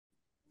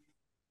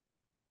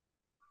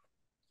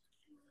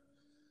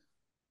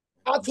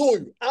I told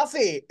you. I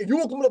said, if you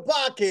want to come to the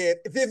podcast,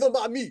 if there's something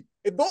about me,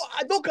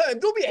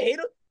 don't be a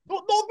hater.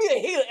 Don't be a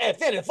hater at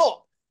Fanny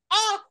Thought.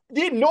 I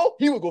didn't know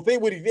he was gonna say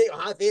what he said.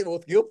 I said it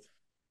was Skip.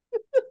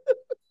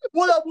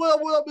 What up?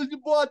 It's your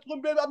boy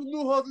Twin Baby. I'm the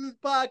new host of this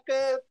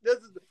podcast. This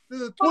is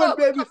Twin Hello,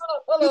 Baby. This is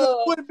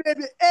hello. Twin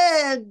Baby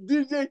and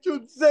DJ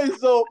Truth Say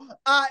So.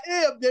 I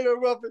am David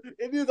Ruffin,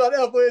 and these are the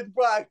FOH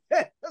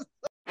podcast.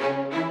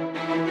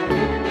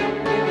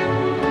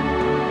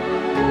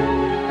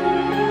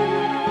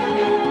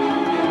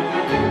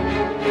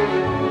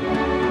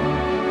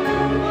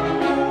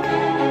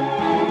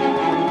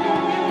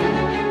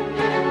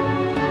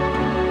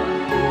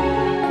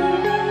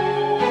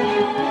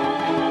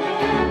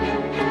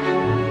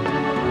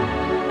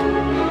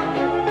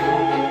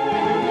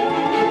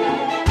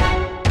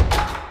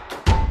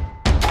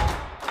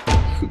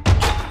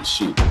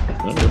 Shit.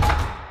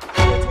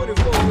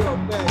 2024, we are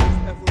back. It's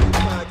FOH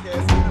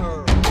podcast in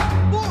our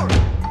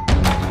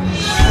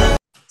fourth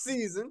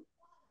season.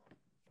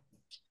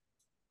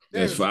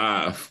 That's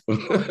 5. Damn.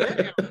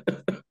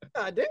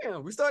 God damn. I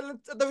thought we started in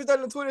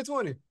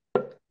 2020.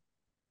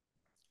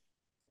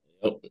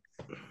 Yep.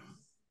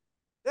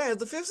 Damn, it's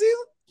the fifth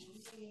season?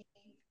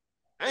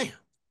 Damn.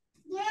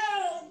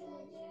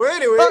 Well,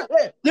 anyway.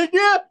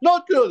 Yeah,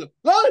 no children.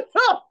 No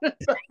children.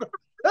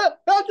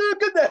 Don't you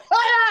get that?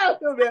 I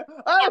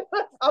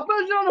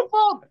put you on the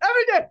phone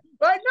every day.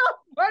 Right now.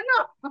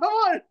 I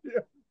want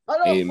it. I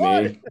don't Hey,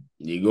 want man,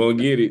 you gonna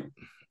get it.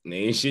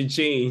 Ain't shit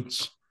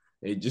change.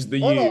 It's just the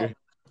year.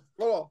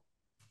 Hold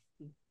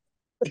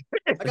on.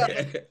 I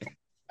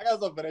got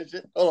something for that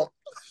shit. Hold on.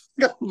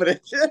 I got something for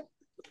that shit.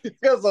 I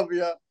got something for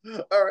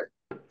y'all.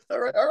 All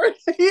right.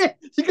 Yeah,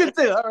 you can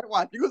see it. All right,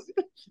 watch. You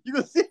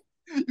can see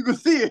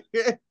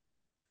it.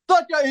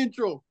 Start your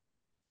intro.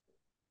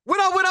 What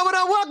up?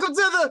 Welcome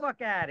to the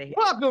Fuck out of here.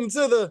 Welcome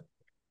to the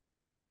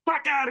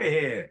Fuck out of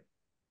here.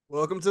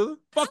 Welcome to the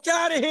Fuck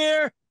out of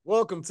here.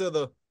 Welcome to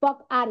the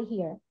Fuck out of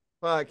here.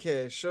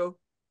 podcast show.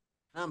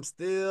 I'm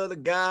still the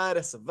guy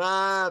that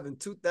survived in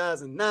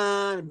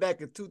 2009 and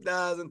back in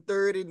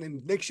 2030,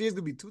 and next year's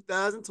gonna be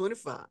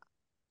 2025.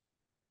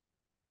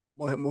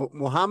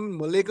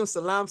 Muhammad Malaikum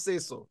Salam say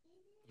so.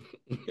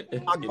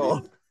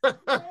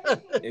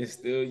 And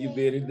still you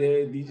better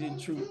than DJ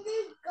Truth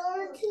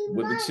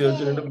with the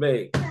children in the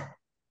back.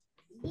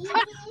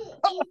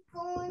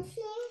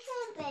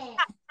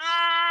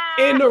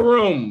 In the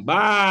room.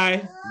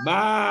 Bye.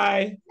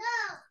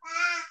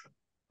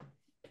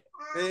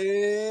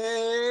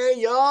 Hey,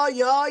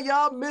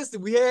 y'all missed it.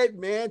 We had,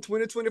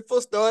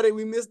 2024 started.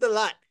 We missed a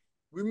lot.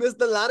 We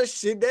missed a lot of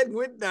shit that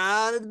went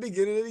down at the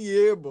beginning of the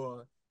year,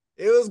 boy.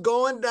 It was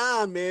going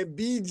down, man.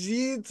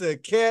 BG to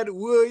Katt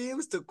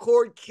Williams to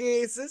court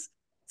cases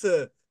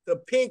to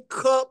pink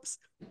cups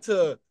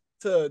to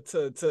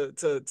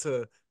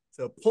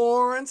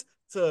porns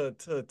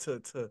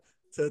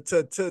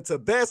to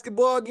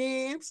basketball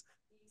games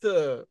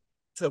to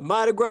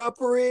Mardi Gras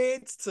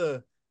parades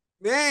to.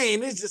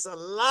 Man, it's just a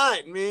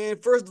lot, man.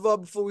 First of all,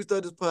 before we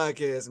start this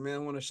podcast, man, I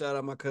want to shout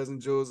out my cousin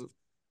Joseph.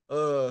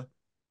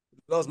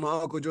 Lost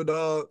my uncle Joe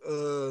Dog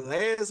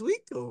last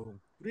week or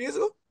 3 years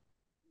ago.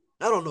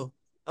 I don't know.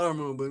 I don't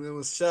remember, but it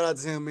was shout out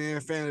to him, man.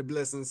 Family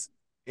blessings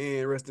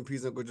and rest in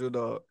peace, Uncle Joe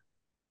Dog.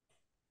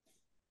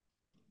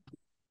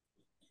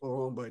 Oh,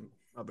 wrong button.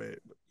 My bad.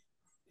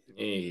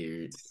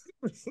 Hey.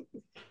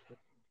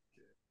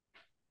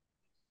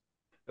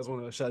 That's one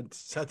of the shout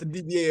to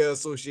DBA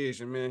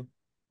Association, man.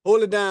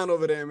 Hold it down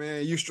over there,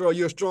 man. You're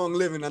strong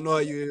living. I know how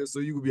you is, so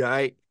you will be all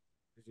right.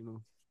 You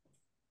know,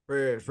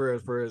 prayers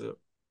up.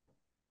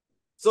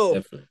 So,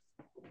 Definitely.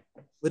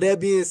 with that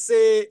being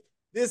said,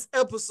 this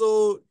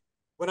episode,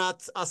 when I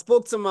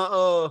spoke to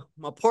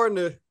my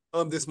partner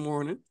this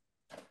morning,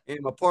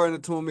 and my partner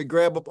told me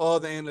grab up all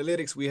the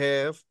analytics we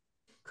have,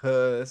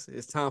 cause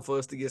it's time for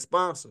us to get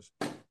sponsors.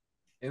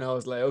 And I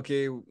was like,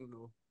 okay, we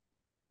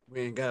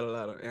ain't got a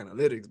lot of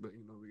analytics, but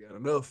we got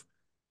enough.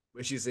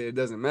 But she said it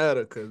doesn't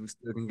matter because we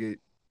still can get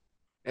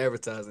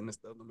advertising and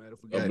stuff, no matter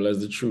if we got God bless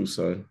the truth,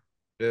 son.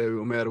 Yeah, it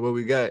don't matter what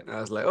we got. And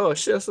I was like, oh,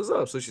 shit, what's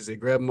up? So she said,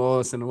 grab them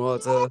all, send them all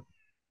to her.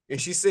 And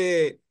she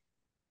said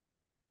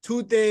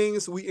 2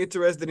 things we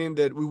interested in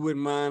that we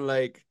wouldn't mind,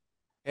 like,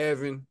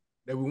 having,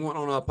 that we want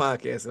on our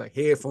podcast, like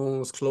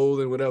headphones,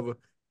 clothing, whatever.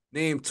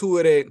 Name 2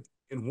 of that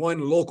and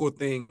 1 local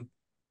thing,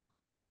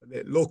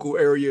 that local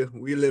area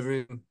we live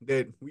in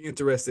that we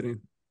interested in.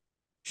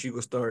 She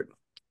will start.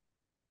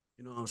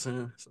 You know what I'm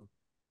saying? So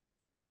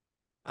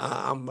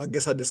I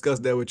guess I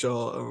discussed that with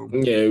y'all.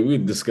 Yeah, we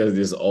discussed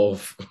this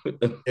off with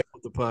the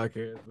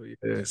podcast. But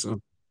yeah, so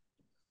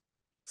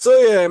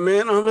yeah,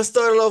 man. Let's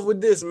start it off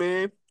with this,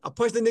 man. I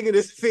punched the nigga in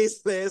his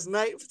face last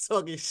night for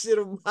talking shit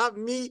about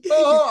me.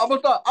 I'm gonna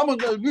start.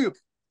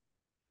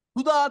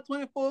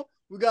 2024,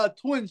 we got a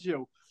Twin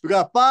show. We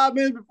got 5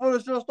 minutes before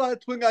the show started.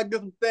 Twin got to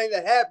get some things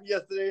that happened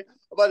yesterday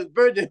about his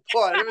birthday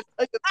party.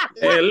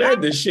 Hey,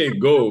 let the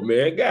shit go,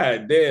 man.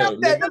 God damn.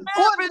 Hold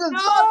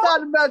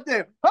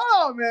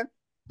on, man.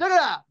 Check it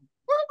out.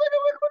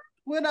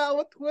 Twin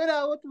hour.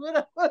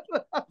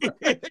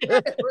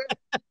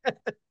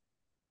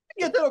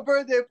 Get to the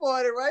birthday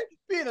party, right?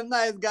 Being a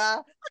nice guy.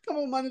 I come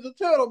on my Ninja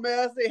Turtle,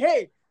 man. I say,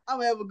 hey, I'm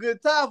gonna have a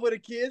good time for the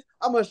kids.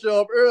 I'm gonna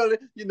show up early,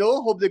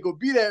 hope they're gonna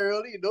be there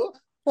early.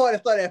 Party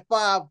started at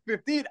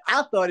 5:15.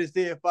 I thought it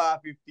said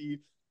 5:15.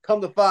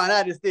 Come to find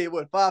out, it said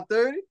what,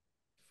 5:30?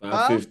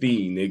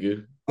 5:15,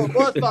 nigga. Oh, it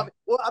was 5.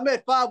 Well, I'm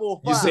at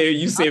 5:05. You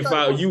I said thought it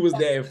 5. was You was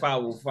there at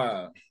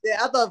 5:05.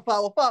 Yeah, I thought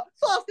 5:05.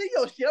 So I said,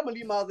 yo, shit, I'm gonna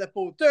leave my house at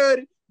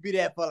 4:30, be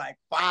there for like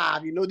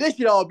 5. This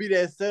should all be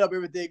there, set up,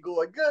 everything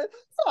going good.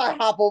 So I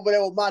hop over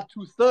there with my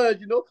two sons.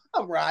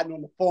 I'm riding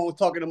on the phone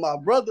talking to my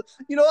brother.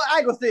 I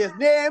ain't gonna say his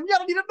name. Y'all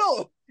don't need to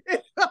know.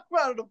 I'm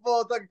riding on the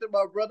phone talking to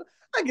my brother.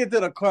 I get to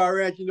the car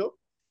ranch.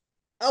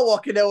 I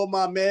walk in there with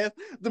my man.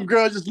 Them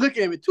girls just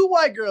looking at me. Two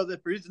white girls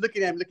at first, just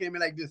looking at me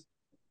like this.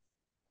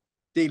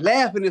 They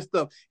laughing and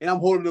stuff. And I'm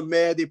holding them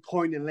mad. They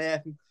pointing and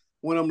laughing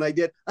when I'm like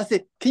that. I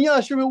said, can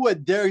y'all show me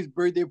what Derek's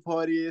birthday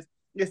party is?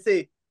 They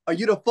say, are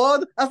you the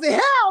father? I said,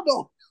 hell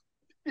no.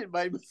 It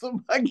might be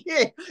somebody.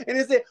 And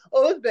they said,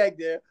 oh, it's back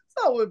there.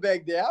 So I went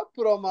back there. I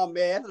put on my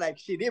mask. Like,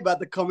 shit, they about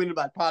to come in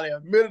about probably a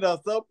minute or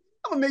so.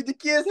 I'm going to make the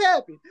kids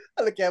happy.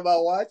 I look at my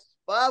watch,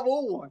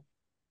 5:01.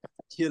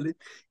 Chilling.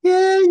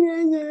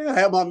 Yeah. I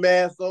have my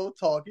mask on,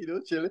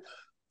 talking, chilling.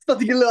 Start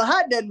to get a little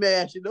hot in that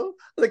mask, I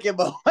look at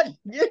my watch.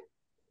 Yeah.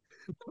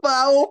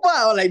 5:05.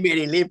 I'm like, man,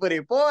 they late for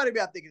their party.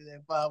 I'm thinking it's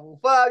at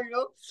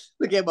 5:05,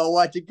 Look at my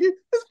watch again.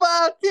 It's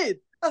 5:10.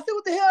 I said,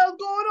 what the hell is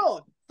going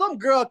on? Some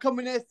girl come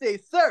in there and say,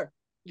 sir,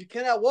 you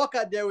cannot walk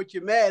out there with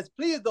your mask.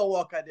 Please don't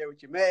walk out there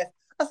with your mask.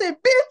 I said,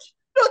 bitch,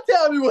 don't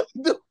tell me what to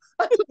do.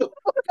 I took the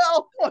fuck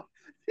out.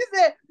 She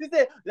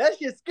said, that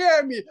shit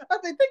scared me. I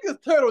said, take this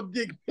turtle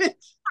dick,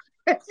 bitch.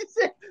 She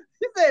said,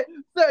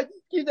 sir,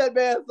 just keep that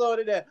mask on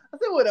in there. I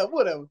said,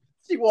 whatever.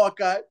 She walk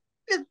out.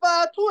 It's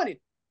 5:20.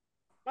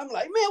 I'm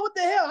like, man, what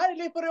the hell? How did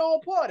they put their own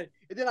party?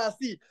 And then I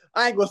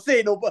ain't gonna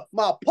say no, but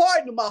my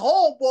partner, my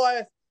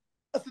homeboy,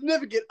 a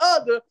significant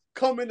other,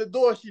 come in the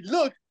door. She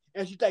looked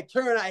and she like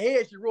turn her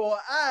head, she roll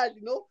her eyes. I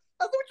said,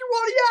 what you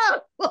rolling your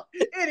eyes?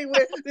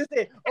 Anyway, they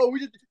said, oh, I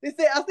said,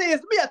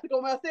 it's me. I took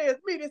on my, I said,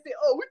 it's me. They said,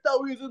 oh, we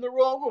thought we was in the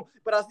wrong room.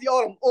 But I see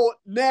all them old,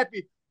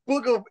 nappy,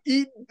 booger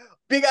eating,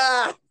 big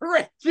eyed,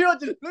 red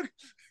children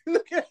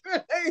looking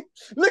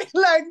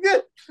like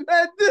this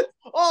and this,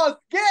 all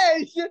scared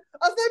and shit.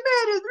 I said,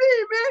 man, it's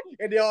me, man.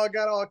 And they all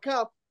got all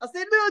calm. I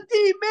said, little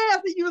D, man.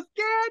 I said, you was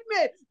scared,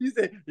 man. He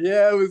said,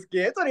 yeah, I was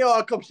scared. So they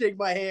all come shake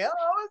my hand.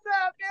 Oh, what's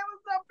up, man?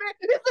 What's up, man?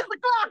 It's 6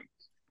 o'clock.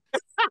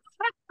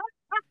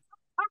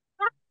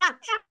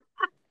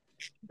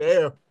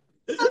 Damn.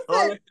 I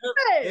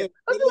said,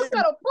 what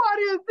kind of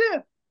party is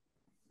this?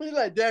 He's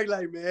like, Dad,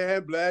 like,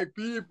 man, black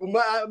people.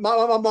 My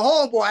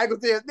homeboy, I ain't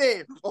gonna say his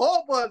name. My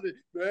homeboy said,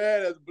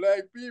 man, that's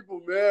black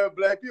people, man,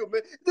 black people,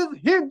 man. This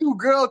Hindu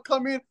girl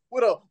come in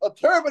with a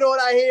turban on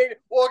her head,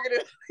 walking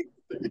in.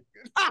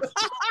 I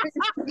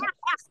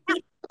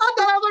thought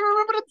I was gonna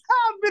remember the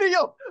time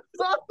video.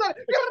 So I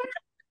started,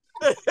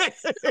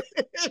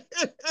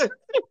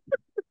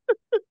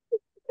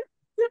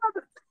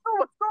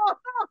 what's going on?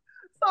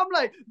 So I'm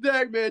like,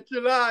 Dag, man,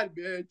 chill out,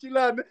 man. I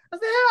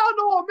said, hell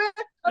no, man.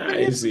 I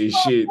ain't see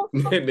shit.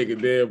 That nigga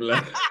damn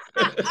like.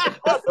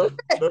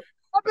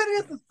 I've been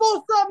here since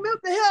 4-something.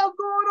 What the hell's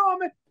going on,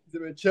 man? He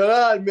said,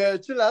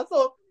 man, chill out.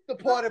 So the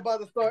party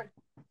about to start.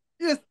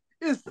 It's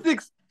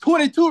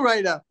 6:22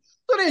 right now.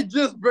 So they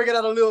just bringing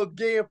out a little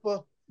game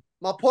for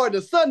my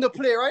partner's son to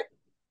play, right?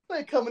 So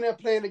they coming there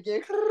playing the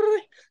game.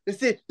 They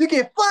said, you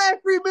get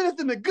 5 free minutes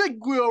in the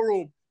Goodwill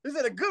room. They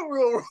said, the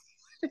Goodwill room.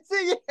 They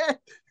said, yeah,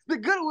 the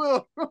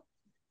Goodwill room.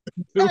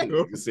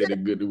 You said the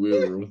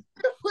Goodwill room.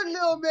 Put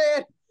little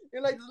man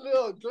in like this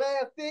little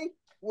glass thing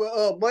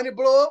where money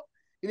blow up,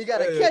 and he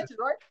gotta catch it,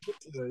 right?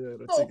 Yeah,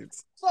 the so,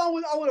 tickets. So I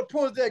want to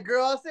approach that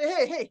girl. I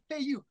say, hey,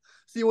 you.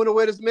 So you want to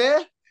wear this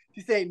mask? She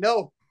say,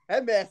 no.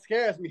 That mask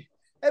scares me.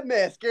 I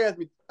said,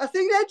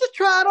 yeah, just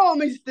try it on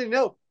me. She said,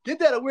 no, get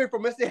that away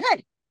from me. I said,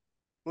 hey,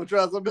 want to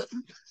try something?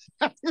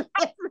 He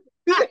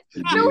said,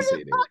 no, what are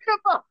you talking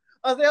about?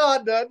 I said,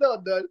 oh,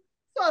 done.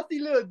 So I see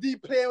little D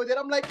playing with it.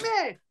 I'm like,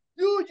 man,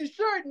 use your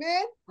shirt,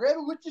 man. Grab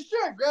it with your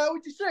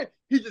shirt.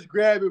 He just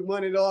grabbing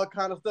money and all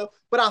kind of stuff.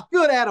 But I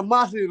feel the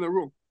animosity in the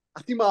room.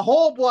 I see my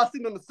homeboy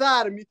sitting on the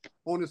side of me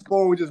on his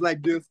phone just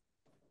like this.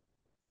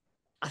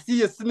 I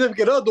see a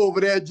significant other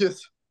over there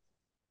just.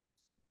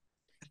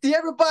 See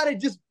everybody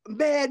just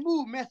mad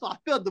move, man. So I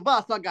felt the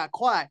vibe, so I got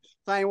quiet.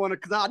 So I ain't want to,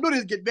 because I knew they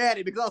was getting mad at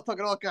me because I was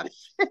talking all kind of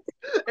shit.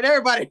 And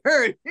everybody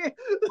heard it.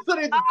 So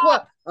they just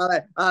quiet. All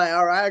right.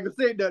 I ain't going to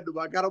say nothing.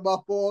 I got on my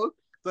phone.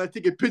 So I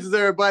taking pictures of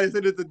everybody,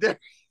 said it's a Derek.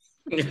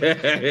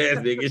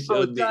 Nigga,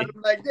 so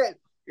like that.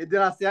 And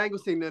then I said, I ain't going to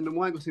say nothing no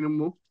more.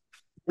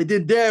 And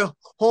then Derek,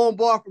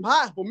 homeboy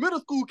from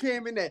middle school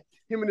came in there.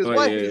 Him and his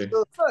wife and his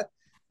little son.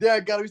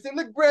 Derek got him. He said,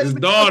 look, Brad. His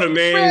daughter,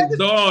 man. His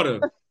daughter.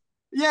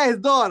 Yeah, his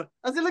daughter.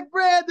 I said, look,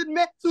 Brandon,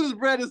 man. As soon as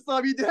Brandon saw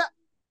me, he did. I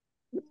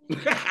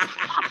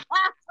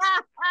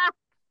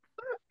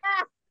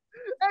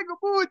go,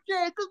 boo,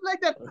 just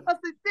like that. I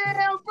said,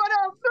 damn, brother,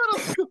 I'm middle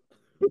school.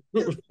 He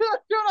would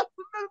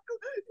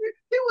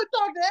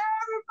talk to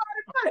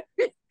everybody.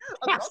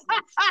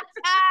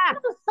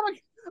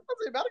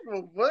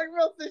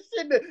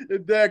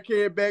 And Dad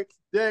came back.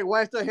 Dad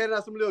wife started handing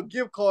out some little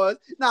gift cards.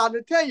 Now, I'm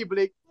going to tell you,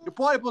 Blake, the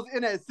party supposed to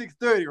end at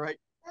 6:30, right?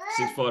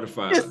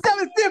 6:45. It's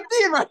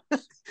 7:15, right?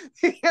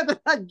 They had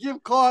that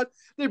gift card.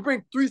 They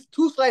bring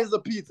two slices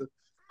of pizza.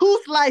 2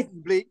 slices,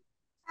 Blake.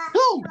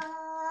 2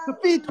 to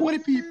feed 20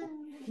 people.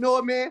 You know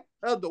what, man?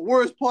 That was the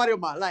worst party of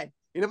my life.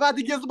 And if I had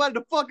to get somebody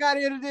the fuck out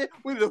of here today,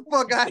 we the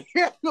fuck out of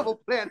here. I'm gonna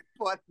plan the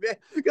party, man.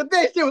 Because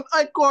that shit was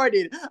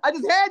uncoordinated. I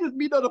just had this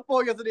meeting on the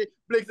phone yesterday.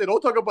 Blake said,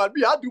 don't talk about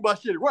me. I do my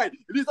shit right.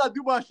 At least I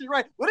do my shit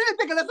right. Well, they didn't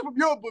take a lesson from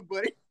your book,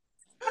 buddy.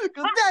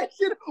 Because that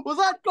shit was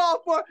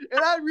uncalled for and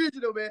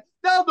unoriginal, man.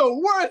 That was the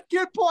worst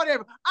kid party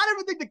ever. I didn't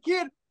even think the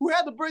kid who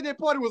had the birthday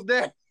party was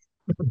there.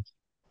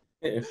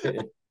 That's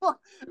how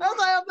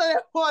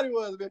that party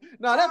was, man.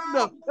 No, that's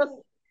enough.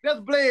 That's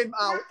blame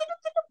hour.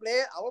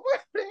 Blame hour.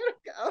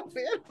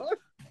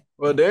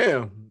 Well,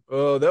 damn.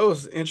 That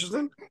was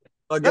interesting.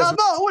 I guess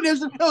No, it was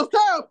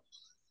terrible.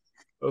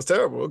 it was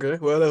terrible. Okay.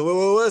 Well,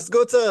 let's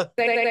go to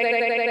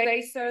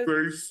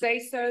Say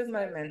so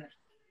moment.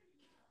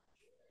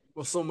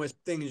 well, so much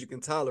things you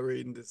can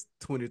tolerate in this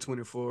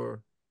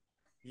 2024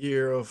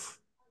 year of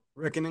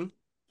reckoning.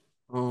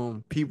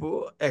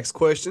 People ask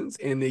questions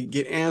and they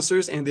get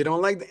answers, and they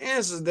don't like the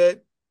answers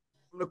that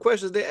from the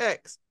questions they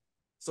ask.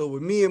 So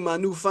with me and my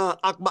newfound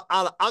Akba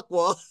ala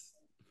Aqua,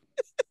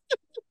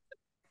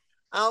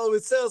 I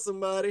always tell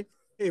somebody,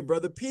 hey,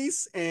 brother,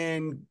 peace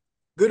and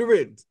good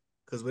riddance.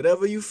 Because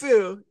whatever you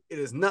feel, it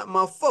is not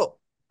my fault.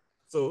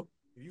 So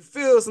if you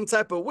feel some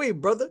type of way,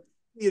 brother,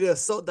 you need to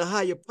assault the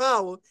higher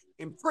power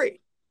and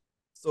pray.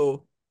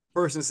 So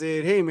person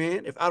said, hey,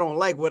 man, if I don't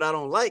like what I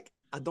don't like,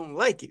 I don't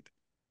like it.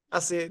 I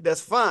said,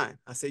 that's fine.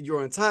 I said,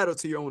 you're entitled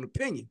to your own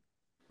opinion.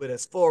 But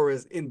as far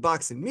as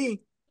inboxing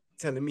me,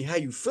 telling me how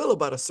you feel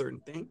about a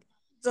certain thing,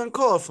 it's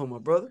uncalled for, my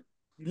brother.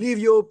 You leave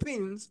your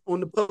opinions on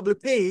the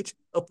public page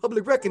of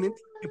public reckoning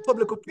and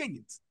public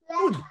opinions.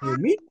 Don't hear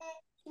me.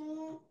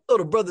 So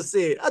the brother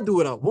said, I do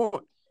what I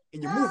want.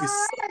 And your movie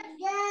sucks.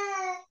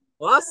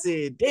 Well, I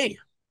said, damn.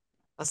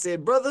 I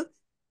said, brother,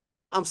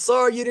 I'm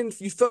sorry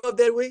you felt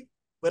that way,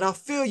 but I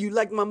feel you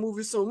like my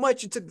movie so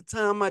much you took the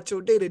time out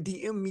your day to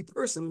DM me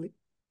personally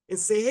and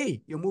say,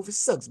 hey, your movie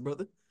sucks,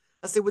 brother.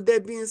 I said, with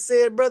that being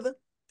said, brother,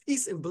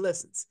 peace and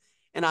blessings.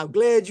 And I'm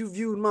glad you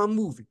viewed my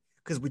movie.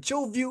 Because with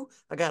your view,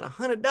 I got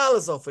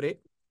 $100 off of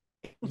it.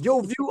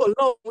 Your view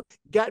alone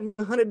got me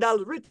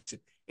 $100 richer.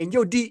 And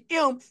your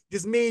DM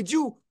just made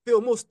you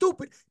feel more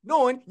stupid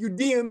knowing you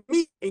DM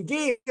me and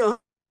gave me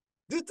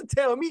just to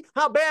tell me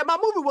how bad my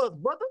movie was,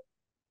 brother.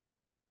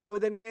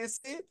 But that man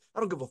said, I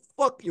don't give a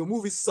fuck, your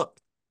movie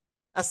sucked.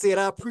 I said,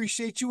 I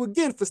appreciate you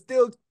again for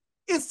still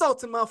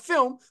insulting my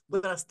film,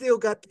 but I still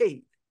got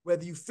paid.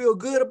 Whether you feel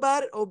good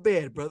about it or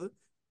bad, brother.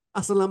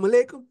 Assalamu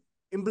alaikum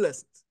and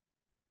blessings.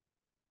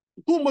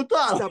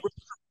 The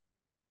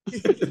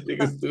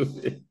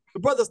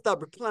brother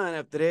stopped replying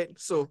after that.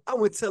 So I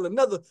went to tell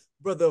another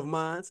brother of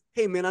mine,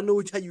 hey man, I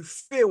know how you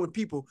feel when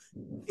people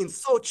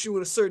insult you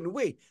in a certain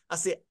way. I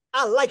said,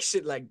 I like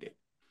shit like that.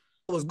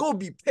 I was gonna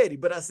be petty,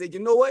 but I said,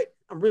 you know what?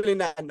 I'm really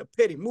not in a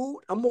petty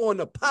mood. I'm more in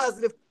a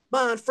positive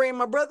mind frame,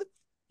 my brother.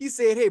 He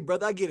said, hey,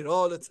 brother, I get it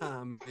all the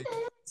time, man.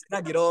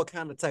 I get all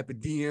kind of type of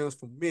DMs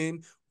from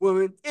men,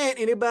 women, and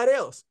anybody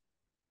else.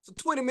 So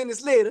 20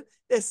 minutes later,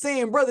 that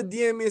same brother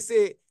DM me and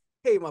said,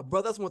 hey, my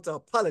brother, I just want to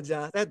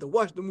apologize. I had to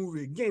watch the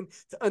movie again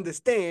to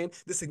understand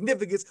the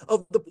significance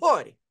of the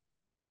party.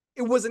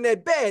 It wasn't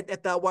that bad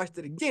after I watched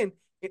it again,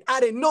 and I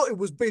didn't know it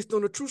was based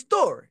on a true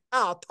story.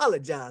 I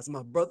apologize,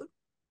 my brother.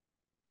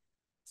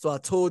 So I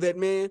told that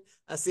man,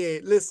 I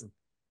said, listen,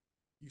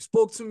 you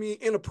spoke to me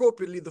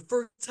inappropriately the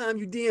first time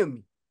you DM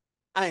me.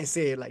 I ain't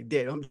say it like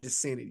that. I'm just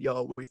saying it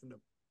y'all way from the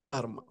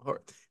bottom of my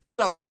heart.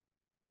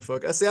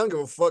 Fuck. I said, I don't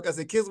give a fuck. I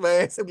said, kiss my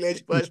ass. I'm glad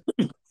you watched.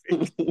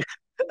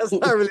 That's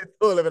not really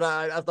told him, and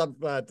I stopped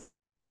by.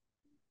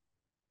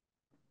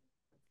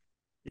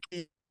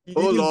 Oh,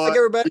 You Lord. like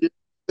everybody?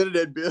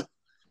 Internet bill.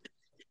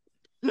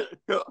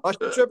 Are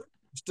you tripping?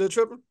 Still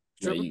tripping?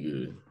 Yeah,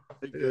 you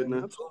good. Good,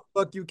 man.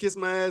 Fuck you, kiss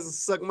my ass and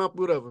suck my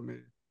whatever,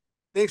 man.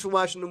 Thanks for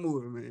watching the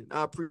movie, man.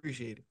 I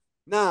appreciate it.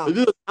 Now, Is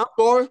this a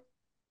story?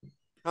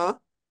 huh?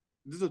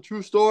 Is this a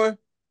true story?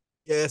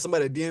 Yeah,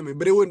 somebody DM me,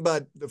 but it wasn't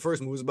about the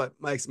first movie. It was about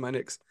Mike's my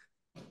next.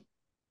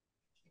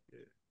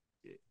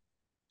 Yeah.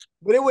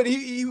 But it would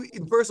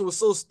the person was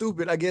so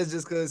stupid, I guess,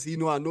 just because he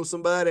knew I know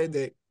somebody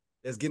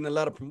that's getting a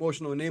lot of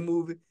promotion on their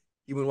movie.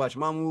 He wouldn't watch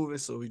my movie,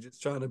 so he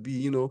just trying to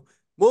be,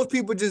 most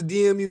people just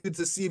DM you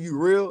to see if you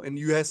real and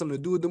you had something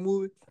to do with the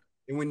movie.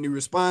 And when you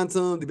respond to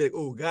him, they be like,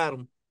 oh, got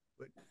him.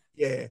 But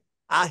yeah,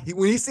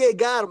 when he said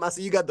got him, I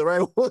said, you got the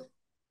right one.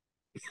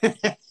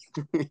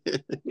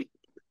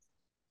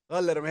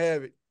 I'll let him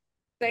have it.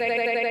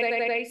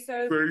 Say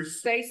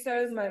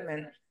so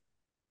moment.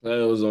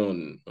 That was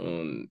on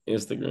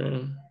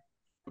Instagram.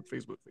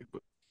 Facebook.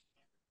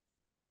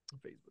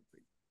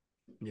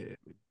 Yeah,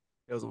 man.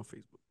 That was on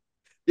Facebook.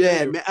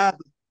 Yeah, man. I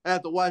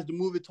have to watch the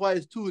movie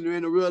twice too, and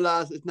then I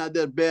realize it's not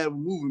that bad of a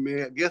movie,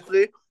 man.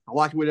 Yesterday, I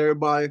watched it with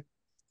everybody,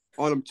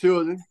 all them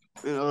children,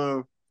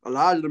 and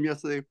Elijah them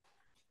yesterday.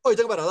 Oh, you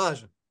talking about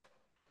Elijah?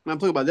 When I'm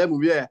talking about that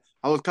movie, yeah,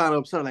 I was kind of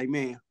upset. Like,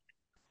 man,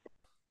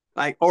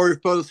 like Ori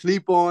fell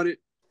asleep on it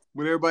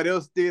when everybody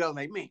else did. I was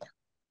like, man.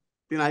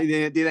 Then I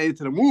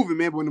into the movie,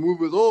 man. But when the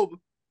movie was over,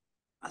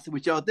 I said,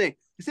 "What y'all think?"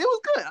 He said, "It was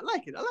good. I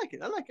like it. I like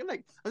it. I like it. I like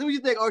it." I said, "What you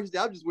think?" Ori said,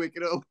 "I'm just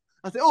waking up."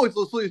 I said, "Oh,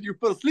 so you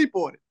fell asleep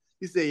on it?"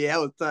 He said, "Yeah, I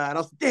was tired."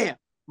 I said, "Damn,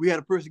 we had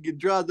a person get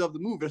drugged off the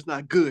movie. That's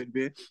not good,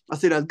 man." I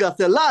said, "That's got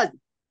that logic.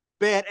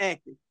 Bad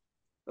acting."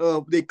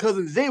 Their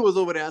cousin Zay was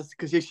over there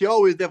because she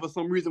always there for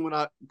some reason when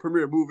I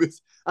premiere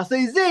movies. I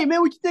say, "Zay,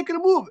 man, what you think of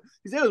the movie?"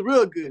 He said, "It was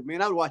real good,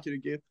 man. I would watch it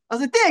again." I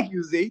said, "Thank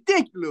you, Zay.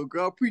 Thank you, little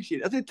girl.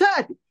 Appreciate it." I said,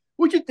 "Tati,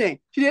 what you think?"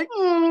 She said,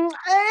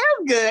 "I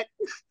am good."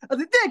 I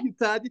said, "Thank you,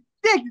 Tati.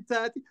 Thank you,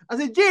 Tati." I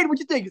said, "Jade, what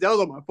you think?" He said, "I was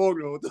on my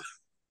phone all the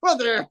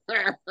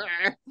time."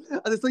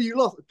 I said, "So you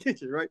lost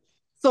attention, right?"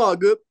 It's all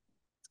good.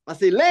 I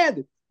said,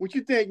 "Landon, what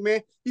you think,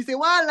 man?" He said,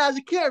 "Why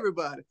Elijah care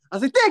everybody?" I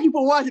said, "Thank you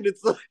for watching it,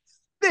 son."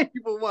 Thank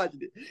you for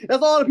watching it.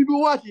 That's all the people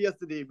watching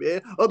yesterday,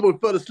 man. Other one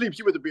fell asleep.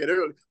 She went to bed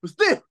early. But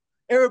still,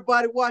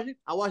 everybody watching.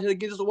 I watched it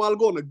again just a while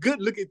ago on a good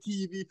looking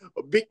TV,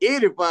 a big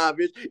 85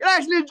 inch. And I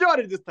actually enjoyed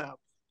it this time.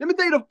 Let me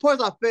tell you the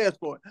parts I fast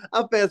forward.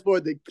 I fast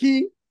forward the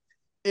key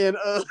and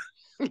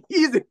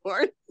easy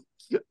part.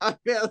 I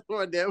fast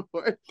forward that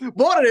part.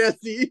 More of that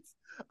scenes.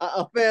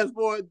 I fast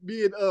forward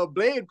being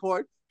Blade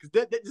part. Because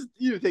that just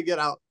you need to take that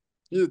out.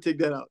 You need to take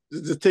that out.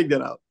 Just take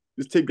that out.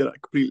 Just take that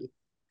out completely.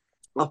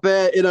 I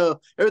fed it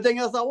everything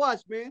else I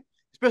watched, man.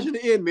 Especially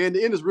the end, man.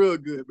 The end is real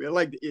good, man. I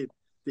like the end.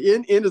 The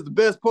end is the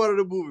best part of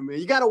the movie, man.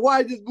 You gotta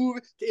watch this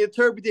movie to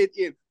interpret the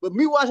end. But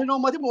me watching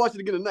on my, I'm watching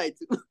it again tonight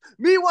too.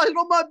 Me watching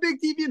on my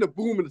big TV and the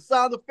boom and the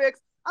sound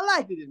effects, I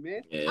liked it,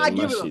 man. Yeah, I my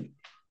give it shit.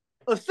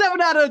 a 7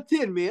 out of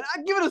 10, man.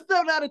 I give it a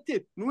 7 out of 10.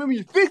 And when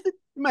you fix it,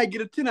 you might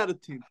get a 10 out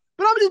of 10.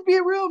 But I'm just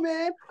being real,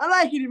 man. I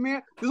like it,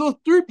 man. There's those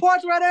 3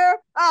 parts right there.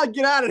 I'll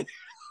get out of it.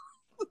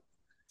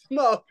 It's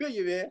my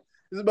opinion, man.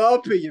 It's my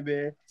opinion,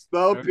 man. It's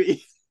my opinion.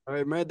 All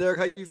right, man. Derek,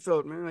 how you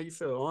felt, man? How you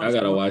feel? I Honest,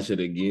 gotta bro. watch it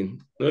again.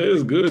 No, it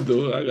was good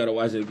though. I gotta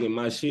watch it again.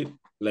 My shit,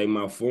 like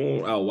my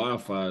phone, our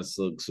Wi-Fi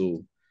sucks.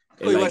 So,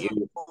 Oh, and you like, watched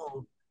it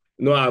on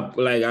no,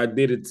 I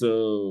did it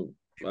to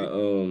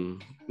my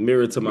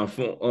mirror to my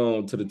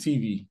phone, to the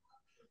TV,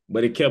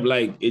 but it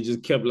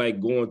just kept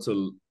like going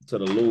to the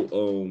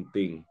low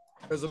thing.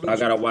 So I resolution.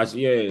 gotta watch,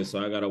 yeah. So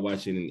I gotta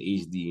watch it in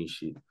HD and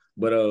shit.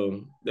 But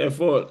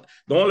therefore,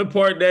 the only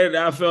part that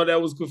I felt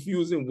that was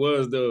confusing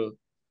was the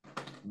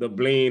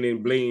Blaine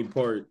and Blaine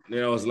part. And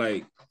I was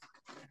like,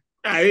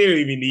 I didn't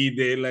even need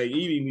that. Like,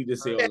 he didn't need to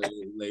say all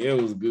that. Like, it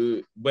was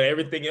good, but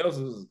everything else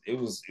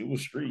was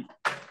street.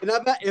 And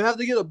if I have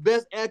to get a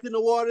best acting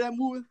award of that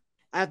movie,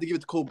 I have to give it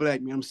to Cole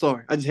Black, man. I'm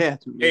sorry. I just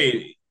had to, man.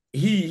 Hey,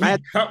 he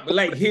like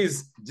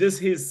his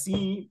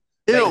scene,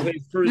 like Him. his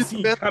He's first the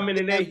scene best coming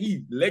in there, actor.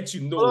 he let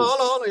you Hold on, know. hold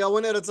on, hold on. Y'all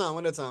one at a time.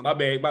 One at a time. My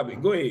bad. Go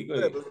ahead, go Go ahead, ahead.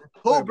 Blaine.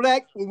 Go Cole ahead, Blaine.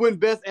 Black will win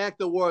best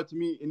actor award to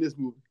me in this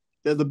movie.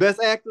 There's the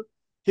best actor,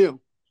 him.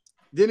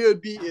 Then it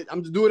would be,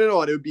 I'm just doing it in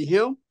order. It would be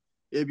him.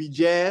 It'd be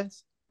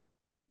Jazz.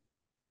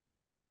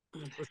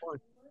 Which one?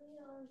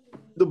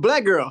 The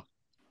black girl.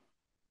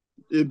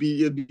 It'd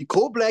be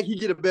Cole Black. He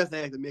get the best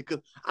actor, man. Cause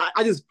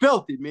I just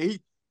felt it, man.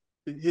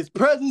 His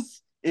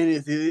presence and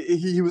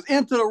he was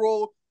into the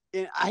role.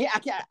 And I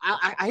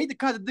hate to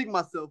contradict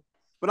myself,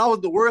 but I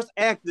was the worst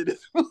actor.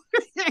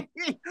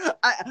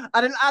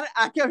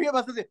 I kept hearing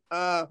myself say,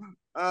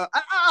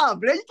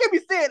 Blaine, you can't be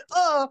saying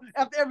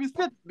after every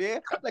sentence,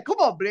 man. Like, come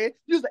on, Blaine,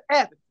 you're the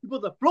actor. You're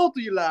supposed to flow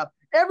through your life.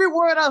 Every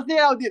word I said,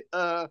 I did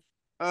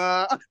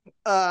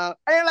I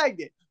ain't like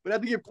that. But I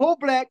have to get Paul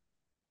Black,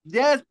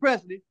 Jazz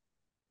Presley,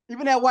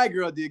 even that white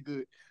girl did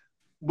good.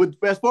 But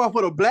as far as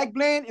for the black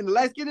Blaine and the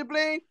light skinned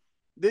Blaine,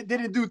 they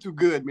didn't do too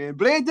good, man.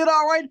 Blaine did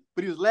all right,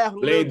 but he was laughing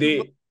a little Blade too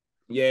much. did,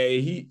 yeah,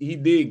 he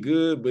did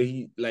good, but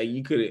he like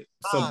you could have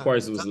some High.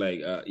 parts was like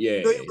You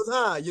yeah, know he was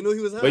high. You know he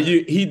was but high.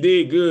 he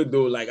did good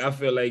though. Like I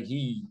feel like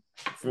he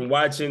from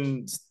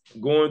watching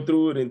going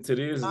through it into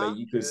this, like Huh?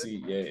 you could Yeah,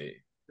 see, yeah.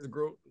 his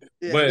growth.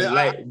 Yeah,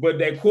 But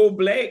that Cole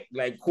Black,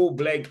 like Cole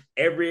Black,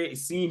 every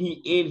scene he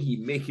in, he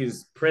make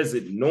his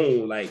presence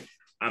known. Like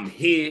I'm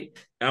here,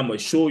 I'm gonna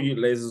show you.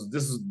 Like,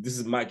 this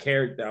is my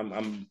character.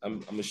 I'm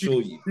gonna show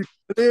you. he's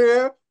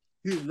clear,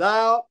 he's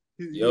loud,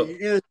 Yep. he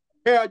is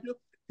character.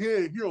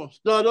 He don't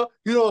stutter.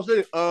 He don't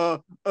say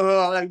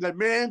like the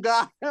man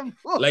got him.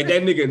 Like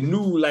that nigga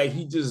knew. Like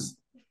he just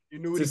You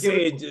knew what to he came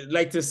say in. it,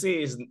 like to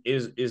say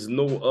is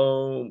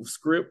no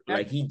script.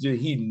 Like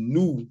he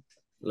knew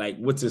like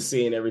what to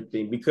say and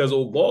everything because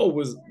Obal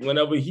was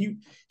whenever he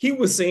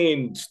was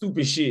saying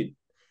stupid shit.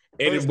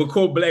 And then First,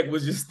 Bako Black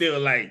was just still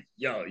like,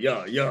 chopping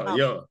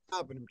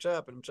him,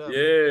 chopping him, chopping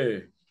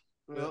him.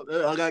 yeah.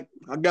 Well,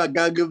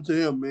 gotta give it to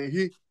him, man.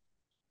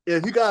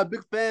 If he got a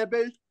big fan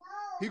base,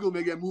 he gonna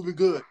make that movie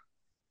good.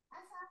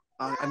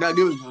 I gotta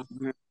give it to him,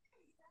 man.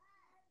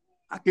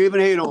 I can't even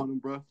hate on him,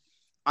 bro.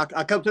 I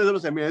kept telling him, I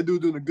said, man, that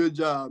dude doing a good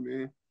job,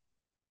 man.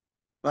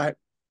 Like,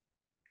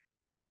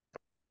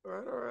 All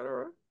right, all right, all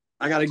right.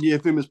 I gotta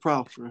give him his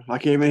props, bro. I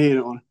can't even hate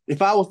on him.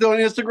 If I was still on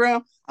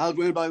Instagram, I was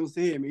going everybody would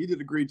say, hey, man, he did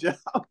a great job.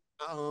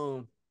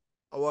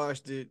 I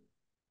watched it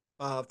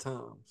 5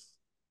 times.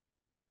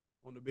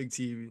 on the big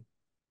TV.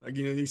 Like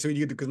so you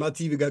get because my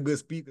TV got good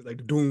speakers, like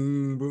the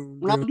doom, boom,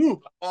 When I boom.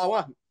 do, I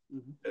watch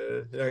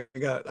it. I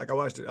got like I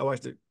watched it. I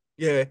watched it.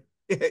 Yeah,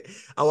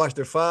 I watched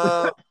it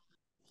five.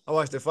 I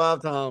watched it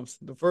 5 times.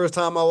 The first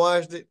time I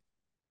watched it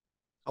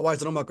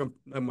on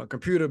my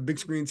computer, big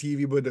screen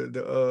TV. But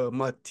the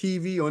my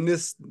TV on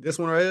this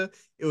one right here,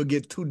 it would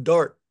get too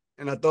dark,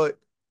 and I thought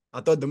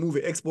the movie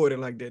exported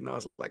like that, and I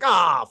was like,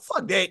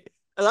 fuck that.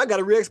 And I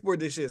gotta re-export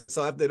this shit.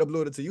 So after I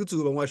upload it to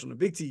YouTube, I'm watching on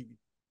the big TV,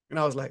 and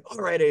I was like, all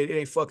right, it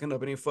ain't fucking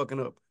up. It ain't fucking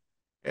up.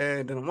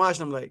 And then I'm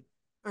watching. I'm like,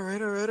 all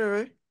right, all right, all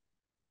right,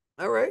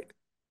 all right.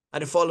 I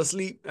didn't fall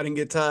asleep. I didn't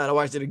get tired. I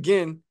watched it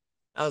again.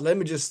 I was let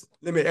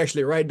me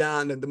actually write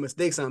down the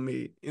mistakes I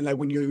made. And like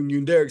when you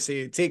and Derek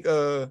said take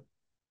the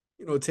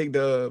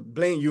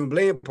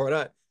blame part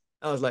out.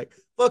 I was like,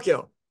 fuck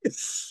y'all.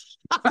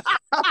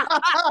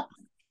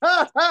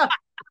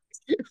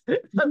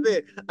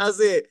 I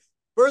said,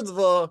 first of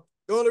all,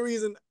 the only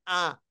reason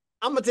I'm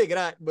gonna take it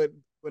out, but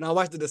when I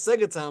watched it the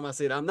second time, I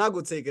said I'm not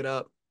gonna take it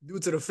out due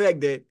to the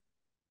fact that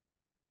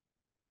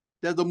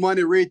That's the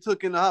money Ray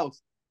took in the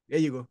house. there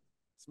you go,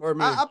 smart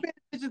man. I paid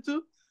attention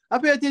to. I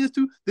paid attention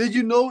to. Did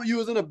you know you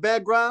was in the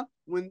background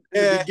when in the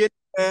Yeah,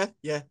 beginning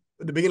yeah.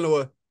 At the beginning of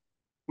what?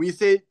 when you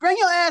said bring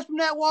your ass from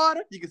that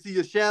water? You can see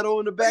your shadow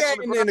in the back Yeah, on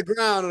the in ground. the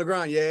ground, on the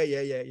ground.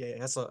 Yeah.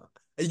 That's all.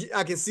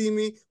 I can see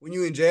me when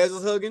you and Jazz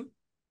was hugging.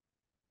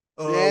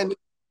 Uh,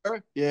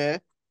 Yeah.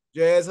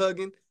 Jazz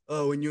hugging.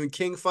 When you and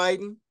King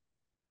fighting.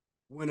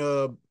 When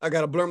I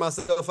gotta blur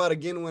myself out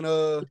again when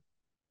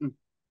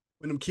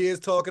them kids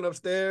talking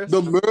upstairs.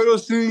 The murder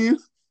scene,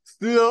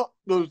 still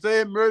the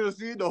same murder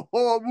scene, the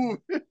whole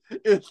movie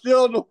is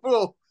still on the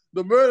floor.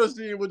 The murder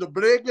scene with the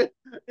blanket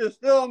is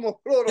still on the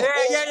floor.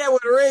 Yeah.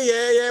 With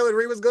Ray, when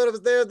Ray was going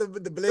upstairs, the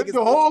blankets.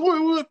 The whole movie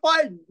we was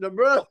fighting. The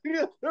murder scene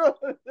is still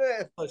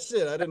there. Oh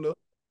shit, I didn't know.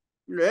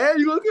 Yeah,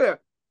 you look at.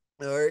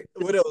 All right,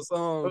 what else?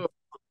 Hold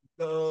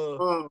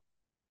on,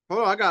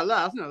 I got a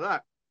lot. I seen a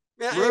lot.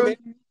 Man, hey man,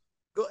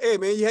 hey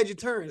man, you had your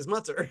turn. It's my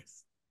turn.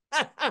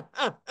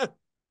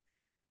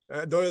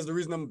 Though that's the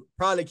reason I'm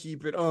probably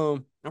keep it.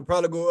 I'm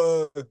probably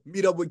go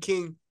meet up with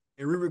King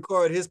and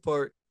re-record his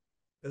part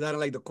because I didn't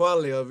like the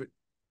quality of it.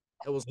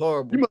 It was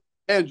horrible. You must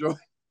Android.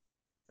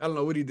 I don't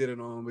know what he did it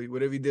on, but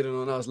whatever he did it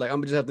on, I was like, I'm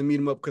gonna just have to meet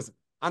him up because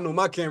I know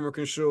my camera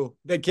can show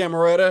that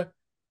camera right there.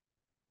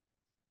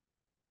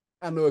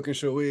 I know it can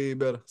show way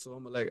better. So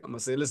I'm gonna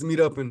say, let's meet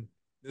up and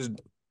just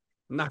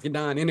knock it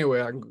down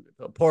anywhere. I can go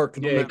to a park.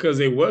 Yeah, because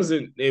it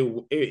wasn't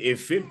it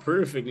fit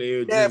perfectly.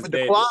 It Yeah, just but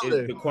the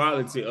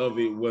quality of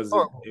it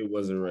horrible.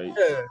 wasn't right.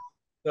 Yeah.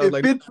 So I was It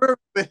like, fits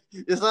perfect.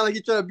 It's not like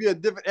you're trying to be a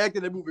different actor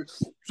in that movie.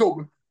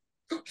 So,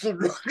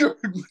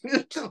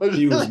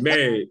 He was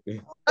mad. I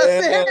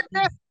yeah, said, hey,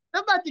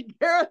 that's not your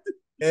character.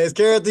 his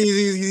character,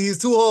 he's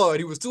too hard.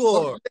 He was too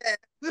hard. I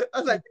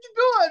was like, what you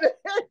doing,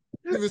 man?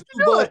 He was What too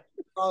you doing? bust.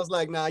 I was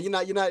like, nah, you're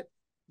not.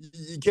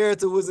 Your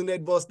character wasn't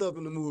that bust up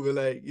in the movie.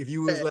 Like if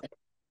you was like,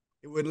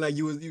 it wasn't like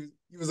you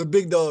was a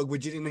big dog,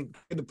 but you didn't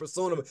get the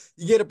persona.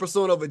 You get a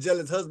persona of a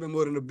jealous husband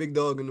more than a big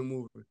dog in the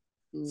movie.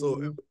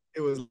 So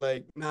it was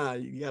like, nah,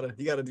 you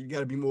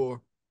gotta be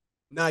more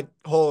not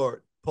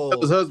hard. That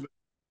was Pause. husband.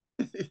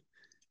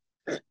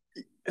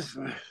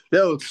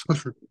 That was.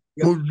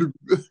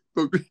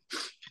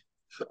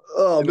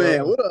 Oh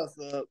man, what else?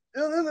 I'm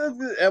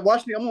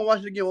gonna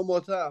watch it again one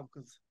more time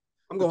because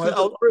I'm the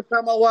going. first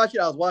time I watched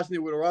it, I was watching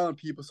it with around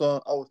people,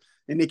 so I was,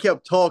 and they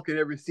kept talking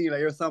every scene. Like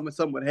every time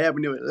something would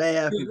happen, they would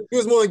laugh. And, He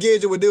was more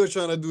engaged with what they were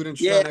trying to do than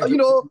yeah, trying to. you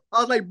know,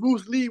 I was like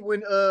Bruce Lee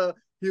when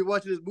he was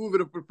watching this movie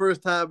for the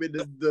first time in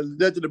the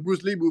Legend of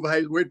Bruce Lee movie. How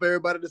he was waiting for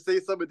everybody to say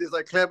something, they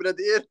like clapping at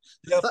the end.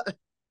 Yep.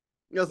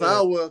 That's how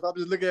I was. I was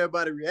just looking at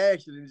everybody's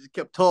reaction and just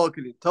kept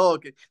talking and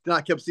talking. Then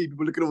I kept seeing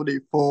people looking over their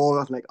phone.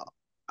 I was like, oh.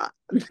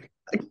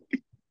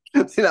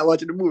 Still not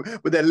watching the movie,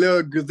 but that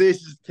little gazette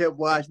just kept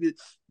watching it.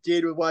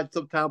 Jade would watch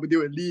sometime, but they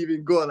would leave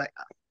and go like,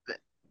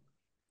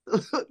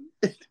 what's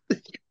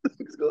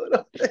going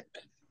on?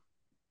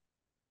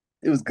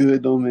 It was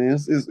good though, man.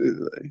 It's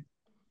like,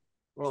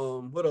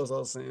 What else I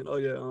was saying? Oh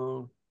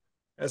yeah.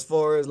 As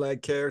far as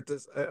like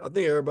characters, I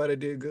think everybody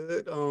did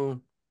good.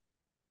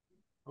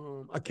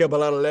 I kept a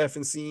lot of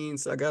laughing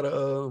scenes. I got a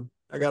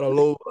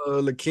low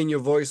LaKenya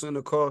voice in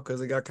the car because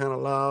it got kind of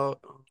loud.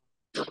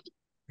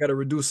 Got to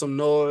reduce some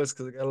noise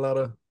because it got a lot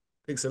of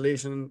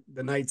pixelation.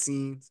 The night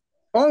scenes.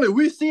 only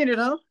we seen it,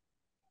 huh?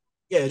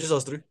 Yeah, just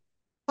us three.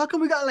 How come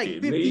we got like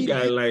Nigga, 15? you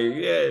got like,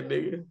 yeah,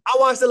 nigga. I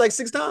watched it like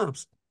 6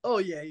 times. Oh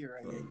yeah, you're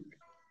right.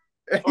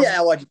 Yeah,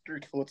 I watched it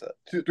 3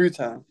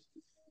 times.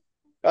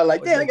 I was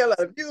like, damn, I got a lot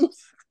of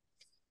views.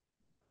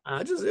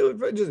 It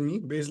was just me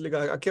basically.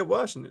 I kept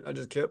watching it.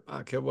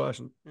 I kept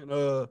watching, and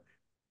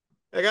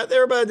I got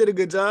everybody did a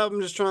good job.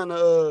 I'm just trying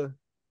to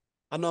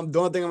I know the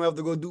only thing I'm gonna have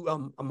to go do.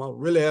 I'm gonna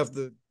really have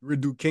to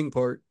redo King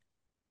part,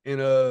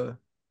 and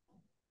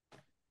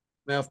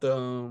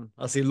after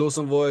I see lose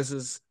some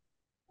voices,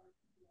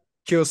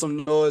 kill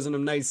some noise in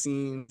them night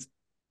scenes,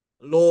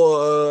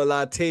 lower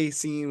latte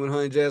scene when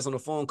her and Jazz on the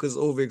phone because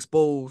it's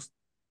overexposed,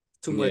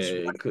 too Yeah, much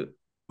it could.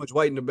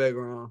 white in the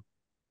background.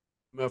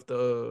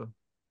 After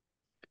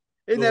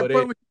In that Lord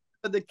point Ed. when she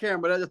had the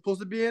camera that's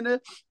supposed to be in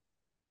there,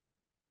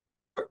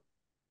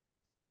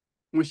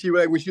 when she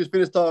was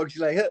finished talking,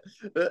 she's like,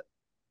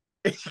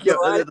 she No,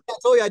 kept, I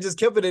told you I just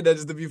kept it in there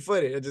just to be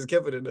funny. I just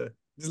kept it in there.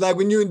 Just like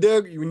when you and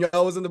Derek, when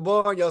y'all was in the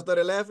bar and y'all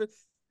started laughing,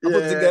 I'm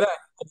supposed to take yeah. that out.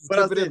 I just But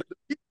I kept it in.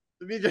 said,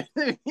 the VJ,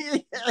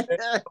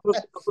 I'm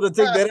supposed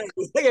to take that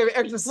out. They gave me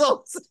extra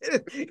sauce.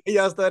 And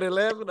y'all started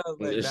laughing. I was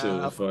like, That shit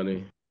nah, was funny.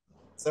 I'm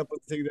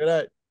supposed to take that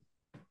out.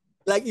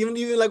 Like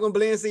even like when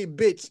Blaine say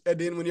bitch, and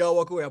then when y'all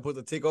walk away, I'm supposed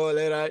to take all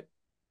that out.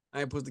 I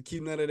ain't supposed to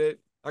keep none of that.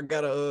 I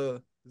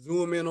gotta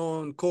zoom in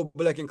on Cole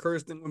Black and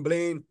Kirsten when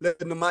Blaine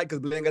left in the mic because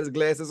Blaine got his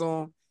glasses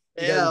on.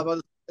 He got yeah, his I'm about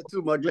to say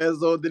too. My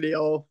glasses on, did they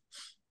all?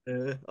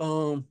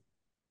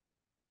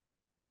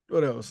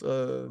 what else?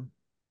 I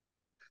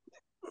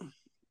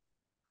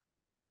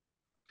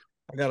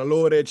gotta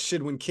lower that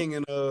shit when King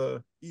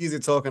and Easy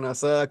talking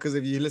outside because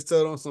if you listen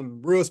to it on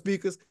some real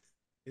speakers,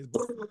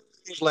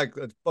 it's like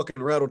a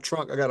fucking rattle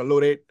trunk. I gotta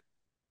load it.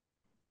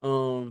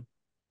 Um,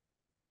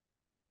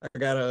 I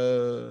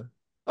gotta.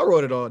 I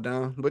wrote it all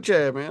down, but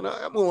yeah, man,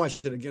 I'm gonna watch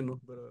it again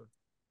though. But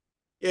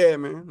yeah,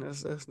 man,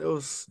 it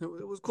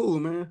was cool,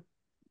 man.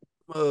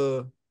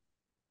 Uh,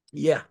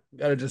 yeah,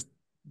 gotta just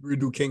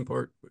redo King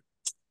part. But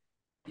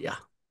yeah,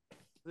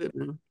 that's it,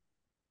 man.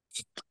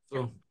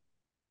 So,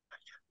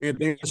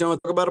 anything else you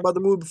want to talk about the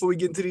movie before we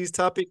get into these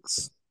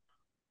topics?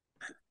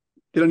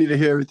 You don't need to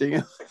hear everything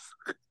else.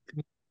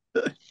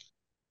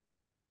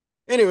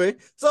 Anyway,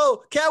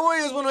 so Cat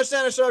Williams went on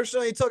Shannon Sharp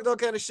show. He talked all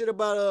kind of shit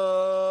about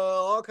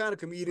all kind of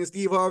comedians,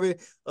 Steve Harvey.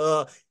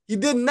 He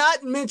did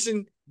not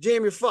mention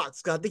Jamie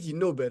Foxx, cause I think you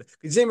know better.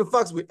 Because Jamie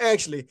Foxx would He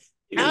didn't say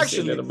that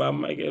actually, about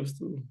Mike Epps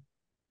too.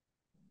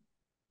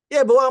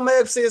 yeah. But why am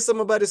I saying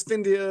something about his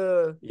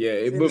Fendi?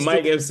 Yeah, but Fendi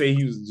Mike store? Epps said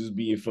he was just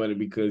being funny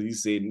because he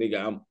said,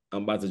 "Nigga,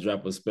 I'm about to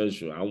drop a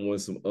special. I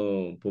want some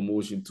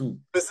promotion too."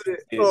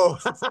 And Oh,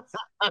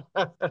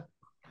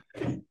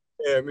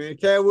 yeah, man.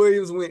 Cat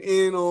Williams went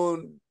in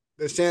on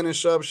the Shannon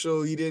Sharp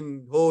show. He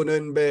didn't hold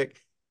nothing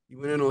back. He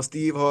went in on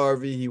Steve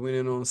Harvey. He went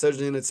in on Cedric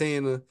the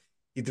Entertainer.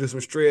 He threw some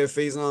straight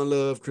face on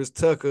love. Chris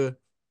Tucker,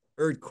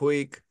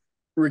 Earthquake,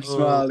 Ricky um,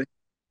 Smiley.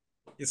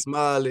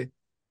 Smiley.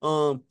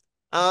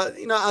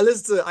 I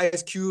listened to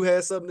Ice Cube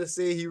had something to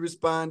say. He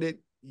responded.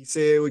 He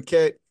said with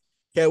Cat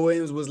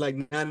Williams was like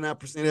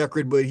 99%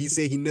 accurate, but he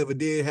said he never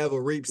did have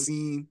a rape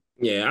scene.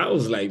 yeah, I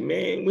was like,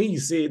 man, when he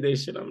said that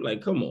shit, I'm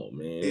like, come on,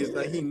 He's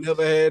like he man.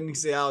 never had, and he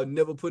said I'll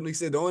never put. He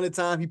said the only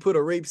time he put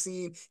a rape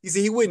scene, he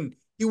said he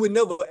would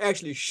never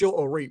actually show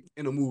a rape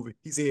in a movie.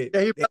 He said,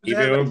 Yeah, he that, probably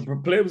Even had like,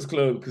 a Players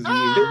Club because he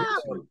didn't produce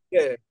it.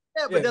 yeah,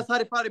 yeah, but yeah, that's how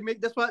they probably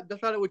make. That's why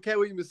what Cat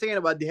Williams was saying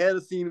about they had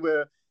a scene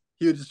where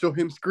he would just show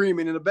him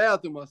screaming in the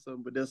bathroom or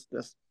something. But that's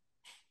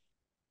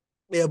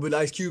yeah. But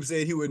Ice Cube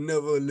said he would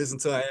never listen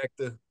to an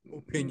actor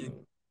opinion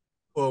No.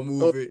 for a oh,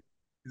 movie.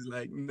 He's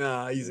like,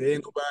 nah. He said,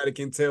 ain't nobody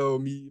can tell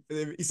me.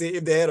 He said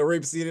if they had a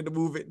rape scene in the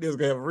movie, they was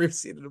gonna have a rape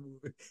scene in the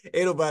movie.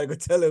 Ain't nobody gonna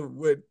tell him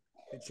what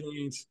to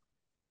change.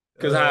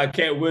 Because how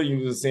Cat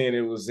Williams was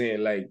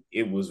saying like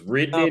it was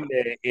written Nah, in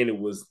there and it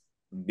was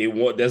they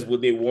want that's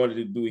what they wanted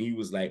to do. He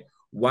was like,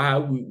 why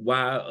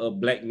a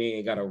black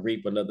man gotta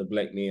rape another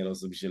black man or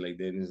some shit like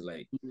that? And it's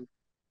like,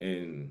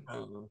 and I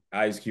don't know.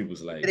 Ice Cube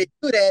was like, they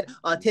do that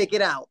or take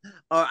it out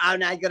or I'm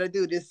not gonna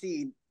do this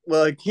scene.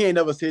 Well, he ain't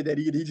never said that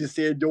either. He just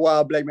said the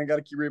wild black man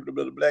gotta keep raping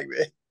another black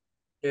man.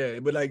 Yeah,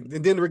 but like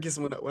then Ricky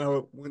when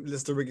I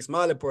listen to Ricky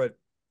Smiley part,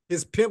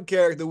 his pimp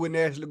character wouldn't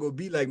actually go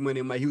be like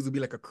Money Mike. He was gonna be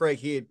like a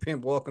crackhead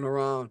pimp walking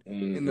around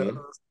in the mm-hmm.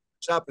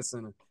 shopping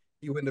center.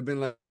 He wouldn't have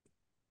been like,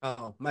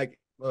 oh, Mike.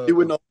 He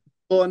wouldn't know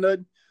or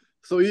nothing.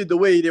 So either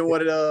way, he didn't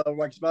want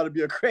Rocky Smiley to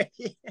be a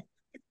crackhead.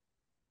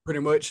 Pretty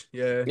much,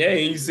 yeah. Yeah,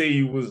 he said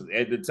he was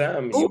at the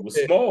time he Cool was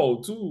with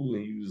small too.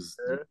 He was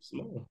that.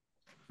 small.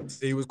 He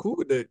said he was cool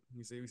with that.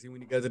 He said when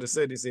he got to the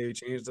set, he said he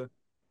changed the.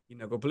 He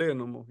not gonna play it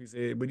no more. He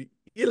said, but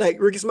he like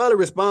Ricky Smiley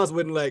response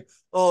wasn't like,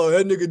 oh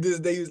that nigga this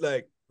day. He was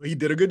like, well, he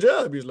did a good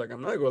job. He was like,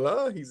 I'm not gonna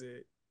lie. He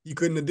said he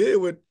couldn't have did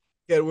what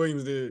Cat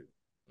Williams did.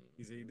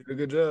 He said he did a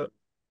good job.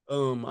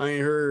 I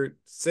ain't heard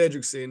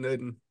Cedric say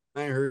nothing.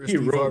 I ain't heard He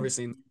Steve wrote Harvey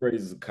saying.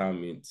 praise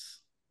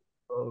comments.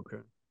 Oh, okay,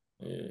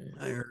 Yeah.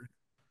 I ain't heard.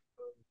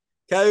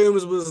 Cat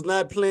Williams was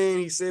not playing.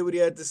 He said what he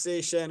had to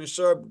say. Shannon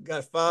Sharp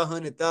got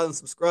 500,000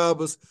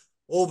 subscribers,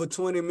 over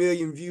 20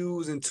 million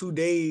views in 2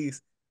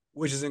 days,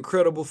 which is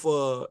incredible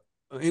for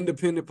an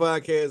independent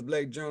podcast,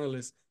 black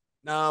journalist.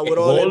 Now, with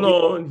all that Hold being,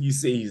 on. He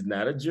said he's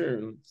not a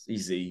journalist. He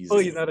said he's oh,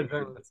 a he's not a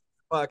journalist,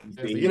 he said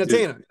podcast, he just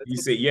entertainer. he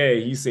said, yeah,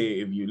 he said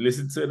if you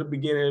listen to the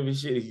beginning of his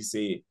shit, he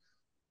said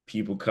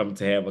people come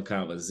to have a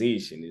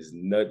conversation. It's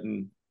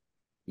nothing.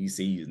 He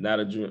said he's not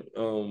a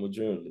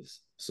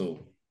journalist. So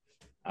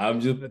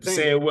I'm just Entertainer.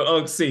 saying what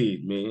Unc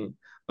said, man.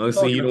 Unc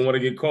said he Talking don't want to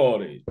get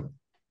called in.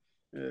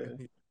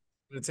 yeah.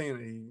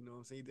 Entertainer. You know what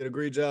I'm saying? He did a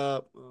great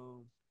job.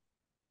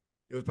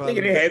 It was Nigga probably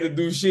the didn't best. have to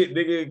do shit.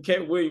 Nigga,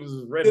 Cat Williams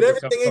was ready Did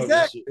to come everything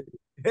talk his shit. exactly.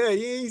 Yeah,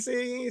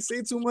 he ain't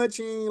say too much.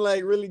 He ain't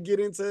like really get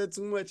into it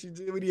too much. He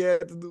did what he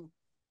had to do.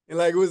 And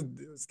like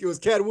it was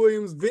Cat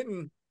Williams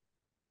venting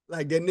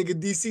like that nigga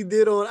DC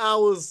did on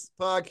ours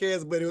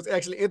podcast, but it was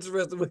actually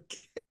interesting. With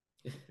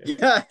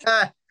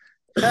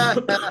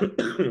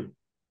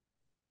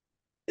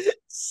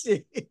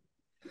shit.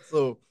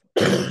 So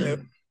yeah,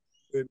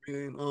 good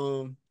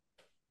man.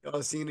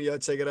 Y'all seen it, y'all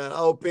check it out.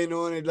 Our opinion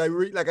on it,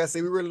 like I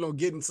said, we really don't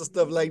get into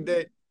stuff like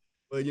that.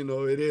 But you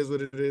know, it is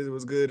what it is. It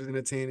was good,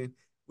 entertaining.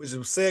 Which is a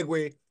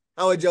segue.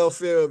 How would y'all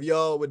feel if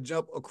y'all would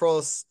jump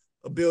across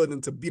a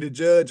building to beat a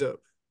judge up?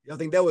 Y'all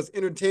think that was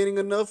entertaining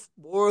enough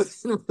more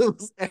than what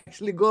was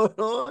actually going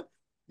on?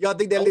 Y'all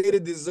think that lady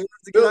deserves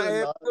to get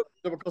her ass up?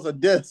 Because of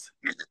death.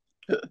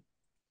 Like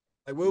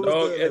what was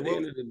Dog, the at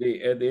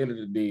the end of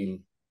the day,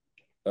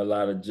 a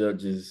lot of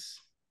judges,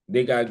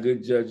 they got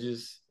good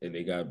judges and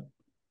they got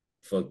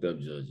fucked up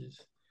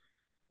judges.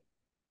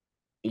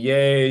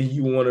 Yeah,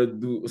 you want to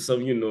do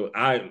some,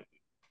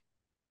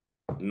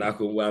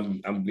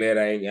 I'm glad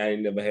I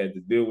ain't never had to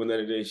deal with none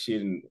of that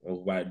shit, and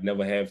or I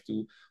never have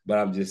to. But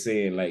I'm just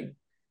saying, like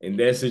in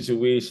that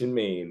situation,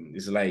 man,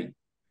 it's like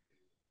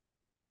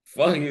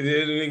fuck it.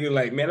 Nigga,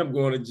 like man, I'm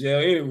going to jail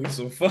anyway,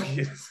 so fuck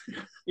it.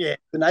 Yeah,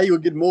 and now he will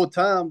get more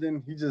time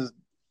than he just.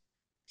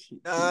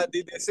 Nah,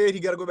 they said he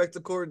got to go back to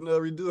court and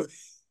redo it.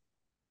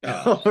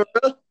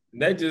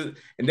 That just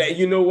and that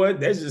you know what?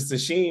 That's just to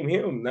shame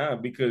him now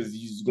because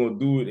he's gonna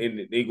do it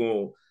and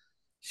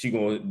she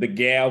gonna the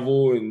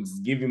gavel and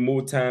give him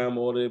more time,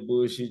 all that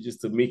bullshit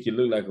just to make you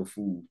look like a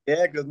fool.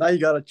 Yeah, because now you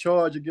got a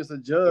charge against a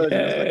judge,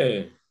 and it's like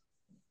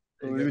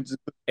Yeah. so you just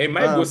It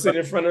might go sit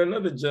in front of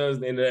another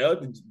judge, and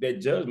that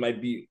judge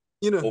might be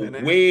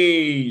a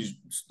way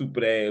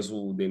stupid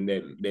asshole than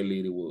that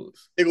lady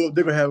was. They're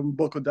gonna have him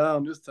buckle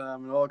down this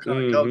time and all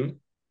kind of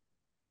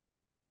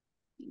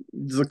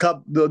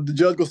the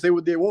judge gonna say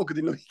what they want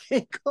because they know he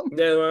can't come.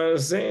 That's what I'm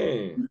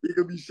saying. He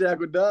gonna be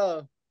shackled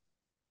down.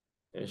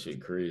 That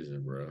shit crazy,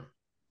 bro.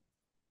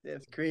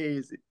 That's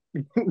crazy.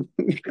 What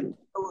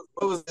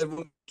was that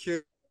one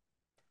kid?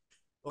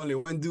 Only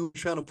one dude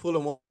trying to pull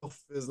him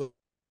off.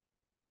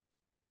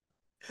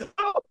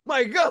 Oh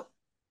my god,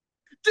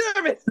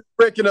 Jeremy!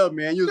 Breaking up,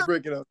 man. You was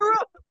breaking up.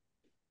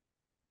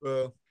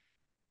 Well,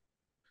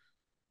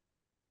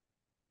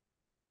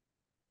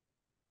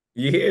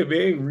 yeah,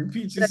 man.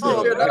 Repeat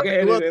yourself. I got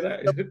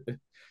it.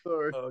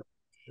 Sorry.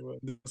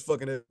 It was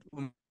fucking it.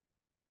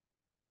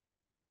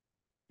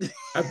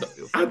 I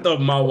thought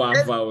my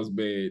Wi-Fi was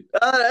bad.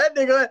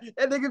 That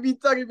nigga be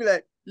talking, be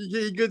like, you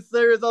get good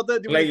service out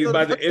there. Like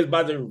it's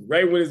about to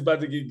right when it's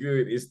about to get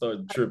good, it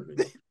starts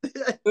tripping.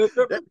 You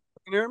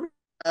hear me?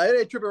 It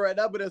ain't tripping right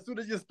now, but as soon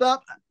as you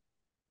stop,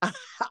 I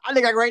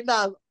think like right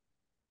now.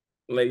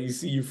 Like you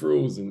see you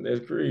frozen.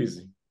 That's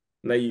crazy.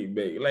 Now you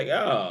back. Like,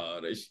 oh,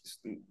 that shit's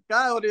stupid.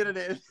 Guy on the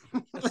internet.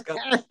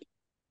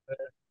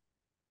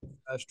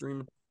 I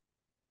streaming.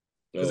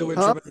 Because it was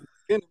tripping at the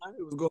beginning.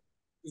 It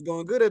was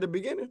going good at the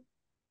beginning.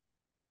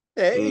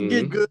 Yeah, it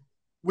get good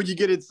when you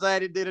get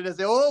excited. Then they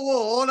say, "Oh,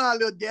 whoa, hold on,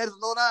 little dad,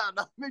 slow down.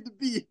 Now make the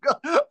beat go."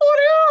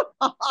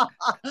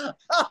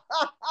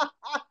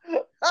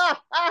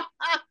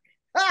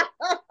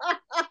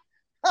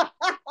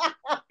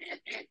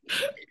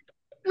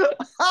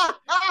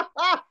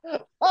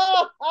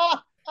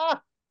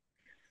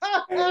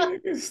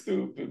 It's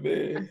stupid,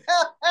 man.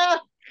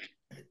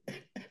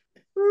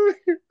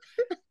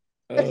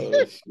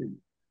 Oh shit.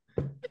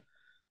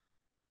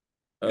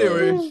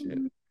 Anyway, shit.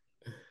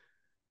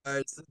 All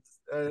right, so,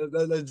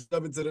 let's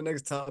jump into the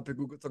next topic.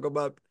 We could talk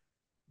about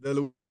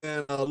the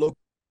Louisiana local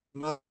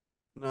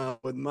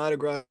with Mardi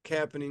Gras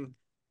happening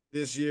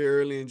this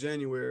year, early in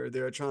January.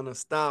 They're trying to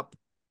stop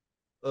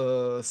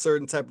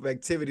certain type of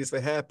activities for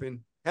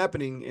happening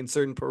in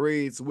certain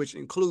parades, which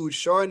include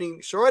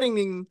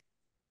shortening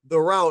the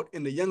route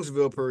in the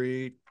Youngsville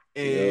parade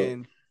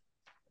and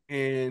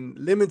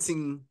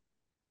limiting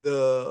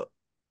the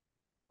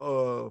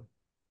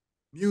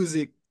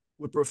music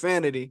with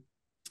profanity.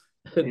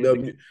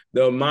 The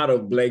amount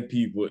of black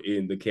people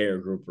in the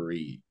character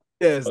parade.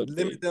 Yes,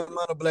 limit the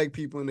amount of black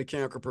people in the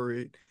character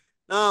parade.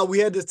 Nah, we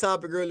had this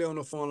topic earlier on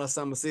the phone last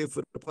time. I said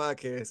for the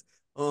podcast.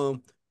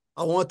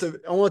 I want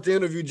to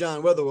interview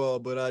John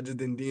Weatherall, but I just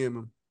didn't DM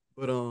him.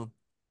 But and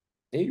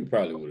you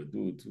probably would have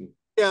do it too.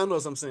 Yeah, I know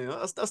what I'm saying.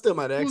 I still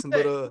might ask him,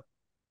 but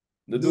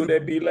the dude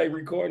that be like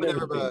recording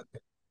everybody,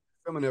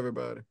 filming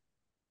everybody.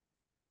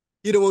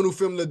 He the one who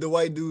filmed the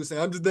white dude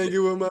saying, "I'm just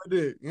thinking with my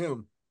dick."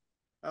 Him.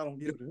 I don't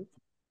do this.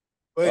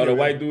 Anyway. The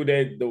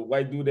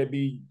white dude that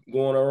be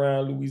going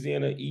around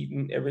Louisiana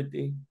eating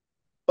everything.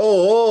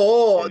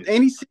 Oh,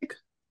 ain't he sick?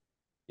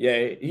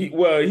 Yeah, he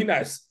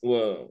not.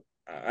 Well,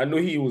 I know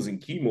he was in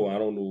chemo. I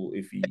don't know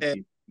if he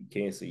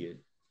can't see it.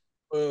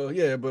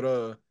 Yeah,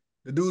 but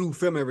the dude who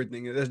filmed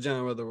everything, that's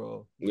John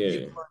Weatherall.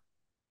 Yeah.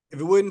 If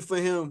it wasn't for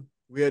him,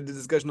 we had the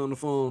discussion on the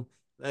phone,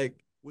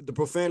 like with the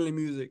profanity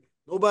music.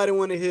 Nobody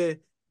want to hear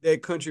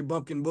that country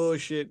bumpkin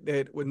bullshit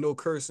that with no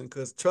cursing.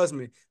 Because trust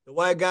me, the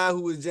white guy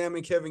who was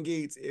jamming Kevin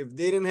Gates, if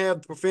they didn't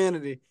have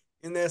profanity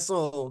in that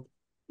song,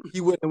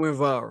 he wouldn't have went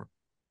viral.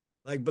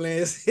 Like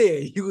Bland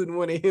said, you wouldn't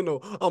want to hear no,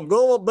 I'm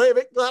going,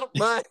 baby, got to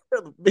buy,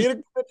 be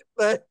the country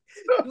black.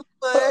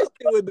 That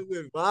shit wouldn't have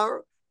went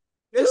viral.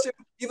 That shit,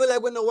 even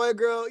like when the white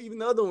girl, even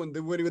the other one,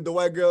 with the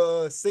white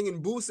girl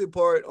singing Boosie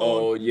part on.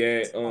 Oh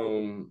yeah,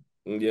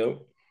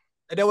 yep.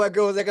 And that white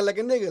girl was acting like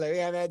a nigga,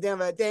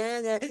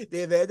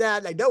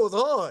 like that was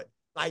hard.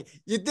 Like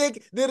you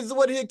think this is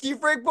what he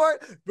Keith Frank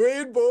part?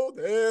 Bring both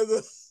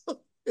hands.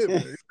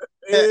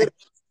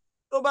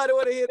 Nobody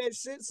want to hear that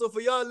shit. So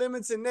for y'all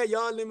limiting that,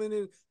 y'all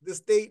limiting the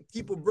state,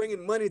 people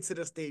bringing money to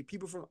the state,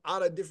 people from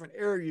out of different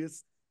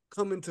areas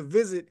coming to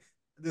visit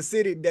the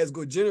city that's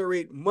going to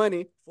generate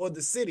money for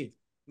the city.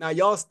 Now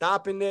y'all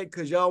stopping that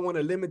because y'all want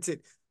to limit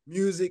it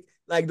music.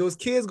 Like those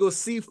kids go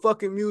see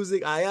fucking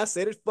music. I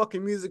said it,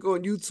 fucking music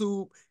on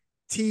YouTube,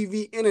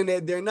 TV,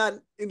 internet. They're not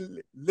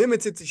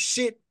limited to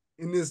shit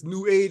in this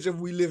new age of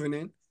we living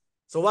in.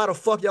 So why the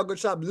fuck y'all gonna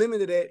try to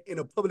limit that in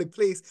a public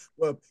place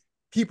where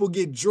people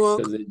get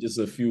drunk? Because it's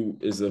a few.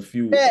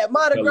 Yeah,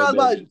 Mardi Gras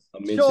about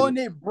showing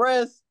it. their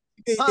breasts,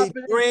 They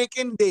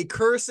drinking, they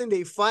cursing,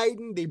 they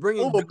fighting, they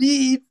bringing over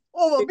beads.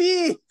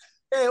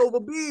 Yeah, over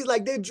bees.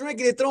 Like they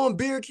drinking, they throwing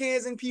beer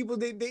cans in people.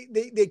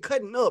 They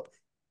cutting up.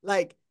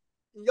 Like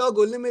y'all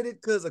go limit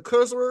it because of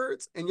curse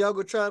words, and y'all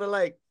go try to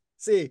like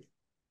say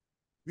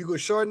we go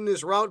shorten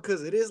this route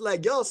because it is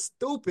like y'all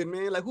stupid,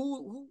 man. Like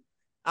who?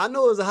 I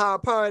know it's a higher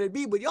power to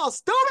be, but y'all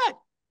stupid.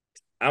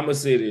 I'm gonna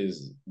say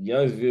this,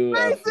 Youngsville.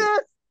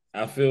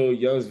 I feel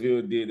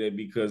Youngsville did that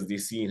because they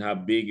seen how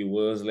big it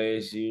was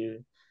last year,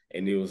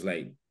 and it was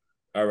like,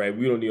 all right,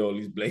 we don't need all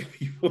these black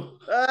people.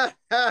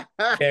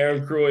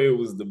 Karen Crow, it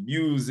was the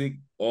music,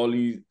 all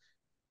these.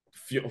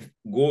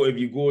 If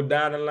you go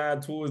down the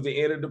line towards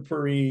the end of the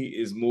parade,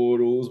 is more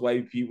of those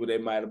white people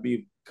that might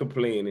be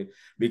complaining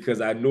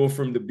because I know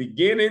from the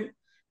beginning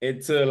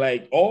until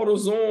like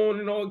AutoZone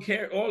and all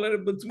of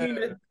it between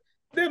it,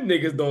 them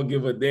niggas don't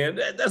give a damn.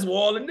 That's where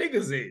all the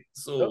niggas is.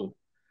 So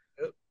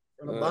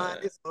from the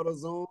behind this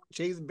AutoZone,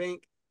 Chase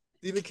Bank,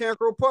 even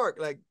Cancro Park,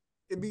 like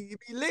it be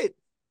lit.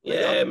 Like,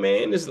 yeah,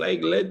 man, it's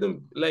like let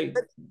them like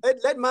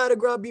let Mardi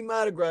Gras be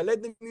Mardi Gras.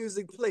 Let the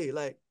music play.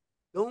 Like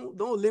don't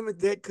limit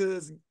that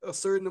because a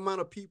certain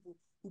amount of people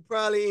who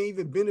probably ain't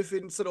even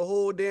benefiting to the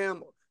whole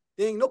damn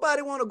thing.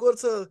 Nobody want to go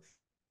to,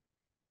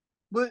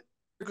 but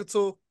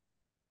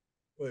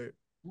you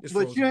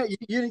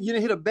didn't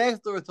hear the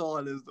backstory to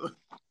all this though.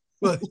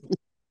 But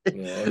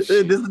this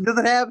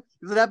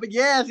happened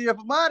last year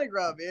for Mardi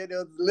Gras, man. There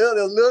was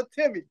little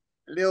Timmy,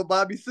 little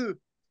Bobby Sue.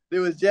 They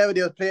was jamming,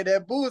 they was playing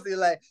that boozy,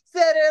 like,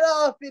 set it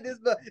off in this,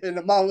 and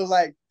the mom was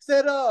like,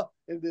 set off,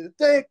 and the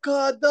thing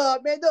called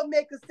up, man, don't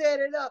make us set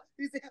it up.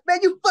 He said, man,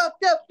 you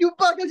fucked up. She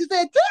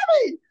said,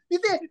 Timmy, you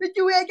said that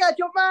you ain't got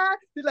your mind.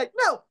 He's like,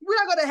 no, we're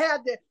not gonna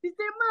have that. He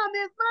said, Mom,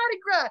 it's Mardi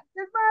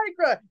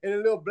Gras. And the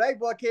little black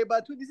boy came by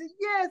too. He said,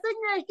 yeah, sing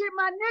that shit,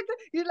 my nigga.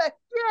 He's like,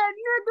 yeah,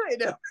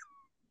 nigga.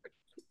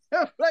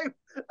 And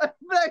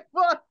black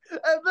boy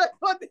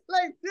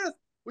like this.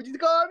 What you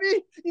call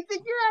me? He said,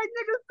 yeah,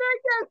 nigga, say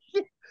that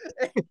shit.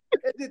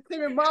 And then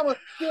Timmy Mama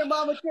came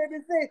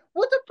and say,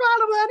 what's the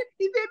problem, honey?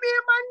 He said, me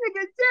and my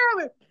nigga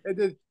jamming. And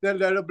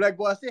then the black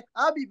boy said,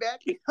 I'll be back.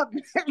 He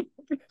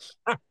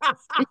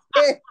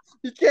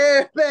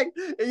came back.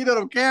 And you know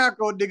them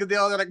Caracol niggas, they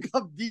all gotta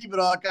come deep and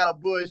all kind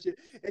of bullshit.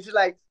 And she's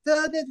like,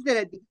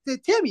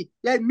 Timmy,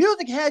 that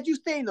music had you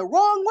saying the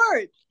wrong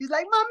word. He's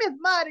like, Mom, it's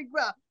Mardi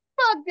Gras.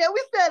 Fuck that,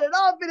 we set it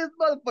off in this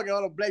motherfucker.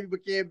 All the black people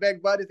came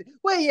back by this.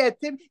 Where he at,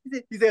 Tim?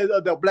 He said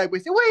the black boy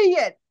said, where he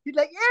at? He's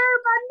like, yeah,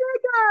 my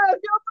niggas.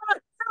 Yo,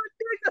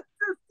 niggas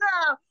this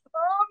time.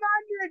 Oh, my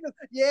niggas.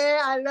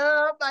 Yeah, I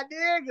love my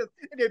niggas.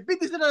 And they beat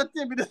the shit out of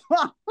Timmy this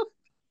mom.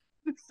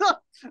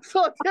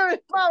 So Timmy's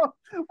mama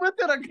went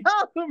to the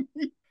council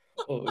meeting.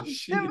 Oh,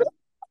 shit.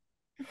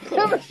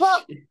 Timmy's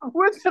mama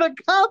went to the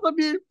council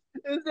meeting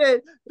and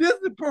said, this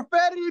is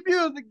profanity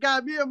music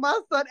got me and my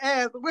son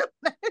ass whipped.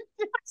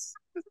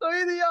 So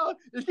either y'all,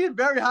 she's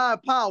very high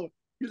power.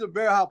 She's a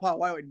very high power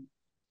white woman.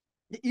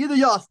 Either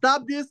y'all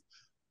stop this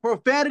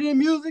profanity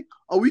music,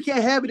 or we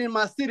can't have it in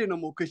my city no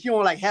more because she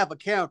don't like have a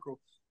cancro.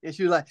 And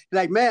she was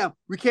like, ma'am,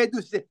 we can't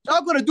do shit.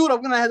 Y'all gonna do it.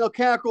 I'm gonna have no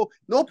cancro,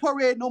 no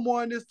parade, no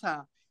more in this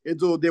time. And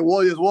so they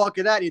were just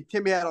walking out, and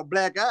Timmy had a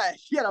black eye.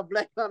 She had a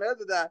black eye on the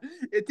other side.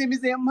 And Timmy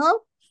said, Mom,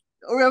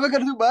 are we ever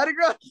gonna do Mardi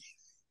Gras?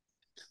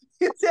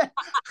 He said,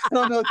 I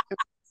don't know.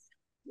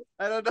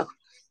 And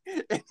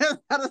that's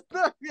how the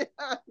stuff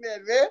behind that,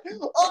 man.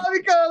 All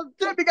because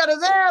Timmy got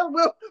his ass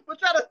whipped for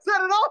trying to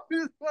set it off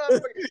this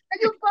motherfucker.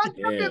 And you fucked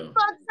up and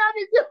fucked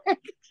Timmy.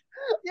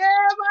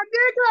 Yeah, my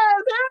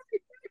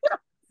nigga.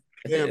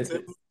 Damn,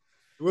 Timmy.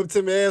 Whipped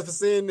Timmy ass for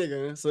saying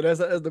nigga. So that's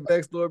the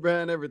backstory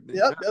behind everything.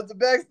 Yep, that's the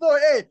backstory.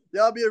 Hey,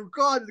 y'all be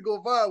recorded to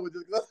go viral with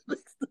this.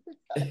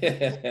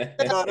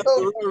 That's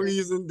the real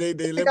reason they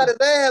got his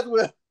ass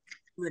whipped.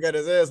 They got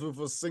his ass whipped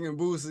for singing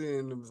Boosie,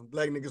 and some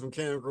black niggas from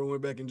Cameroon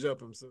went back and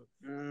jumped him. So,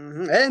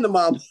 and the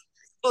mom.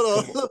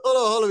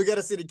 Hold on. We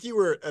gotta say the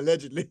keyword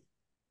allegedly.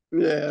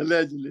 Yeah,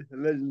 allegedly.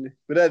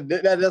 But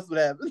that's what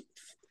happened.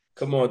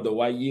 Come on, though.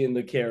 Why you in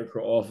the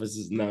character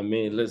offices now,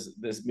 man? Let's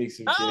make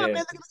some shit happen.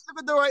 Man,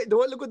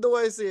 look what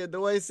Dwight said.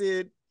 Dwight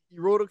said he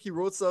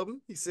wrote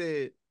something. He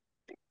said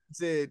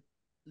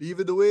leave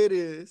it the way it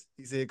is.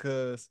 He said,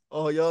 cause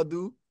all y'all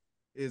do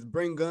is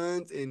bring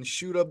guns and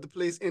shoot up the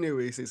place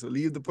anyway. He said, so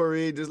leave the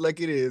parade just like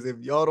it is. If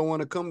y'all don't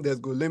want to come, that's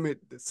gonna limit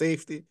the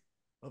safety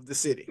of the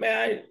city.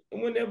 Man,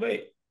 whenever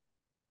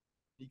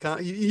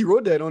He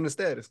wrote that on the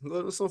status.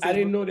 It's on I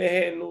didn't Facebook. know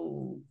they had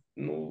no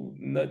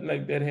nothing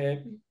like that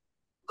happen.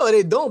 Oh,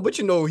 they don't, but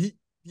you know, he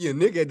a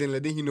nigga at the end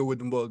of the day, he know what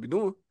them boys be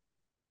doing.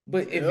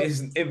 But Yep.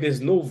 if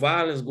there's no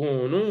violence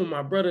going on,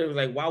 my brother was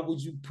like, why would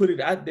you put it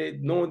out there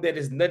knowing that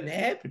there's nothing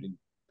happening?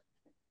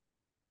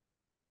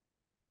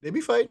 They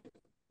be fighting.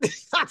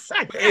 It's not.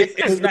 But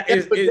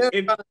they're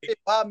trying to say,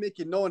 why make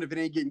it known if it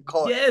ain't getting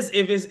caught? Yes,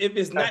 if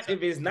it's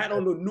not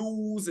on the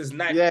news, it's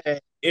not. Yeah.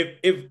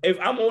 If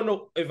I'm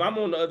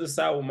on the other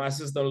side where my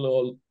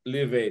sister-in-law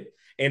live at,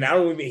 and I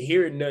don't even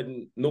hear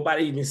nothing,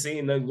 nobody even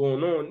saying nothing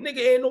going on, nigga,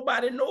 ain't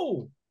nobody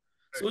know.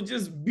 So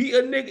just be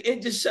a nigga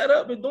and just shut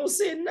up and don't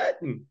say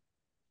nothing.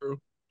 True.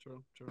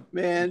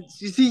 Man,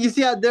 you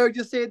see how Derek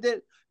just said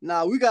that?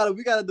 Nah, we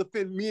gotta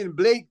defend me and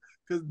Blake,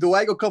 because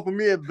Dwight gonna come for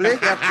me and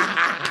Blake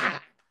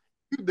after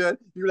you done.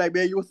 You like,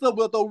 man, what's up?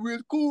 I thought we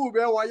was cool,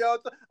 man. Why y'all?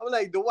 I'm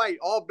like, Dwight,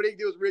 all Blake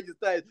did was raise his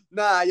status.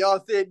 Nah,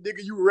 y'all said,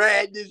 nigga, you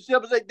rad this shit. I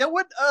was like, that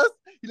wasn't us.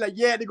 He's like,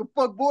 yeah, nigga,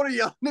 fuck both of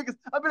y'all niggas.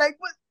 I be like,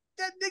 what?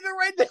 That nigga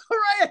right there,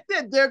 right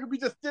there. Derek could be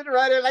just sitting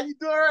right there like you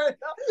doing right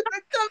now.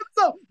 Like, tell him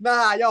so.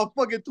 Nah, y'all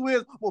fucking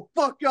twins. Well,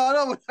 fuck y'all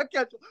up when I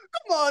catch you.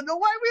 Come on,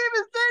 Dwight, we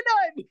even say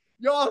nothing.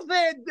 Y'all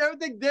saying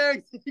everything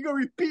Derek said, he gonna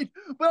repeat.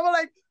 But I'm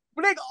like,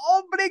 Blake,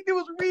 all Blake did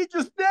was read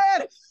your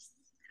status.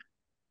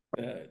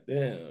 God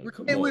damn. We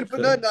Come can't on, win for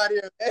cuz. nothing out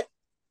here, man.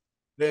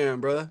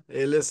 Damn, bro.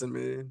 Hey, listen,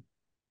 man.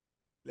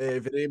 Hey,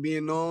 if it ain't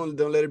being known,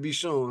 don't let it be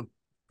shown.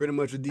 Pretty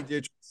much what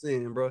DJ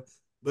saying, bro.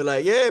 But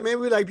like, yeah, man,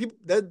 we like people.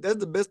 That's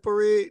the best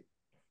parade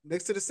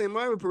next to the St.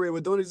 Marvin parade,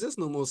 but don't exist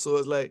no more. So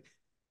it's like,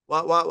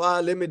 why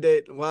limit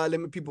that? Why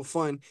limit people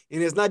fun?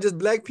 And it's not just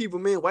black people,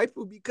 man. White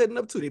people be cutting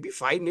up too. They be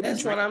fighting. They be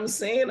That's trying what I'm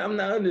saying. I'm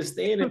not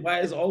understanding why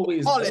it's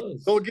always All that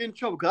us. don't get in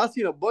trouble. Cause I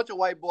seen a bunch of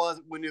white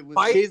boys when it to was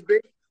fight kids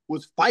big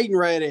was fighting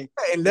right there.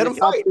 and let And them the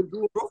cops fight. were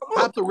doing, Broke 'em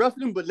up. cops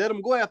arrested them, but let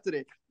them go after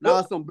that. Now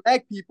Yep. some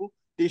black people,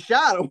 they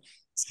shot them.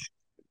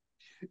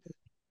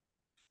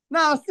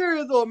 Nah, I'm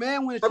serious though,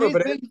 man. When the I kids remember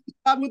that.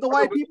 big with the I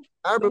white remember. people,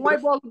 I the remember white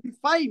that. boys would be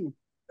fighting.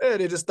 Yeah,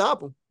 they just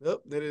stop them.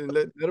 Yep, they didn't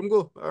let them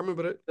go. I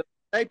remember that.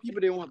 Black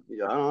people, they want.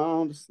 I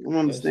don't That's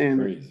understand.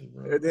 crazy,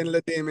 bro. And then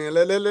let them, man.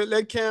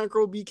 Let Karen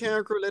Crow be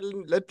Karen Crow.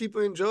 Let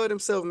people enjoy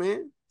themselves,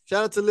 man.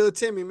 Shout out to Lil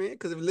Timmy, man.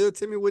 Because if Lil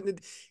Timmy wouldn't,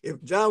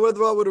 if John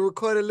Weatherall would have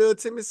recorded Lil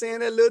Timmy saying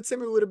that, Lil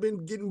Timmy would have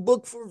been getting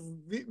booked for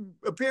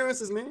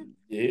appearances, man.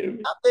 Yeah.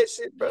 Stop that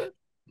shit, bro.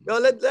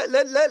 Y'all let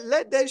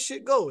that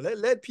shit go.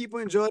 Let people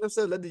enjoy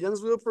themselves. Let the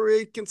Youngsville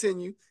parade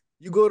continue.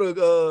 You go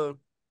to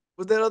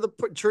what's that other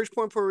Church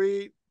Point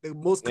parade? The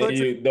most And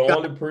country.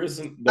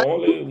 the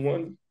only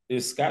one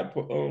is Scott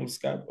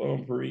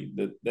Parade.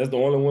 That's the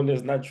only one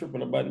that's not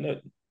tripping about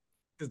nothing.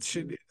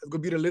 Shit, it's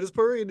gonna be the latest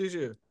parade this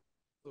year.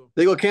 So,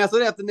 They gonna cancel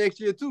that after next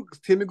year too, because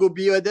Timmy gonna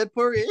be at that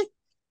parade, but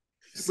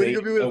he Say,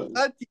 gonna be with his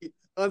auntie,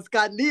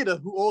 Scott Leader,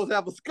 who always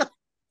have a Scott.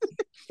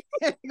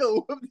 They gonna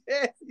whoop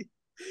their ass.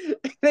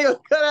 They gonna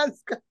cut out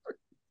Scott.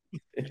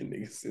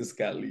 nigga said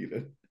Scott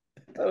Leader.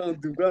 I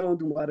don't do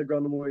Mardi Gras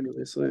no more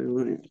anyway. So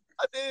anyway.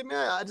 I did,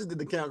 man. I just did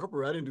the Count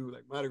Couple. I didn't do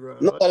like Mardi Gras.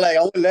 No, like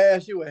I went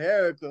last year with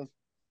Harry because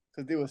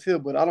they was here,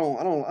 but I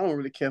don't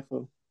really care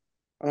for.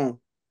 I don't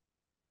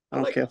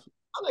I like care for.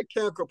 I like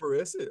Count Couple.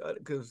 That's it.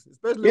 Because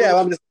especially Yeah,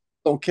 when I'm just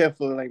don't care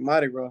for like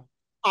Mardi Gras.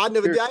 I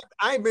never did.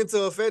 I ain't been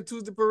to a Fat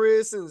Tuesday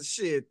parade since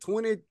shit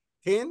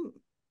 2010,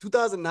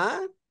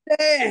 2009.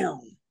 Damn.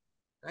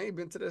 I ain't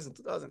been to that since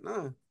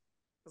 2009.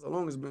 That's how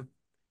long it's been.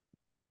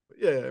 But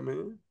yeah,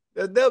 man.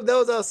 That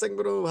was our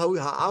segment on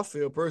how I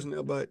feel personally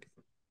about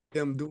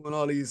them doing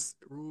all these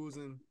rules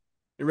and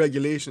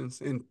regulations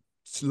and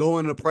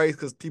lowering the price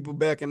because people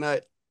backing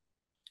out.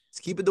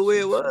 Just keep it the way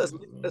it was.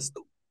 Man. That's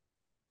stupid.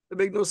 It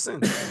make no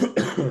sense.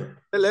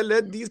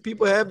 Let these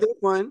people have their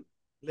fun.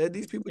 Let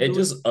these people It's do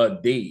it. just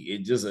a day.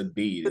 It's just a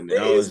day. And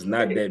now It's it's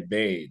not that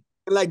bad.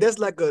 And like that's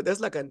like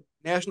a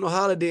national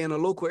holiday in a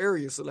local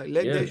area. So like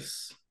let that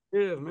Yes.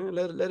 yeah, man,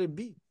 let it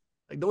be.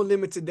 Like don't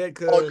limit to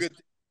that All because good.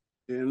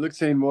 Yeah, look,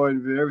 St.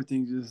 Martinville,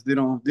 everything just they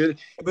don't. They,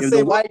 but if the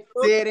St. white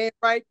Martinville, say it ain't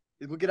right,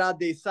 it will get out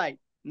their sight.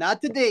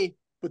 Not today,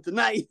 but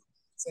tonight.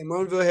 St.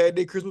 Martinville had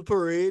their Christmas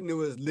parade and it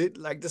was lit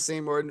like the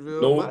St.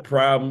 Martinville. No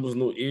problems,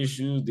 no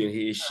issues, didn't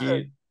hear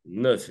shit,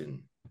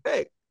 nothing.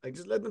 Hey, like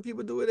just let the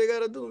people do what they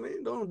gotta do,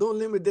 man. Don't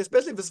limit that,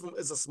 especially if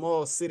it's a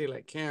small city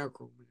like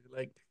Cancun.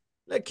 Like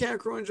let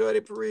Cancun enjoy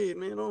their parade,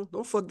 man.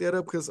 Don't fuck that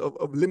up because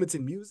of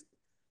limited music.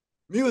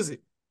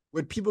 Music,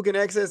 what people can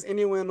access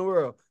anywhere in the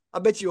world. I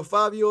bet you a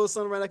 5-year-old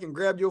son right now can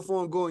grab your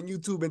phone, go on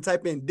YouTube, and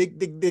type in "dick,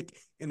 dick, dick,"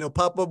 and it'll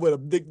pop up with a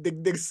 "dick,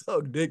 dick, dick." So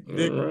dick,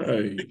 dick,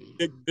 Right. dick,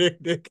 dick,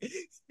 dick, dick.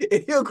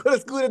 And he'll go to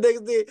school the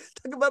next day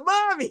talking about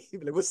mommy. He'll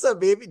be like, "What's up,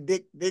 baby?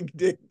 Dick, dick,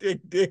 dick,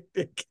 dick, dick,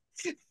 dick."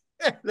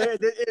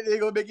 They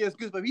gonna make an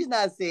excuse, but he's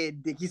not saying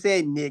dick. He's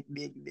saying Nick,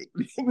 Nick, Nick,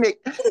 Nick, Nick.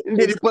 And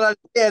then he put on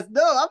yes.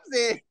 No, I'm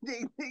saying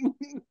Nick, Nick,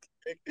 Nick.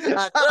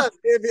 I trust.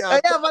 Baby, Yeah,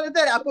 I'm about to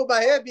tell you, I put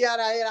my head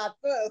behind her head. I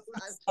trust.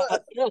 I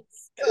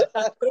trust.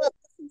 I trust.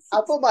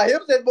 I put my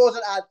hips in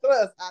motion. I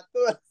trust. I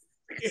trust.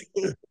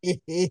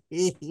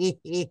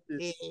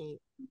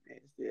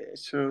 Yeah,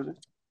 sure.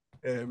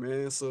 Yeah,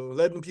 man. So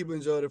letting people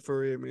enjoy the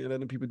parade, man.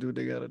 Letting people do what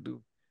they gotta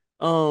do.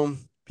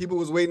 People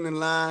was waiting in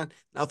line,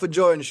 not for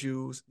Jordan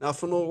shoes, not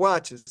for no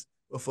watches,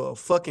 but for a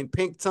fucking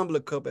pink tumbler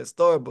cup at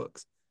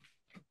Starbucks.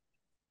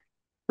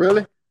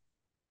 Really?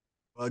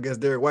 Well, I guess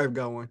Derek White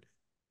got one.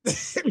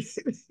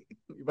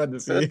 You about to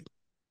see it?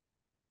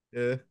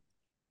 Yeah.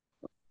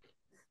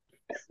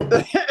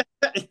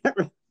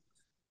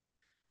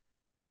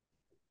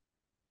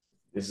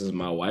 This is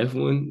my wife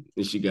one,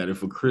 and she got it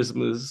for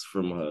Christmas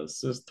from her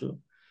sister.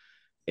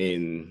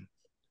 And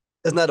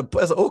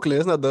That's Oakland.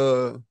 It's not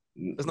the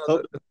it's not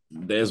the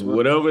that's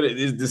whatever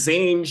it's the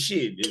same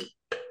shit.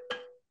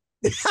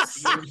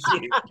 Same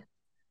shit.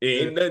 It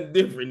ain't nothing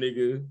different,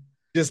 nigga.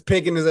 just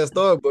picking is at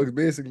Starbucks,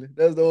 basically.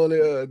 That's the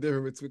only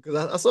difference because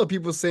I saw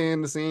people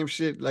saying the same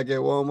shit like at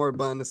Walmart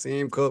buying the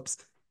same cups.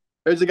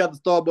 They just got the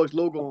Starbucks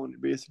logo on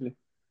it, basically.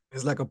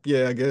 It's like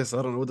yeah, I guess.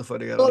 I don't know what the fuck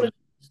they got All on it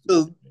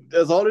is.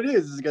 That's all it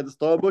is. It's got the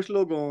Starbucks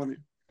logo on it.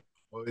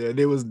 Oh yeah,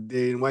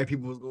 white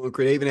people was going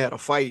crazy. They even had a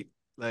fight.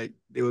 Like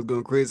they was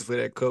going crazy for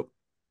that cup.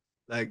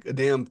 Like a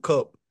damn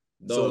cup.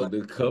 So Dog, like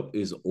the cup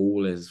is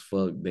old as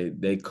fuck.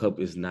 That cup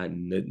is not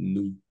nothing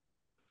new.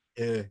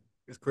 yeah,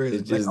 it's crazy.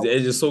 It's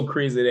just so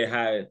crazy that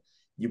how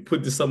you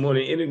put this something on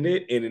the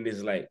internet and then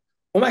it's like,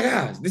 oh my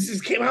gosh, this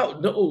just came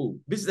out. No,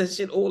 this that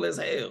shit old as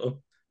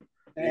hell.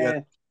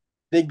 And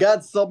they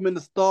got something in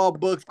the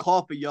Starbucks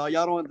coffee, y'all.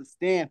 Y'all don't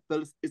understand,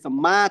 fellas. It's a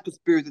mind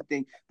conspiracy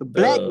thing. The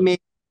black man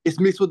is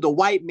mixed with the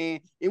white man.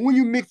 And when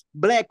you mix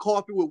black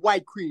coffee with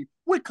white cream,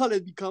 what color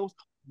it becomes?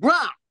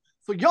 Brown.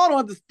 So y'all don't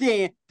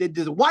understand that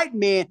this white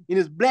man and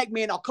this black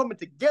man are coming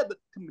together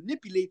to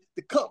manipulate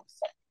the cups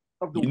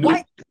of the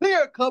white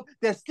clear cup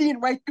that's seeing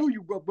right through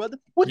you, brother.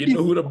 You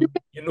know who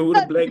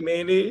the black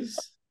man is?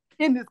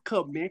 In this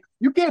cup, man.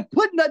 You can't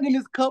put nothing in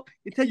this cup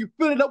until you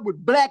fill it up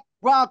with black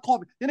brown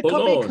coffee. Then the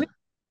cup ain't clear.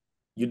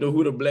 You know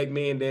who the black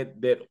man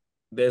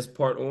that's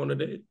part owner of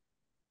that?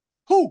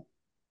 Who?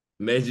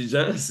 Magic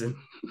Johnson.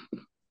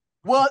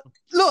 Well,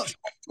 look.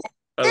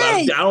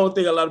 I don't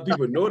think a lot of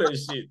people know that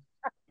shit.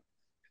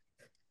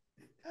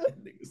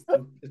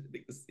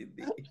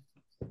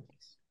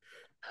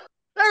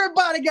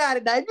 Everybody got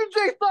it now. If you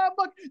drink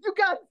Starbucks, you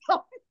got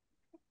something.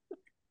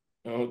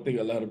 I don't think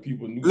a lot of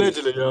people knew.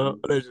 Allegedly, y'all.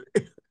 Allegedly.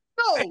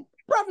 No,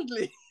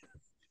 perfectly.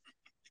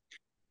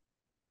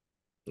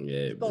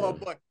 Yeah,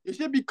 Starbucks. It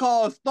should be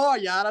called Star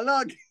Yacht. I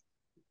love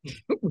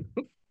it.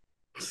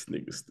 This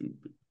nigga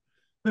stupid.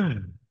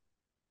 God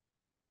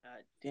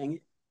dang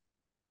it.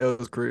 That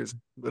was crazy.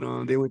 But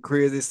they went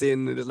crazy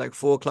saying that it's like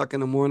 4 o'clock in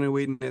the morning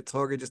waiting at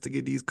Target just to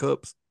get these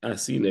cups. I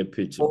seen that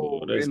picture,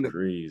 bro. That's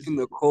crazy. In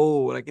the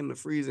cold, like in the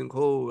freezing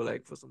cold,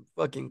 like for some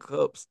fucking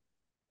cups.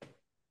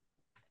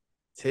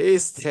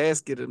 Taste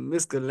tasket, a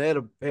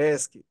Miscaletta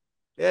basket.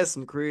 That's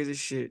some crazy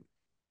shit.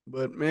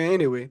 But man,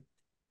 anyway,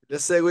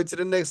 let's segue to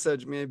the next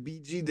subject, man.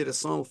 BG did a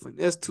song for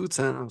Finesse 2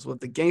 times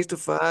with the Gangsta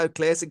 5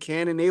 classic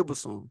Cannon Abel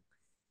song.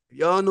 If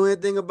y'all know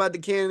anything about the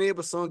Cannon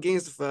Abel song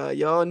Gangsta 5,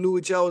 y'all knew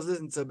what y'all was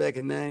listening to back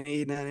in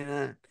 98,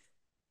 99.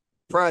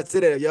 Prior to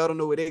that, y'all don't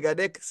know where they got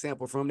that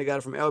sample from. They got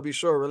it from LB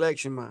Shore,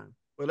 Relax Your Mind.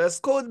 But let's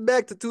go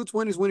back to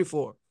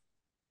 22024.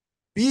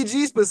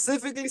 BG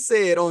specifically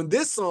said on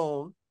this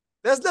song,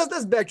 let's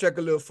backtrack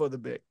a little further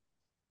back.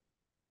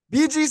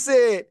 BG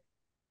said,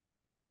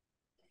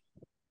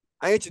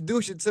 I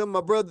introduced you to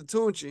my brother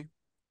Tunchi.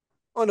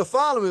 On the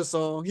following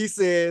song, he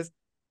says,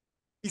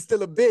 he's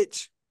still a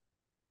bitch.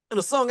 And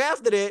the song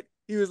after that,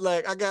 he was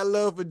like, I got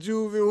love for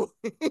Juvie.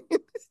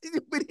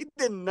 But he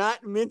did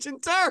not mention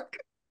Turk.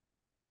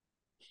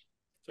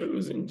 He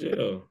was in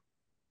jail.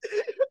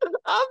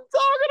 I'm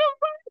talking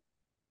about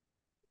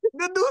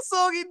the new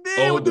song he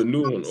did. Oh, the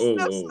new one. Oh. He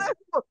did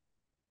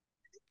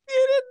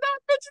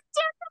not mention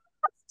Turk.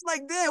 It's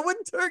like, damn, what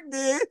Turk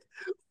did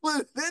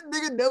was that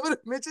nigga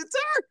never mentioned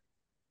Turk.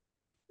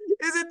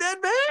 Is it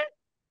that bad?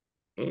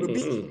 But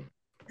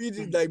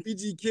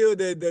BG killed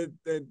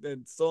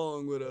that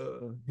song with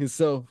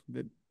himself.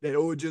 That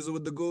old Jizzle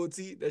with the gold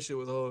teeth. That shit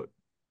was hard.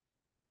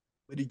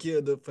 But he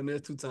killed the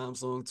Finesse 2 Time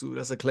song too.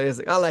 That's a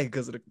classic. I like it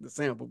because of the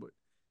sample, but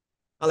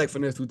I like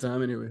Finesse 2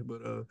 Time anyway.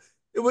 But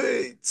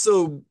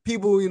so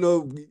people,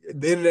 the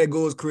internet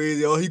goes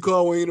crazy. Oh, he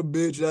called Wayne a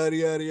bitch, yada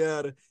yada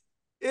yada.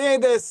 It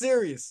ain't that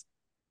serious.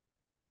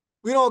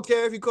 We don't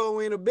care if he called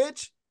Wayne a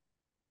bitch.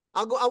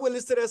 I would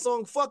listen to that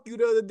song "Fuck You"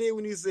 the other day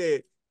when he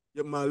said,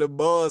 "Yeah, my little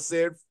boss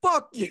said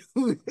fuck you."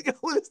 I would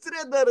listen to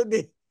that the other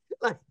day.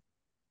 Like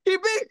he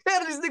been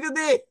mad at this nigga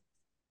there.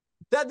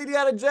 That did he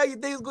out of jail? You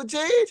think it's gonna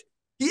change?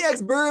 He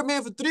asked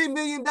Birdman for $3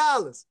 million.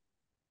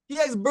 He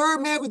asked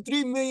Birdman for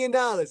 $3 million.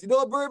 You know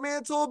what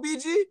Birdman told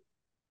BG?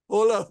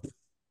 Hold up.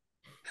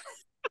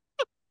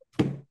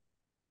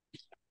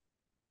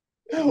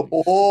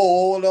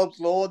 Hold up,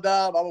 slow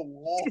down. I'm a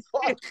walk.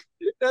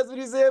 That's what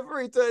he said for.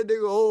 He told that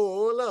nigga,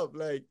 hold up.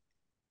 Like,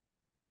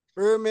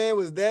 Birdman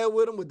was there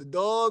with him with the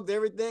dogs,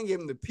 everything. Gave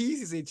him the piece.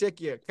 He said,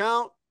 check your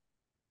account.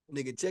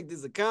 Nigga checked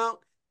his account.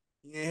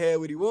 He ain't had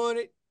what he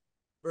wanted.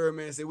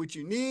 Birdman said, what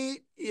you need?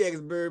 He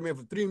asked Birdman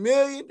for $3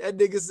 million. That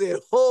nigga said,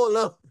 hold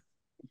up.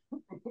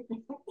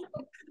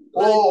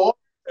 Oh,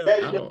 I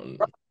yeah. don't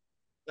know.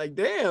 Like,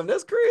 damn,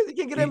 that's crazy. You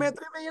can't get that man $3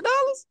 million?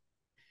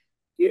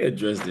 He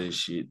addressed that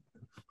shit.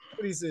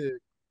 What he said?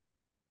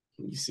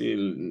 He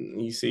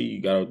said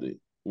you got out the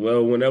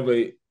well, whenever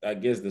I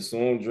guess the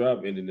song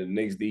dropped, and then the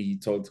next day he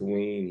talked to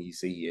Wayne. He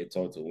said he had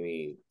talked to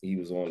Wayne. He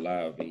was on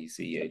live, and he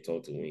said he had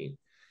talked to Wayne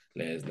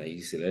last night.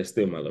 He said that's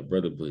still my little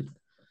brother, but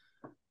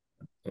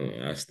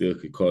I still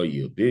could call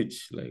you a bitch.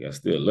 Like I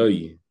still love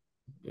you,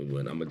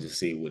 but I'm gonna just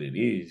say what it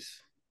is.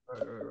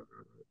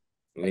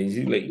 And he's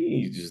like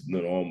he's just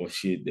normal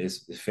shit.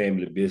 That's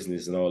family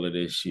business and all of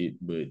that shit.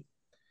 But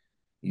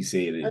he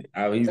said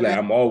he's like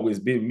I'm always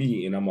been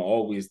me, and I'm gonna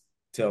always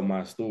tell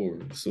my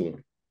story. So.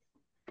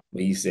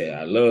 But he said,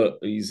 I love,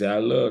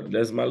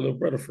 that's my little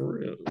brother for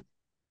real.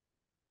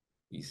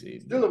 He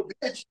said, Still a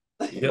bitch.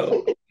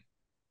 Yo.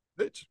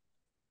 Bitch.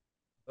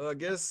 I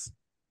guess.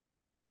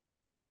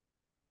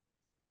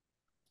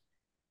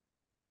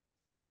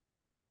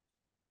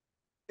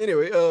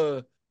 Anyway,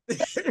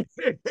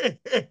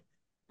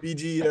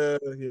 BG, yeah,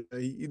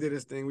 he did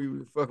his thing. We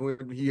were fucking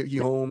with him. He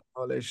home,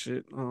 all that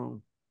shit.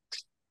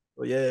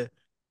 But yeah.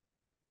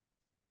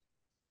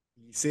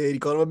 He said he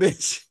called him a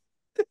bitch.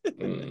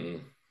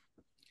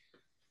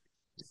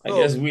 I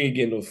guess we ain't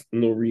getting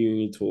no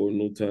reunion tour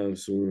no time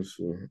soon,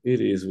 so it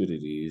is what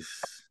it is.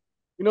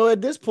 You know,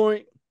 at this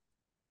point,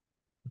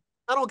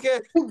 I don't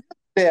care.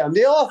 Damn,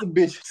 they all some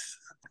bitches.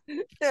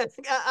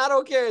 I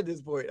don't care at this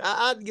point.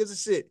 I give a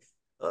shit.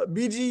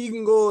 BG, you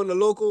can go on the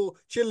local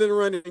chilling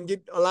run and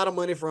get a lot of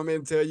money from it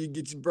until you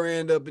get your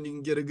brand up and you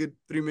can get a good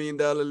 $3 million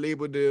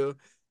label deal.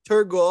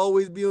 Turk will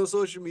always be on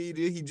social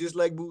media. He just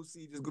like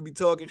Boosie, just gonna be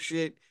talking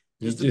shit.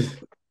 He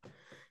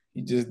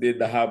just did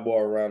the Hot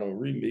Bar Around on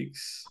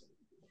remix.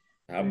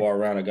 Hot Bar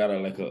Around, I got a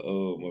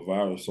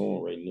viral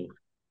song right now.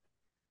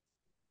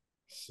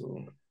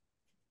 So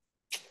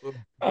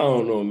I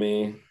don't know,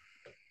 man.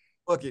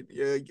 Fuck it.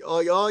 Yeah,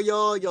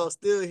 y'all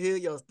still here,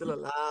 y'all still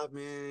alive,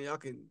 man. Y'all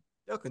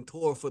can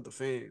tour for the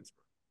fans.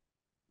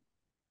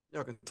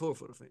 Y'all can tour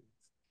for the fans.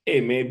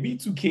 Hey man,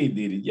 B2K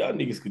did it. Y'all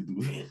niggas could do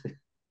it.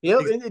 Yep,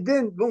 and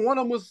then one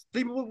of them was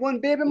sleeping with one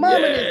baby mama.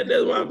 Yeah,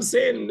 that's what I'm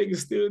saying. Them niggas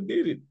still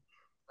did it.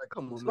 Like,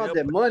 come on, It's man. about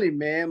that money,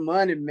 man.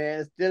 Money,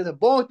 man. Still, the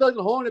Bone Thugs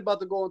and Harmony about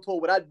to go on tour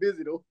without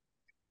Busy though.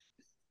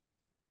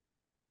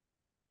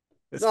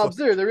 No, I'm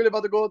serious. They're really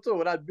about to go on tour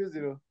without Busy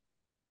though.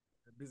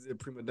 Busy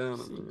prima donna,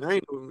 man. I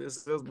ain't know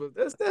this, but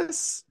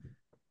that's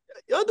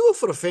y'all do it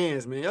for the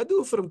fans, man. Y'all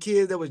do it for them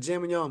kids that was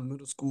jamming y'all in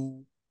middle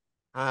school,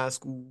 high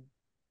school,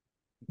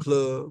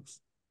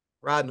 clubs,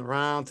 riding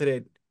around to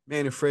that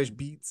Man and Fresh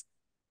beats.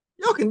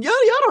 Y'all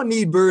don't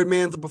need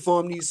Birdman to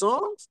perform these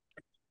songs.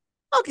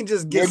 Y'all can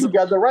just get you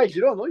got the rights.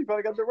 You don't know. You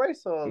probably got the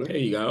rights. Yeah,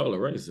 you got all the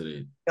rights to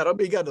that.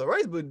 He got the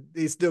rights, but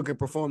they still can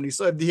perform these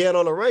songs. If he had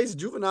all the rights,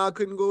 Juvenile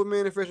couldn't go with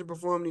Man and Fresh and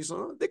perform these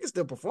songs. They can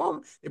still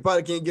perform. They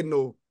probably can't get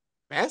no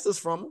masters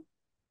from them.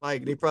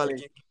 Like they probably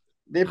can't.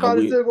 They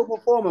probably still go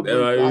perform it.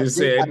 But I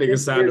said that nigga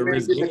signed the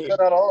risk game.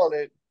 Cut out all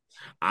that.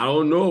 I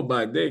don't know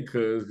about that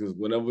because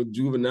whenever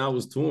Juvenile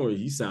was touring,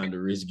 he signed the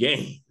Rich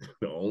Game.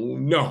 Oh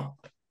no.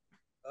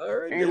 All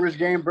right, ain't Rich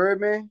Game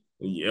Birdman?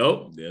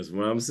 Yep, that's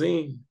what I'm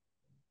saying.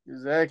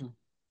 Exactly.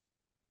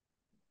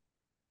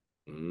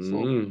 Mm.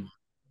 So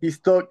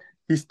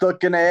he's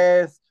stuck in the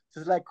ass,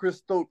 just like Chris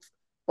Stokes.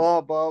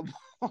 Bob.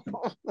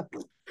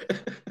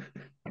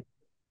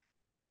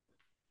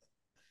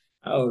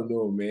 I don't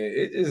know, man.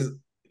 It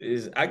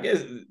is I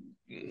guess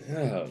I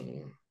don't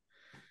know.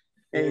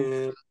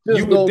 And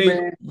you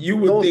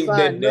would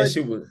think that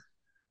shit would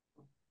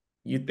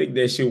you think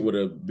that shit would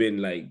have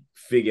been like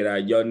figured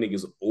out, y'all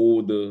niggas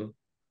older,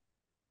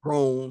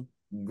 grown.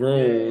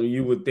 Yeah.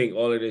 You would think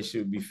all of that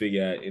shit would be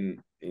figured out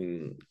and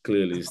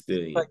clearly it's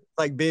still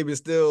like baby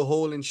still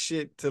holding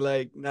shit to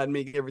like not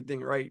make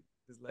everything right.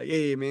 It's like,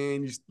 hey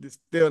man, it's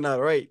still not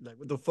right. Like,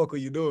 what the fuck are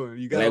you doing?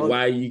 You got like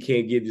why you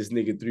can't give this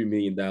nigga $3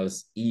 million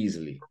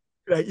easily?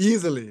 Like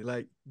easily.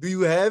 Like, do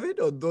you have it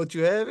or don't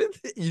you have it?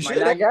 You might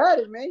not got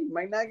it, man. You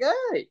might not got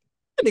it.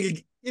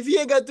 Nigga, if you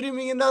ain't got $3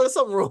 million,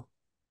 something wrong.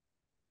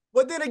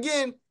 But then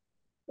again,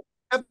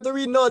 after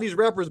reading all these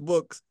rappers'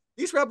 books,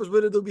 these rappers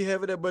really do be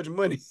having that much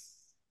money.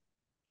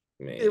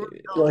 Man.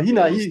 Well, he's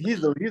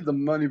the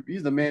money,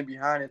 he's the man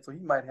behind it, so he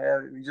might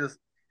have it. He just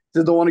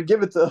don't want to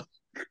give it to him.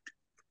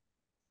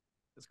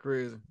 That's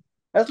crazy.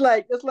 That's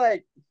like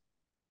the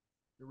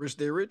rich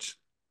stay rich.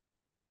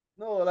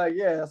 No, like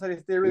that's how they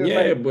stay rich.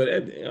 Yeah, like, but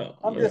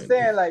I'm just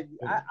saying, like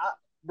I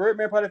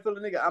Birdman probably feel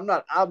the nigga. I'm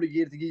not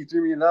obligated to give you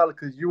 $3 million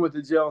because you went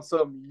to jail on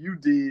something you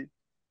did.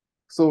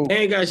 So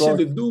ain't got shit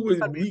to do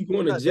with we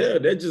going to jail.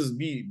 That just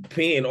be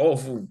paying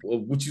off of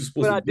what you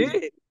supposed to do. I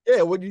did.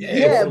 Yeah, what you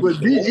but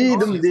BG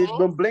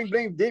them bling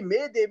bling, they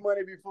made their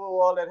money before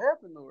all that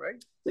happened though,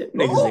 right?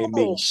 Niggas ain't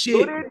make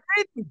shit.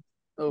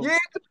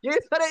 Yeah,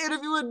 how that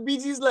interview with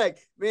BG's like,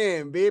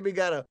 man, baby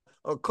got a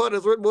a car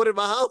that's worth more than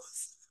my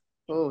house.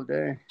 Oh,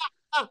 dang.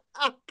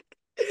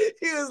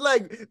 He was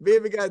like,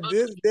 baby got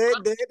this, that,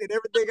 and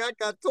everything I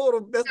got told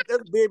him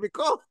that's baby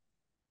car.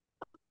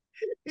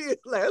 He was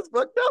like, that's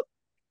fucked up.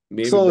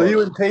 Baby So bought. he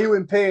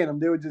wasn't paying them.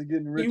 They were just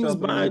getting He rich was off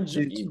of the buying.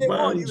 shit. He was They want,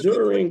 buying he was getting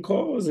jewelry and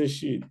cars and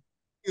shit.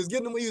 he was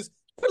getting them. He was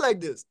put it like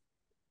this.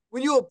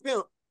 When you a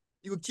pimp,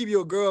 you would keep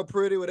your girl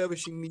pretty, whatever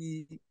she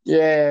need.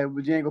 Yeah,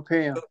 but you ain't gonna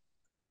pay him.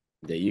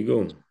 There you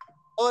go.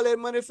 All that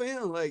money for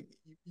him. Like,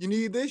 you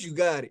need this, you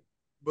got it.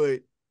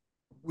 But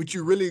what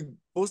you really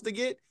supposed to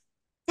get,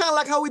 kind of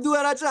like how we do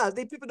at our jobs.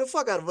 They pimping the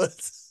fuck out of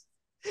us.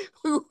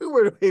 we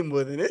were way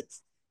more than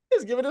this.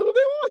 Just giving them what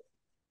they want.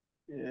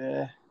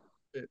 Yeah,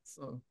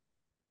 So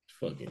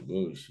Fucking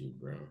bullshit,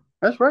 bro.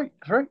 that's right.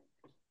 That's right.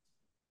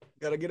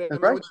 gotta get it.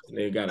 That's right.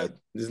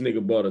 This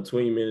nigga bought a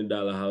 $20 million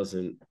house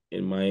in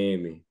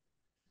Miami.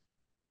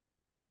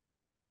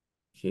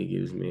 Can't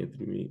get this man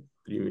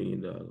 $3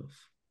 million.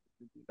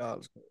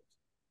 $3.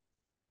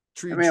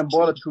 That man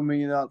bought a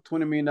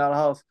 $20 million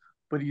house,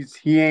 but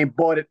he ain't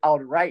bought it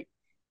outright.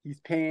 He's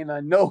paying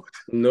a note.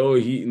 No,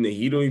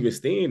 he don't even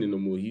stand in no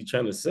more. He's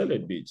trying to sell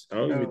that bitch. I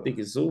don't even think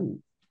it's sold.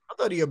 I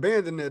thought he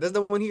abandoned it. That's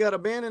the one he got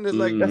abandoned. It's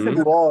like That's in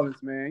New Orleans,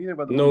 man. You know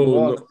about the one in New No,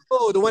 Orleans. no.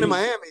 oh, the one in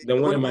Miami. The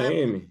one in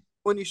Miami.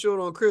 One he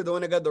showed on crib, the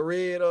one that got the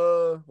red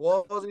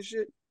walls and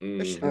shit.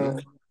 That shit,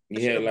 that He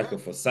shit had like a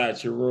abandoned.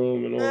 Versace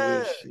room and all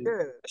that shit. Yeah,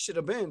 that shit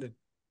abandoned.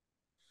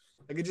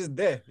 Like it's just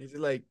there. It's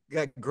just like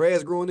got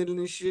grass growing in it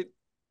and shit.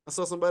 I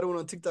saw somebody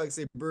on TikTok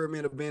say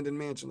Birdman abandoned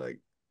mansion. Like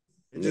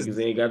it Niggas just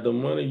ain't got the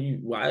money.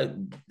 Why?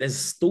 That's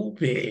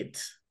stupid.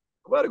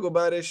 I'm about to go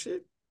buy that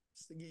shit.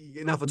 You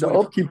getting out for The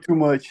 20. upkeep too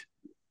much.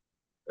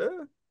 Yeah.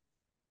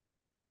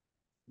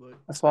 But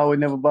That's why I would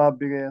never buy a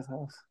big ass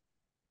house.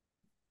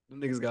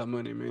 them niggas got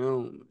money, man. I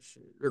don't know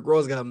shit. Rick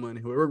Ross got money.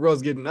 Rick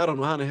Ross getting, I don't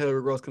know how the hell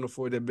Rick Ross can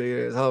afford that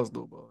big ass house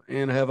though, bro.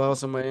 And have a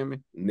house in Miami.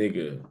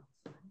 Nigga,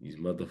 these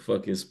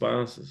motherfucking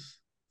sponsors.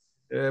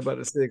 Yeah, about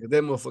to say, cause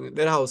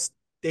that house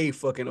stay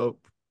fucking up.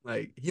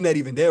 Like he not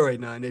even there right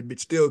now, and that bitch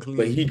still clean.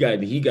 But he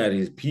got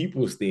his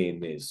people staying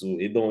there, so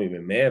it don't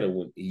even matter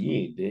when he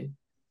ain't there.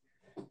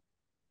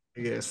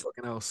 Big ass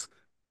fucking house.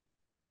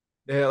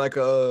 They had like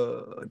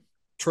a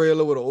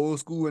trailer with an old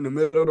school in the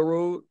middle of the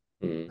road.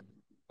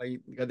 Like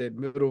you got that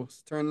middle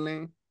turn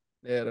lane.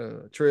 They had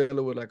a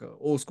trailer with like an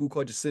old school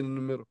car just sitting in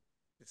the middle,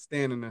 just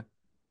standing there.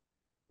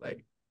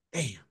 Like,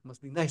 damn,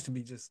 must be nice to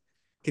be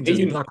can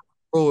just block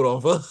the road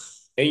off, huh?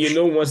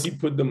 And once he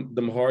put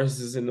them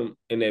horses in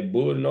that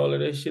board and all of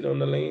that shit on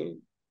the land,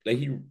 like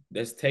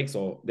that's tax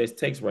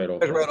write off.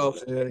 That's right off.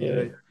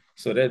 Yeah.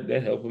 So that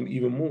helped him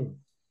even more.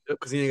 Yep,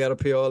 because he ain't gotta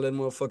pay all that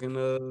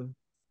motherfucking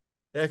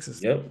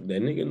taxes. Yep,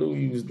 that nigga knew what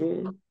he was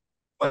doing.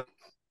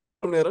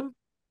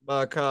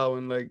 Buy a cow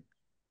and like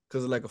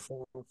because of like a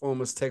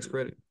farmer's tax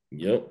credit.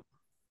 Yep.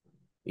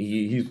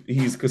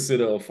 He's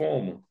considered a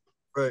farmer.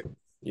 Right.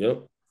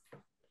 Yep.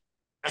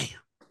 Damn.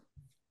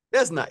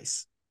 That's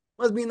nice.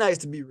 Must be nice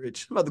to be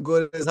rich. I'm about to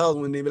go to his house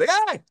one day and be like,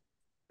 hey,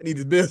 I need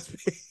this bill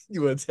paid.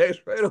 You want a tax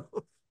write-off?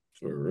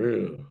 For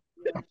real.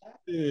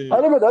 Yeah.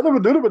 I never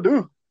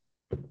do.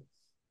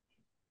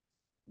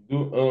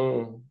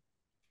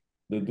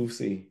 Do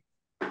see.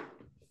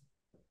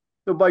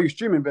 They'll buy you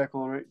streaming back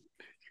on, right?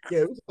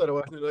 Yeah, we started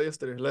watching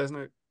it last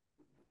night.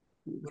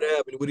 What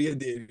happened? What he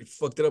did? He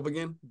fucked it up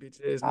again? Bitch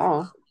ass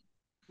nigga.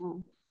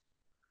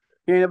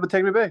 He ain't ever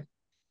taken it back.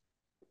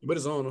 But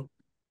it's on him.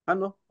 I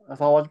know. That's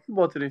all I watched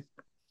football today.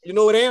 You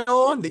know what ain't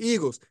on? The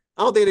Eagles.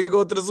 I don't think they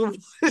go to the Super Bowl.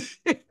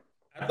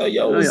 I thought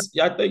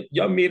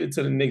y'all made it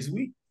to the next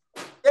week.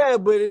 Yeah,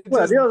 but they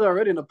was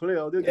already in the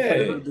playoffs.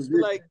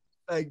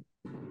 Like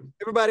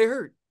everybody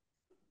hurt.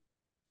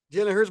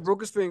 Jalen Hurts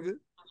broke his finger.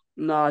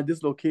 Nah,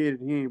 dislocated.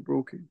 He ain't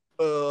broken.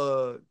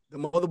 The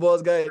mother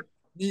boss got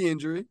knee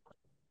injury.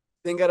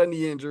 Then got a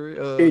knee injury.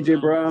 AJ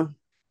Brown.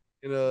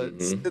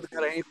 And still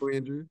got an ankle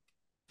injury.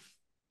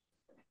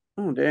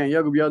 Oh damn,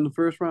 y'all gonna be out in the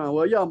first round.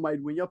 Well, y'all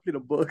might win. Y'all play the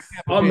Bucks.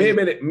 Oh, I think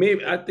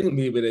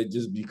that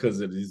just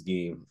because of this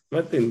game.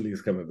 I think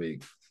he's coming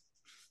back.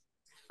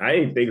 I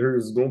ain't think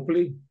Hurts was gonna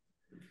play.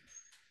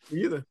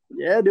 Either.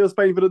 Yeah, they was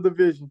fighting for the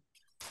division.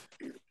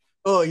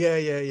 Oh yeah.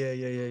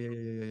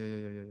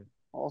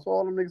 Also,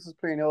 all them niggas was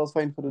playing. They was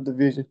fighting for the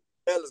division.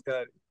 Dallas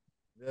got it.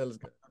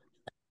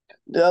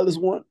 Dallas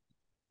won.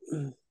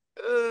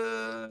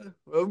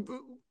 Well,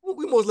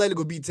 we most likely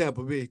gonna beat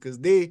Tampa Bay because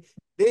they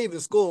even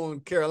score on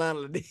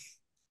Carolina today.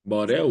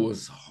 But that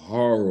was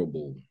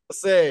horrible.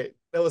 Sad.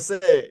 That was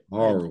sad.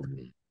 Horrible.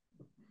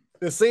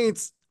 The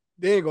Saints,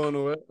 they ain't going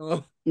nowhere.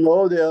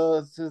 No,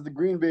 they since the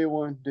Green Bay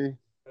one,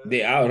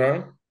 they out,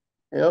 huh?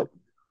 Yep.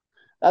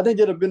 I think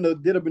they'd have been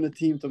the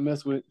team to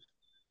mess with.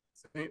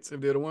 Saints, if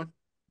they're the one.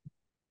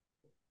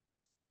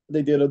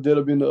 They'd have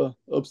been the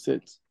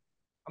upsets.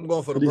 I'm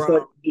going for the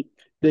Browns.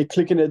 They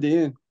clicking at the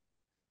end.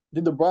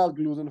 Did the Browns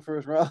lose in the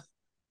first round?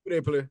 Who they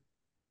play?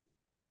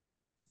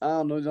 I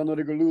don't know. I know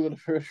they're gonna lose in the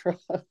first round.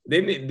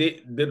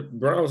 The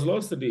Browns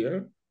lost today, huh?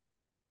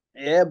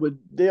 Yeah, but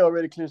they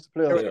already clinched the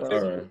playoffs. Yeah,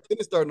 all right. They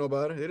didn't start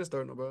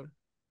nobody.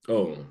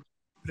 Oh.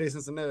 Play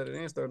Cincinnati. They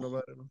ain't starting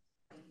nobody.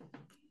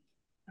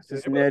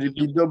 Cincinnati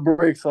beat the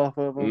brakes off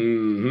of them.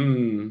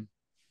 Mm-hmm.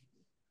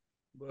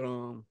 But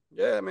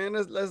yeah, man,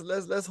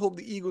 let's hope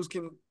the Eagles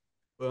can.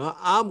 Well,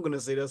 I'm gonna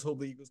say let's hope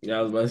the Eagles can Yeah, I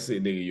do. was about to say,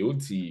 nigga, your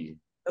team.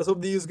 Let's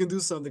hope the Eagles can do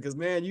something, because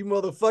man, you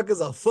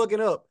motherfuckers are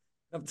fucking up.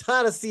 I'm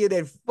tired of seeing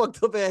that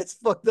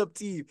fucked up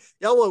team.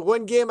 Y'all won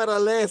one game out of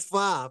the last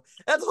 5.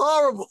 That's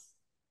horrible.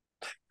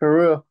 For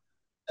real.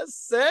 That's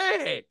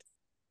sad.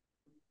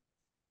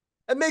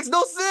 That makes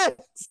no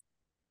sense.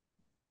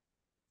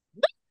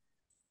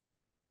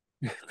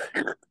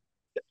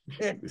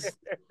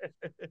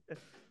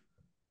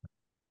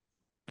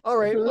 All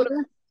right, what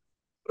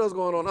else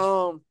going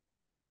on?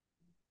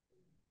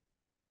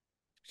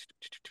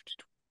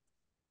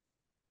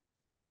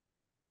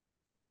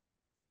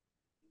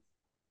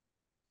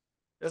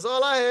 That's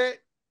all I had.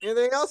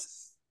 Anything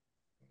else?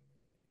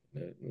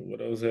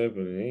 What else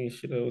happened? Ain't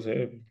shit else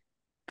happened.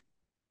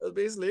 That's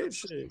basically it.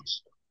 Shit.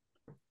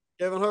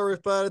 Kevin Hart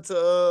responded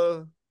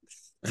to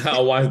I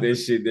watched that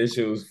shit. That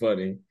shit was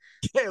funny.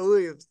 Cat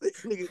Williams.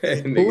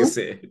 Nigga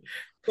said,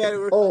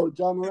 Oh,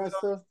 John Moran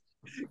stuff.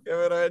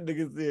 Kevin Hart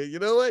nigga said, you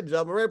know what?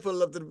 John Moran put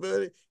him up to the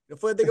building. The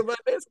funny thing about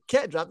this,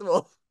 Cat dropped him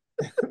off.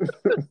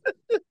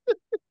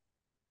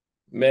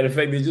 matter of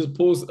fact, they just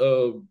post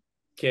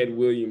Katt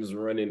Williams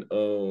running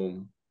a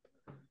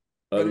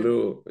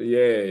little,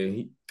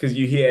 yeah, because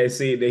he had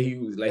said that he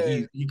was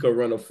like he could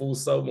run a full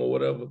sum or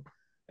whatever.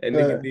 And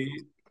nigga did.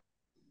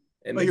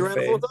 And he ran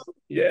a full time?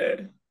 Yeah.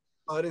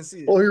 Oh, I didn't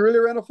see it. Oh, he really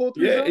ran a full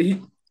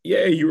 3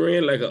 he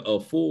ran like a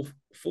full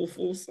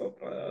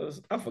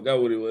something. I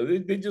forgot what it was.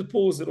 They just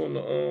posted on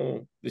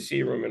the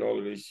shade room and all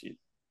of this shit.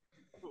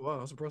 Oh, wow,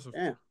 that's impressive.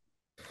 Damn.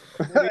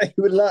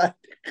 He would lie.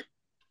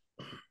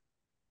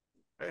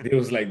 It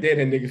was like that,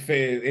 and nigga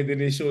fast, and then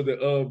they showed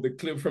the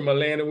clip from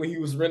Atlanta when he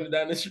was running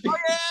down the street. Oh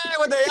yeah,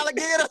 with the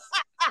alligator.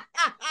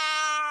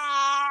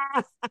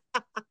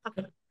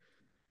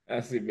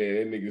 I said, man,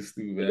 that nigga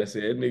stupid. I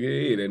said, that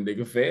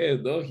nigga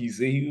fast, dog. He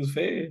said he was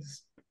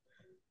fast.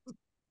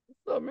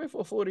 What's up, man,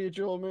 for a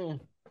 48-year-old man?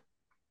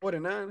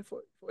 49,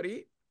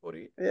 48?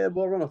 Yeah,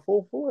 boy, run a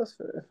full force.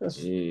 That's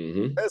for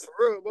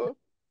real, bro.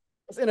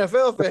 That's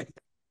NFL fan.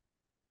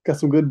 Got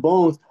some good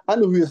bones. I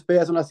knew he was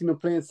fast when I seen him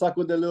playing soccer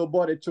with that little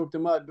boy that choked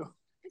him out, though.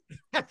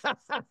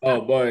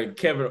 Oh boy,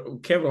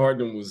 Kevin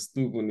Harden was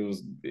stupid when it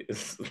was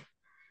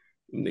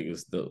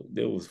niggas though.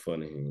 That was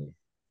funny. Man.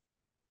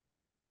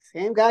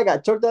 Same guy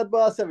got choked out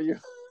by a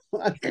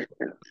 7-year-old.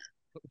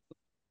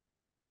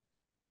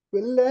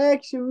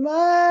 Relax your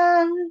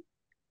mind.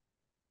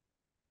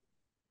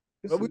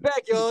 But we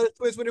back, y'all. It's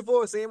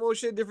 2024. Same old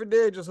shit, different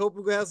day. Just hope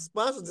we're gonna have some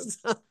sponsors this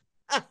time.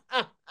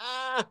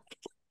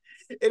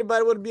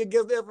 Anybody want to be a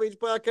guest there for each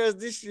podcast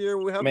this year?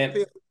 We'll have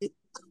to pay.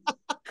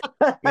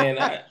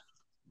 Man,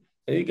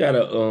 he got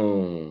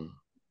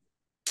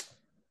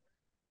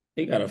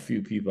a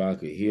few people I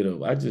could hit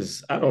up.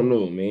 I don't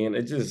know, man.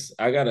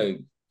 I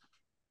gotta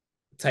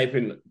type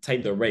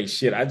the right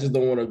shit. I just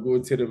don't want to go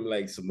to them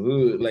like some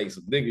hood, like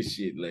some nigga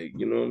shit. Like,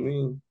 you know what I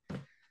mean?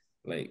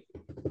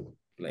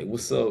 Like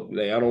what's up?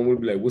 Like, I don't want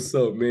to be like, what's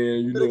up,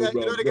 man? You know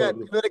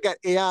they got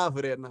AI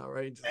for that now,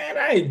 right? Man,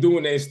 I ain't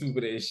doing that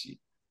stupid ass shit.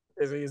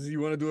 You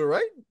want to do it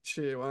right?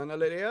 Shit, why not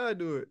let AI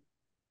do it?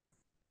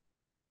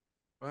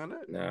 Why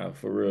not? Nah,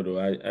 for real though.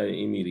 I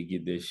need to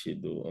get that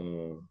shit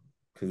though.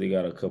 Because they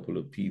got a couple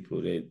of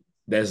people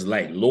that's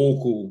like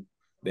local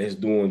that's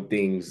doing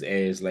things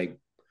as like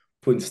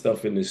putting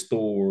stuff in the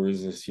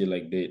stores and shit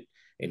like that,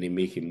 and they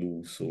make it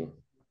move. So,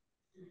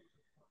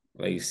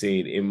 like you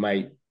said, it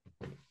might.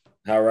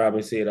 How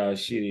Robin said our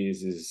shit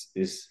is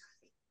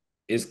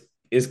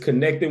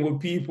connecting with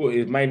people.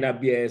 It might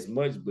not be as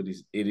much, but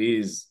it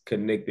is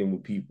connecting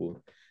with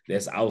people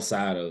that's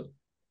outside of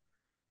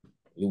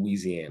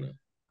Louisiana.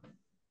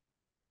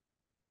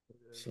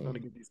 So, trying to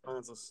get these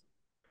sponsors.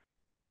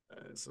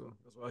 So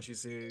that's why she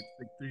said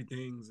like 3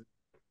 things.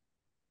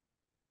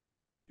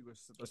 She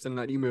was sending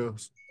out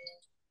emails.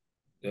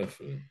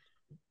 Definitely.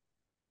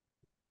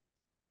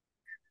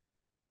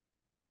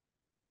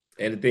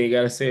 Anything you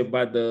gotta say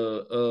about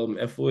the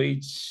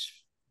FOH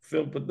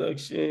film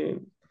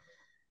production?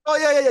 Oh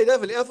yeah,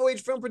 definitely. FOH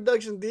film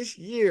production this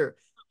year.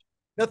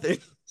 Nothing.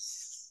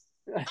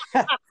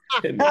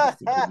 Nothing.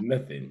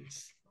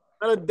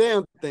 Not a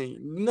damn thing.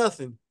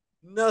 Nothing.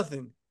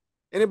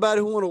 Anybody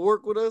who want to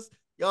work with us,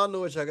 y'all know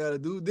what y'all gotta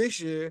do this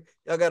year.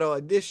 Y'all gotta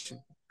audition.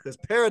 Because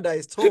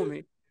Paradise told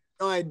me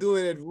I ain't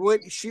doing it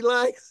what she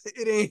likes.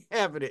 It ain't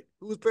happening.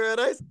 Who's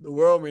Paradise? The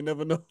world may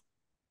never know.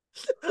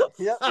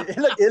 Yeah,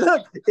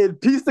 look,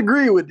 Peace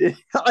agree with it.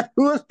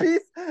 Who's Peace?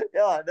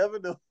 Yeah, I never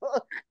know.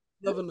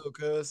 Never know,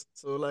 cuz.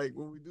 So like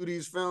when we do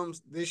these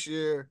films this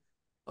year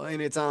or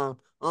anytime,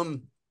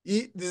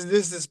 this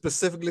is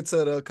specifically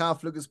to the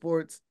conflict of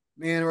sports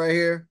man right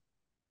here.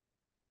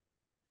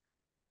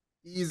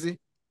 Easy.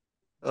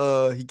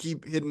 He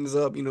keep hitting us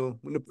up,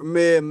 when the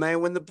premiere,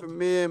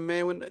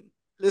 man,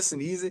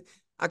 listen, Easy.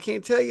 I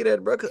can't tell you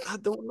that, bro, because I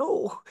don't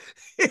know.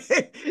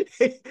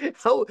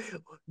 How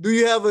do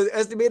you have an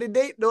estimated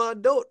date? No, I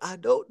don't. I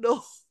don't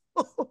know.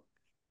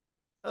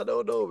 I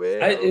don't know,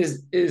 man.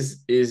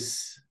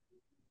 Is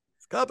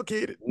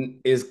complicated.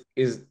 Is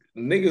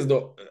niggas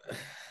don't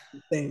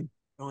Don't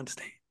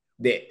understand.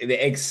 they're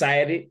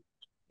excited,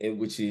 and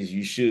which is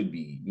you should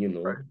be,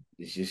 Right.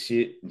 it's your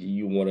shit.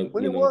 You want to,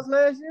 When it was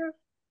last year?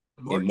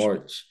 in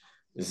March.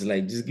 It's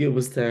like just give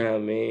us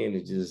time, man.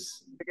 And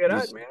Figure it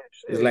out, just man.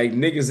 it's Shit. like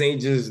niggas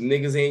ain't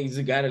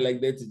just got it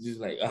like that to just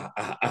like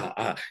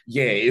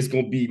yeah, it's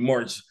gonna be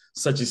March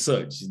such and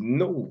such.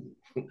 No.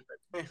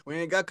 We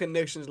ain't got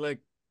connections like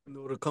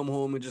to come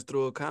home and just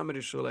throw a comedy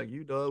show like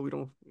you, dog. We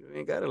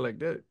ain't got it like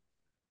that.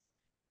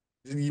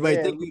 You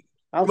might think Man, we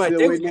I'm you might still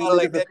think we waiting on got it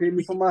like niggas to that. pay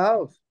me for my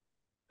house.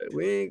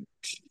 We ain't.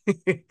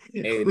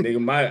 Hey,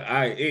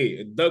 nigga,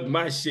 hey, dug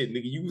my shit,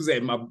 nigga. You was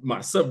at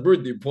my sub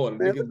birthday party,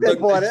 Man, nigga. what that Dug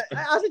my party? shit.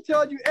 I should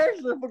charge you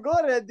extra for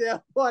going to that damn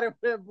party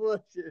for that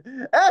bullshit.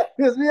 That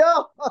pissed me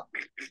off.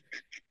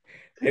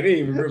 It ain't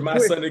even rip my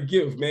son a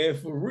gift, man.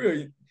 For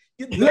real.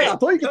 You Look, I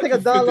thought you could take a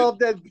dollar off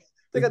that.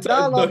 Take a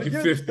dollar off the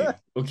ducking gift. 50,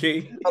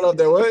 okay? I love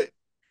that. What?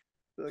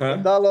 A Huh?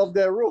 dollar off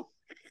that roof.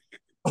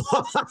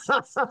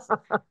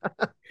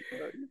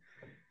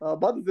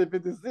 About to say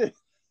 50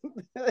 cents.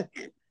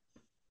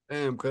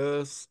 Damn,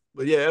 cuz.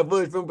 But yeah, that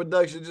Bush Film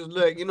Production, just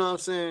like, you know what I'm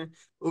saying?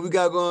 What we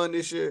got going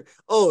this year?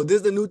 Oh, this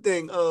is the new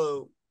thing.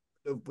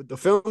 With the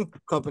film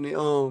company,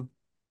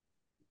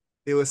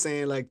 they were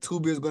saying like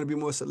Tubi is going to be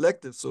more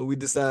selective. So we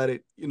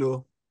decided,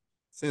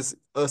 since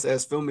us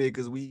as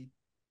filmmakers, we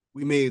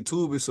made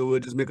Tubi, so we'll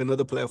just make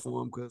another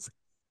platform because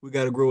we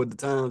got to grow with the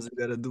times and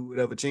got to do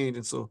whatever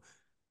changing. So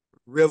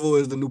Revel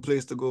is the new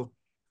place to go.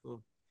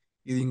 So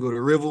either you can go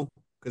to Revel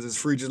because it's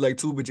free just like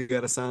Tubi, but you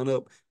got to sign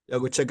up. Y'all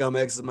go check out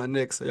my X is my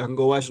next. So y'all can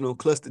go watch it on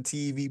Cluster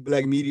TV,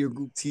 Black Media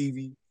Group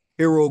TV,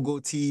 Hero Go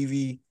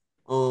TV,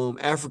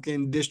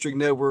 African District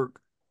Network,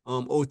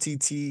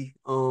 OTT,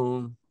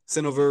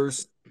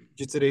 Cineverse,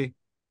 just today.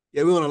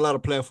 Yeah, we on a lot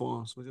of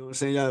platforms. You know what I'm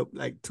saying? Y'all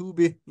like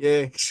Tubi,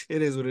 yeah,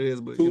 it is what it is.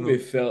 But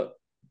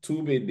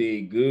Tubi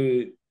did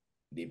good.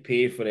 They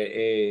paid for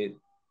the ad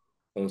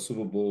on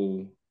Super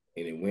Bowl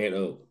and it went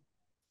up.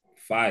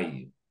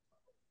 Fire.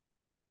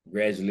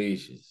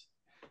 Congratulations.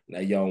 Now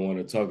y'all want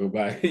to talk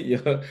about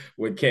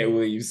what Katt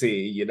Williams said.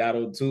 You're not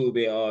on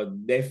Tubi or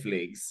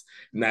Netflix.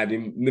 Now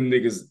them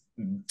niggas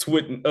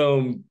tweeting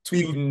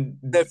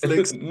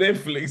Netflix.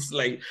 Netflix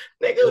like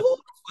nigga, who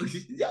the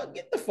fuck? Y'all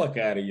get the fuck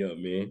out of here,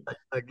 man.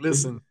 Like,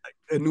 listen, like,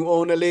 a new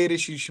owner lady,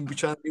 she should be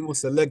trying to be more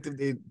selective.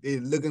 They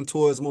looking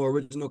towards more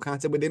original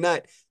content, but they're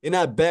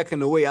not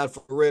backing away out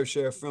for rev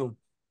share film.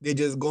 They're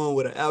just going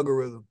with an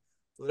algorithm.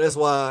 So that's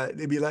why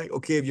they be like,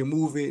 okay, if your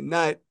movie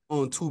not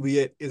on Tubi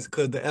yet, it's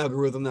because the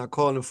algorithm not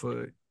calling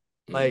for it.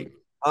 Like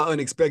our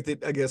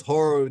unexpected, I guess,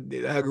 horror,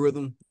 their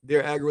algorithm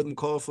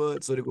called for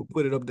it, so they go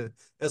put it up there.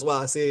 That's why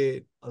I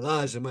said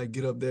Elijah might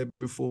get up there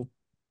before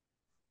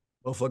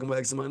motherfucking my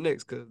X and my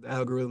next, because the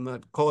algorithm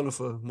not calling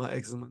for my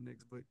X and my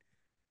next. But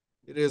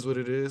it is what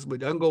it is.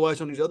 But I can go watch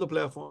on these other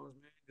platforms,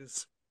 man.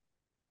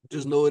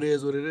 Just know it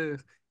is what it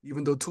is.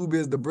 Even though Tubi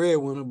is the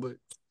breadwinner, but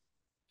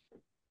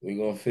We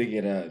gonna figure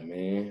it out,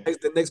 man.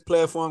 the next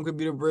platform could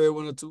be the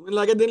breadwinner too. And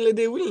like at the end of the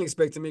day, we didn't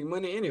expect to make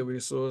money anyway.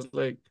 So it's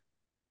like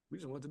we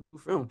just want to do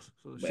films.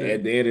 So But shit.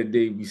 at the end of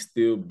the day, we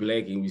still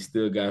black and we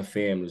still got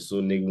family. So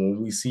nigga, when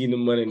we see the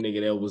money, nigga,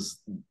 It that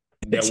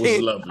was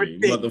changed lovely,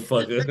 everything.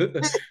 motherfucker.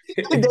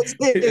 That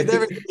changed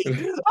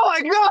everything. Oh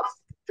my god.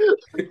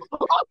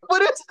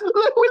 But it's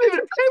look, we didn't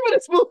even pay for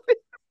this movie.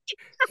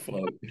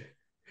 Fuck.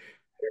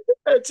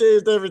 That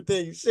changed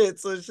everything. Shit.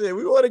 So shit.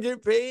 We want to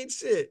get paid.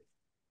 Shit.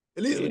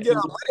 At least we Yeah, get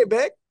our money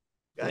back.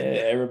 yeah, God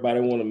damn. everybody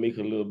want to make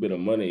a little bit of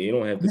money. It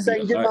don't have At to least I be a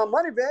can get lot. my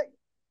money back.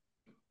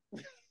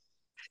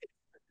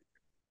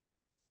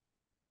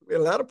 We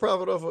had a lot of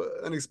profit off of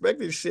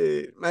unexpected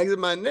shit. Max in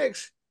my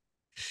next.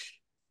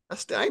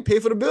 I ain't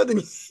paid for the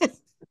building.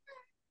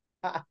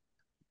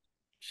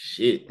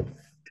 Shit.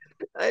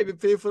 I ain't even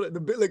paid for the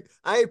bill. Like,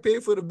 I ain't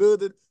paid for the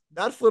building,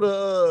 not for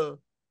the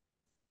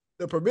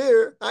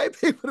premiere. I ain't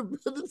paid for the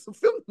building to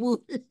film the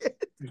movie.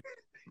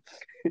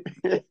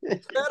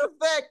 Matter of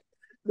fact,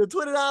 the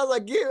 $20 I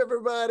gave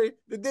everybody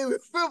the day we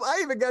filmed, I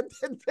even got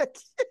that back.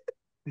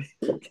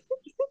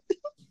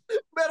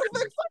 Matter of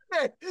fact, fuck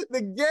that.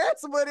 The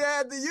gas money I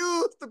had to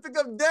use to pick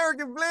up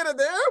Derek and Blaine at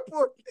the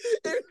airport.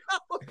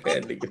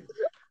 That nigga.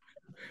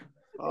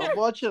 Oh,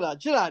 boy, chill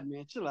out,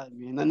 man.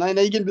 Now you're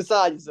getting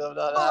beside yourself.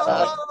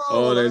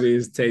 All that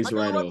is I tax got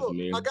write one off, more.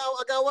 man. I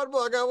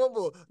got one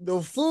more.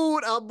 The food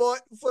I bought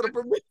for the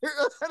premiere,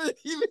 I didn't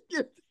even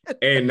get that.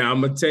 And now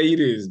I'm gonna tell you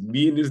this: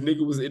 me and this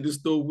nigga was in the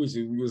store with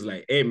you. We was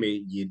like, "Hey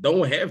man, you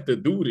don't have to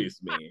do this,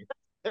 man."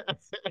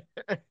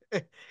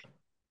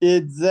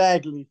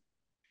 Exactly.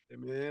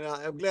 Man,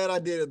 I'm glad I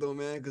did it though,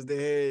 man, because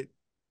they had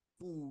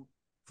food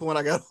for when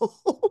I got home.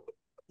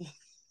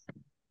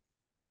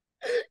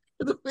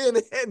 The man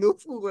they had no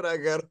food when I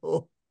got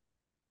home.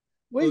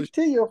 Wait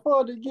till your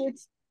father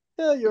gets.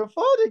 Tell your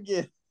father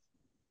gets.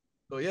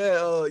 So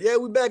yeah,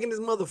 we back in this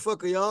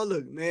motherfucker, y'all.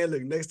 Look,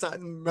 man, next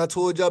time I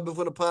told y'all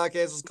before the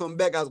podcast was coming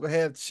back, I was gonna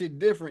have shit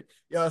different.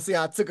 Y'all see,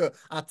 I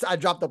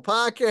dropped the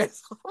podcast.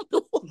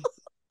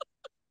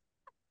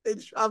 They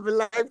dropping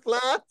like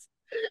flies.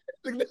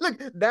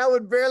 Look, that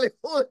would barely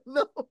hold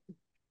no.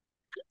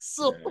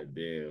 So God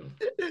damn.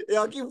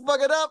 y'all keep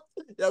fucking up.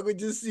 Y'all can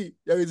just see.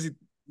 Y'all can see.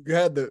 You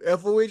have the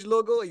FOH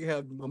logo. You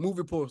have my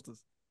movie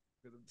posters.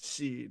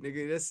 Shit,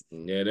 nigga, that's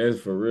Yeah, that's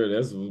for real.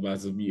 That's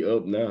about to be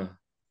up now.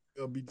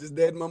 gonna be just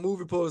that in my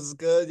movie posters,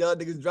 cuz y'all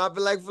niggas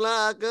dropping like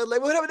flies, cuz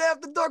like what happened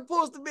after dark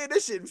poster, man?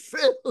 That shit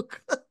fell.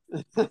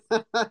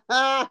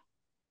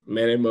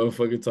 Man, that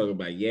motherfucker talking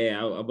about, yeah,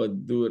 I'm about to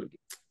do it.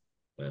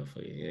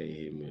 Motherfucker, yeah,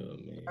 he hit me up,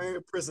 I man.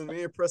 ain't pressing,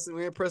 we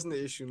ain't pressing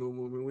the issue no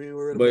more, man. We ain't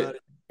worried about But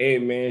it. hey,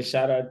 man,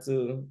 shout out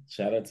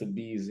to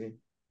Beezy.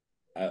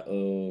 I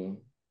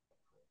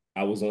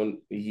I was on.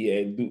 He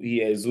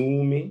had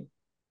Zoom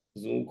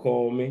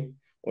called me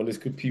on his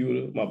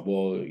computer. My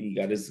boy, he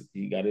got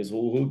his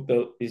whole hooked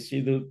up, his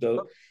shit hooked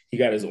up. He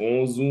got his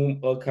own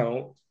Zoom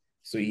account,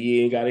 so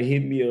he ain't gotta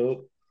hit me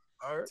up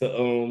All right.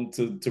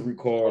 to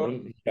record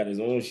him. He got his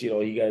own shit.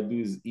 All he gotta do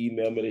is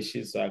email me the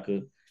shit so I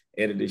could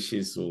edit the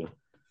shit. So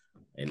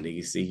and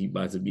nigga say he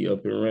about to be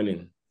up and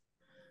running.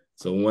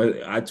 So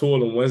when I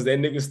told him once that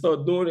nigga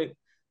start doing it,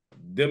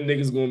 them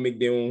niggas gonna make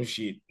their own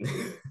shit.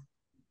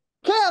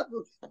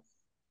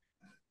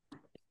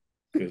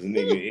 Cause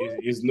nigga,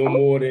 it's no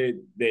more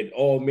that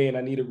oh man,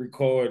 I need to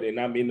record and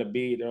I'm in the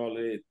bed and all of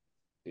that.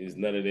 It's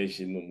none of that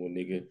shit no more,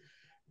 nigga.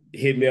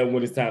 Hit me up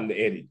when it's time to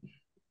edit.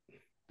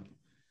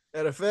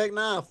 Matter of fact,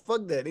 nah,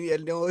 fuck that. They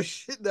edit their own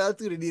shit now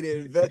too. They need to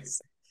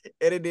invest,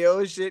 edit their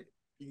own shit.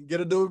 You can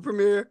get Adobe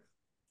Premiere,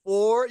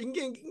 or you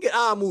can get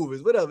our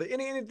movies, whatever,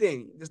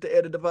 anything, just to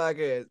edit the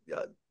podcast.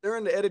 Y'all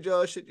learn to edit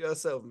y'all shit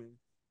yourself, man.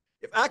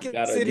 If I You can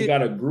gotta sit you here,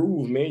 gotta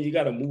groove, man. You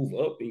gotta move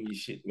up in your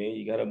shit, man.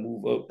 You gotta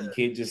move up. You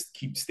can't just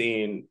keep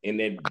staying in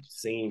that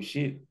same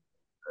shit.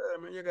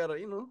 man, you gotta,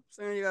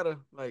 saying you gotta,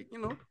 like,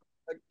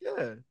 like,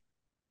 yeah.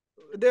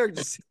 Derek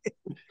just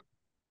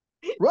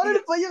you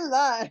Running for your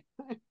life.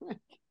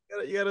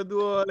 you gotta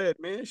do all that,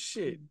 man.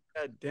 Shit,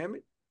 god damn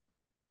it,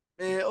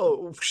 man.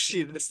 Oh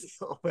shit,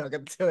 oh, I gotta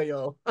tell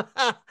y'all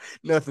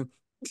nothing.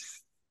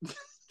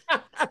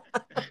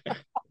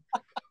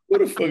 What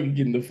the fuck you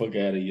getting the fuck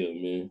out of here,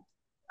 man?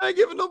 I ain't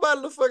giving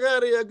nobody the fuck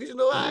out of here because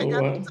You I ain't know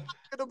got no what? time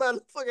to get nobody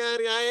the fuck out of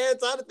here. I ain't had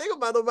time to think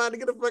about nobody to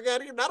get the fuck out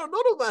of here. I don't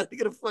know nobody to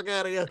get the fuck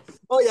out of here.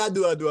 Oh yeah, I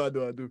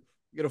do.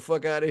 Get the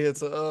fuck out of here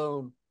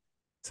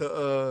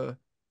to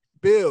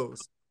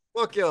bills.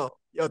 Fuck y'all.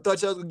 Y'all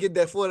thought y'all was gonna get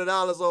that $40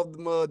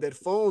 off that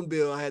phone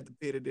bill I had to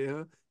pay today,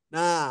 huh?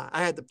 Nah,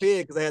 I had to pay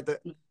it because I had to.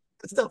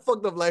 That's how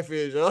fucked up life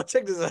is, y'all.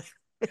 Check this out.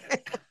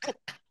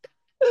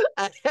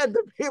 I had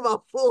to pay my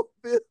phone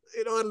bill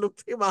in order to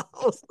pay my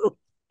house note.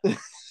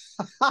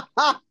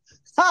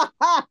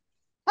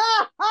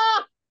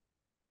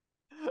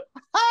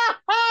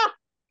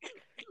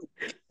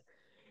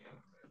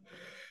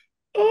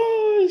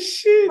 Oh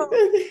shit.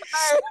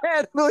 I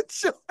had no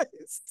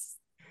choice.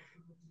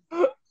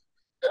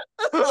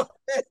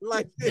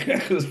 Like this.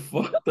 That was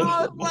fucked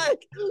I up, was man.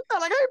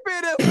 like, I ain't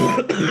paying that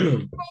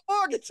phone my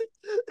mortgage.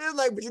 It's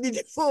like, but you need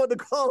your phone to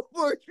call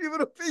mortgage people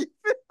to pay.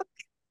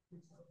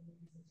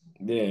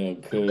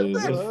 Damn, cuz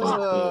that's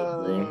fucked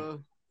up,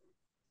 bro.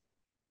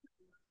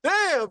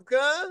 Damn,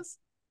 cuz.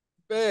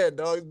 Bad,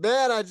 dog. It's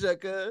bad out here,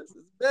 cuz. It's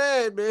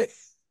bad, man.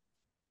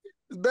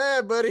 It's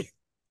bad, buddy.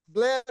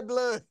 Bad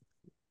blood.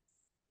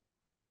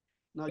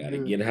 Not Gotta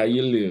good. get how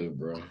you live,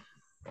 bro.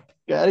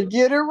 Gotta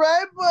get it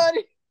right,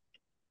 buddy.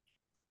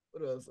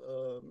 What else?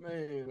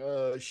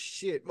 Man,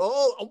 shit.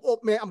 Oh,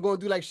 man, I'm gonna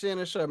do like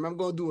Shannon Sharp. I'm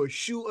gonna do a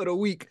shoe of the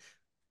week.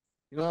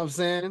 You know what I'm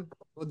saying? I'm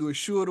gonna do a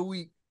shoe of the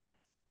week.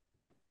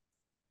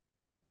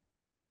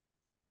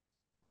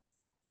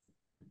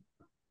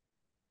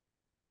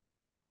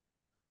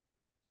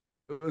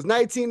 It was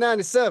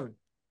 1997.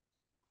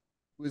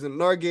 We was in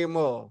Norgate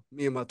Mall.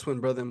 Me and my twin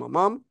brother and my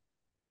mom.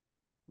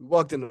 We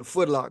walked into the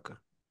Foot Locker.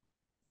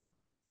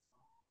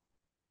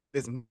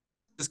 This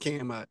just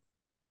came out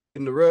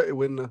when the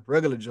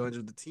regular Jordans.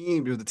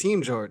 It was the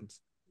team Jordans.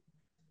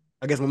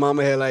 I guess my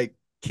mama had like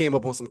came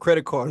up on some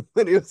credit card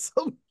money or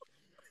something.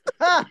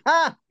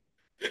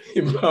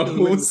 Your mom Just went in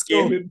the was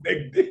store. scamming back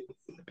then.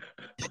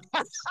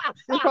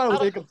 It probably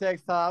was income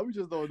tax time. We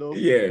just don't know.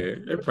 Yeah,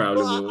 it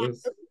probably Well,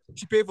 was.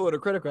 she paid for it with a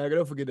credit card. I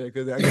don't forget that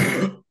because I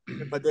guess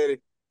my daddy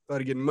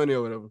started getting money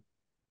or whatever.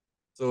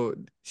 So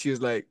she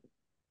was like,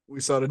 we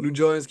saw the new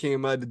Jordans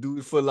came out. The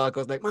dude Foot Locker.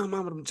 I was like,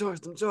 Mama, them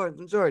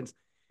Jordans.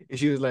 And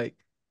she was like,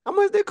 how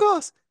much they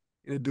cost?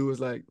 And the dude was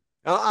like,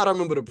 I don't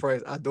remember the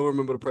price. I don't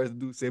remember the price the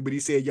dude said, but he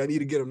said, y'all need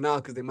to get them now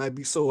because they might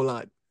be sold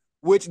out,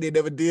 which they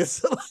never did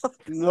sell out.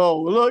 No,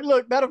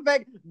 look. Matter of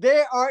fact,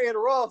 they are in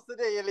Ross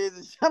today, ladies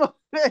and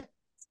gentlemen.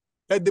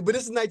 But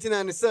this is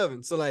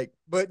 1997. So, like,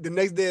 but the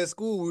next day at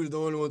school, we was the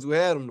only ones who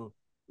had them, though.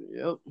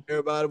 Yep.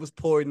 Everybody was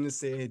pointing and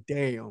saying,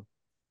 damn,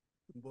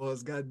 the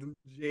boys got them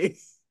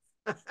J's.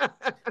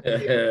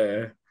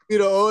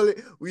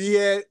 We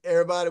had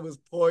everybody was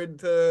pointing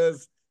to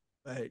us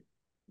like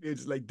they're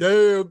just like,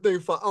 damn thing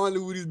for only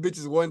with these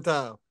bitches one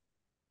time.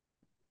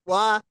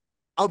 Why?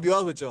 I'll be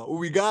honest with y'all. When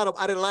we got them,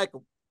 I didn't like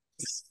them.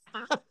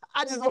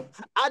 I just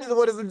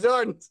wanted some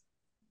Jordans.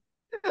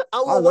 I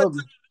I wore one love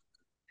them. time.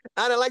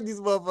 I didn't like these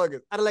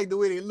motherfuckers. I didn't like the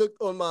way they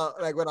looked on my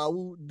like when I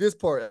wooed this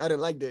part. I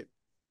didn't like that.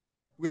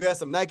 We had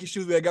some Nike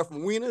shoes we got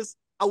from Wieners.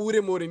 I wore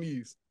them more than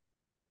these.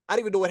 I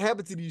don't even know what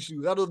happened to these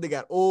shoes. I don't know if they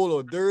got old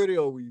or dirty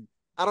or we.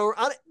 I don't.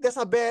 That's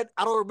how bad.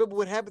 I don't remember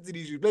what happened to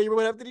these shoes. Man, you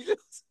remember what happened to these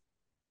shoes?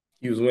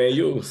 He was wearing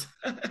yours.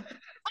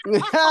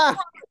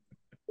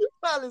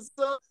 Probably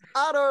so.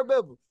 I don't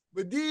remember.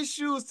 But these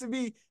shoes to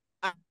me,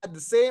 I had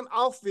the same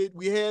outfit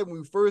we had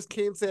when we first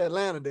came to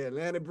Atlanta. The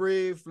Atlanta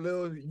Brave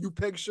little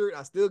UPEG shirt.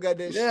 I still got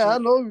that Yeah, I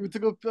shit. know. We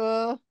took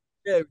a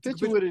Yeah, we took a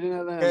picture picture. with it in Got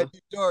Atlanta.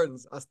 these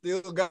Jordans. I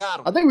still got I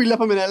them. think we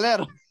left them in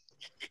Atlanta.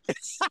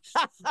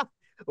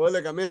 Well,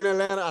 look, I'm in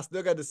Atlanta. I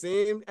still got the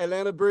same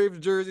Atlanta Braves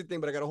jersey thing,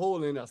 but I got a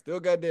hole in it. I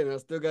still got that, and I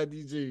still got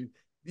these J's.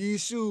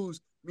 These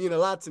shoes mean a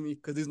lot to me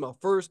because these are my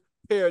first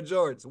pair of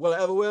Jordans. Will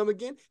I ever wear them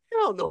again?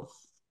 Hell no.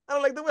 I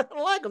don't like the way I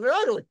don't like them. They're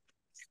ugly.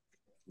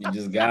 You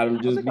just got him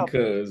I just think I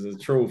because a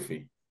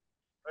trophy.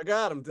 I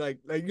got them. Like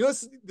you know,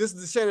 this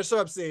is the Shannon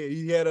Sharp said.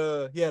 He had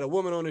a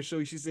woman on the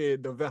show. She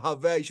said how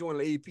value she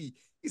wanted an AP.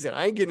 He said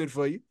I ain't getting it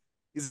for you.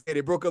 He said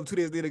they broke up 2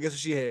 days later. Guess what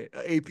she had?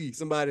 An AP.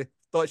 Somebody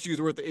thought she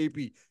was worth the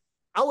AP.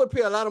 I would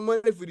pay a lot of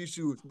money for these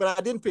shoes, but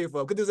I didn't pay for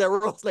them because there's that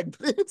Ross like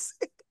Vince.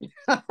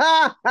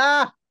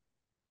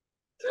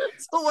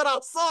 So when I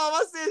saw him,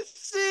 I said,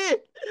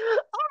 "Shit,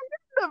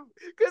 I'm them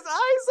because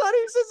I ain't saw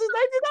these shit since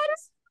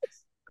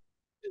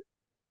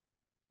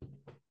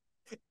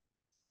 1996."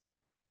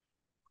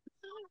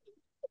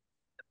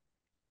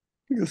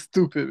 You're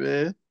stupid,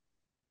 man.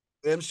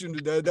 Them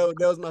shooting that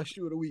was my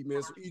shoe of the week,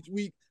 man. So each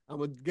week I'm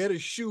gonna get a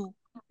shoe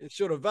and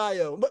show the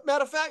value of them. But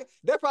matter of fact,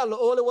 that's probably the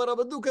only one I'm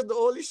gonna do because the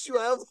only shoe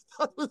I ever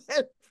thought was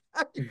that.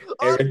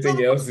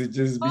 Everything else is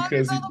just All these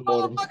because he other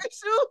bought them. motherfucking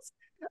shoes.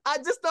 I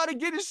just started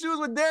getting shoes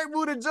with Derek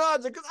Moon in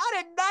Georgia because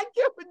I did not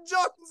care for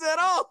Jordans at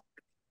all.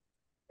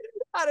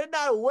 I did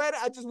not wear it.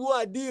 I just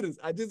wore Adidas.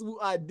 I just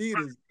wore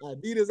Adidas.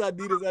 Adidas. I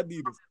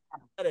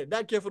did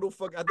not care for no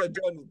fuck. I thought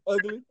Jordan was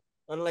ugly.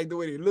 I don't like the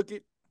way they look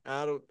it.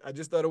 I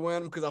just started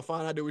wearing them because I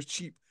found out they was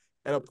cheap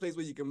at a place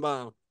where you can buy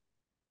them.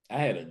 I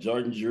had a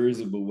Jordan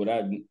jersey, but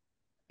without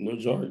no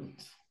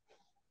Jordans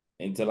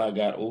until I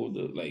got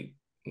older, like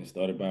and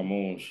started buying my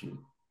own shit.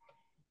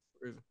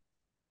 Crazy.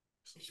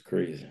 It's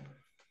crazy.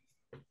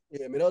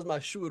 Yeah, man, that was my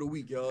shoe of the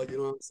week, y'all. You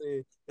know what I'm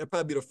saying? That'll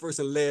probably be the first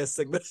and last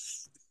segment.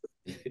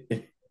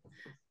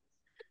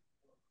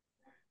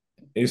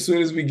 As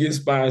soon as we get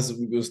sponsored,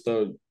 we gonna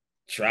start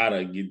try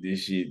to get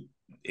this shit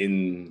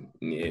in.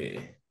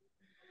 Yeah,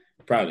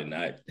 probably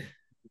not.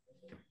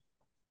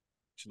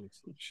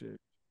 Shit.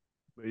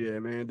 But yeah,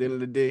 man, at the end of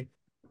the day,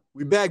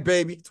 we back,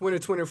 baby.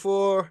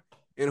 2024.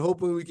 And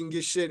hoping we can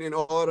get shit in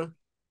order.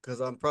 Cause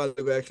I'm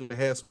probably gonna actually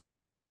have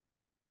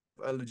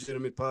a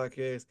legitimate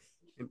podcast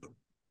and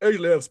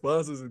actually have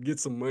sponsors and get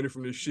some money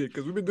from this shit.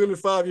 Cause we've been doing it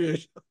 5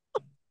 years.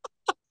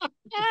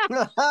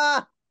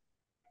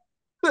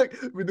 Look,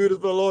 we do this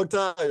for a long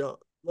time, y'all.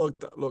 Long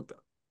time.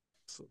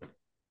 So,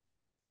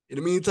 in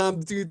the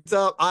meantime, the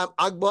time, I'm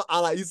Akbar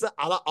Ala Isa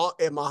Ala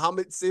and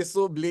Muhammad say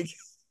so Blake.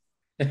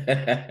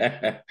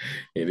 And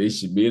they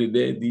should be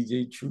that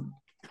DJ True.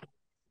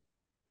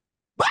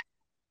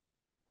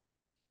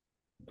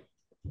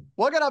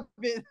 What can I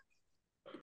be?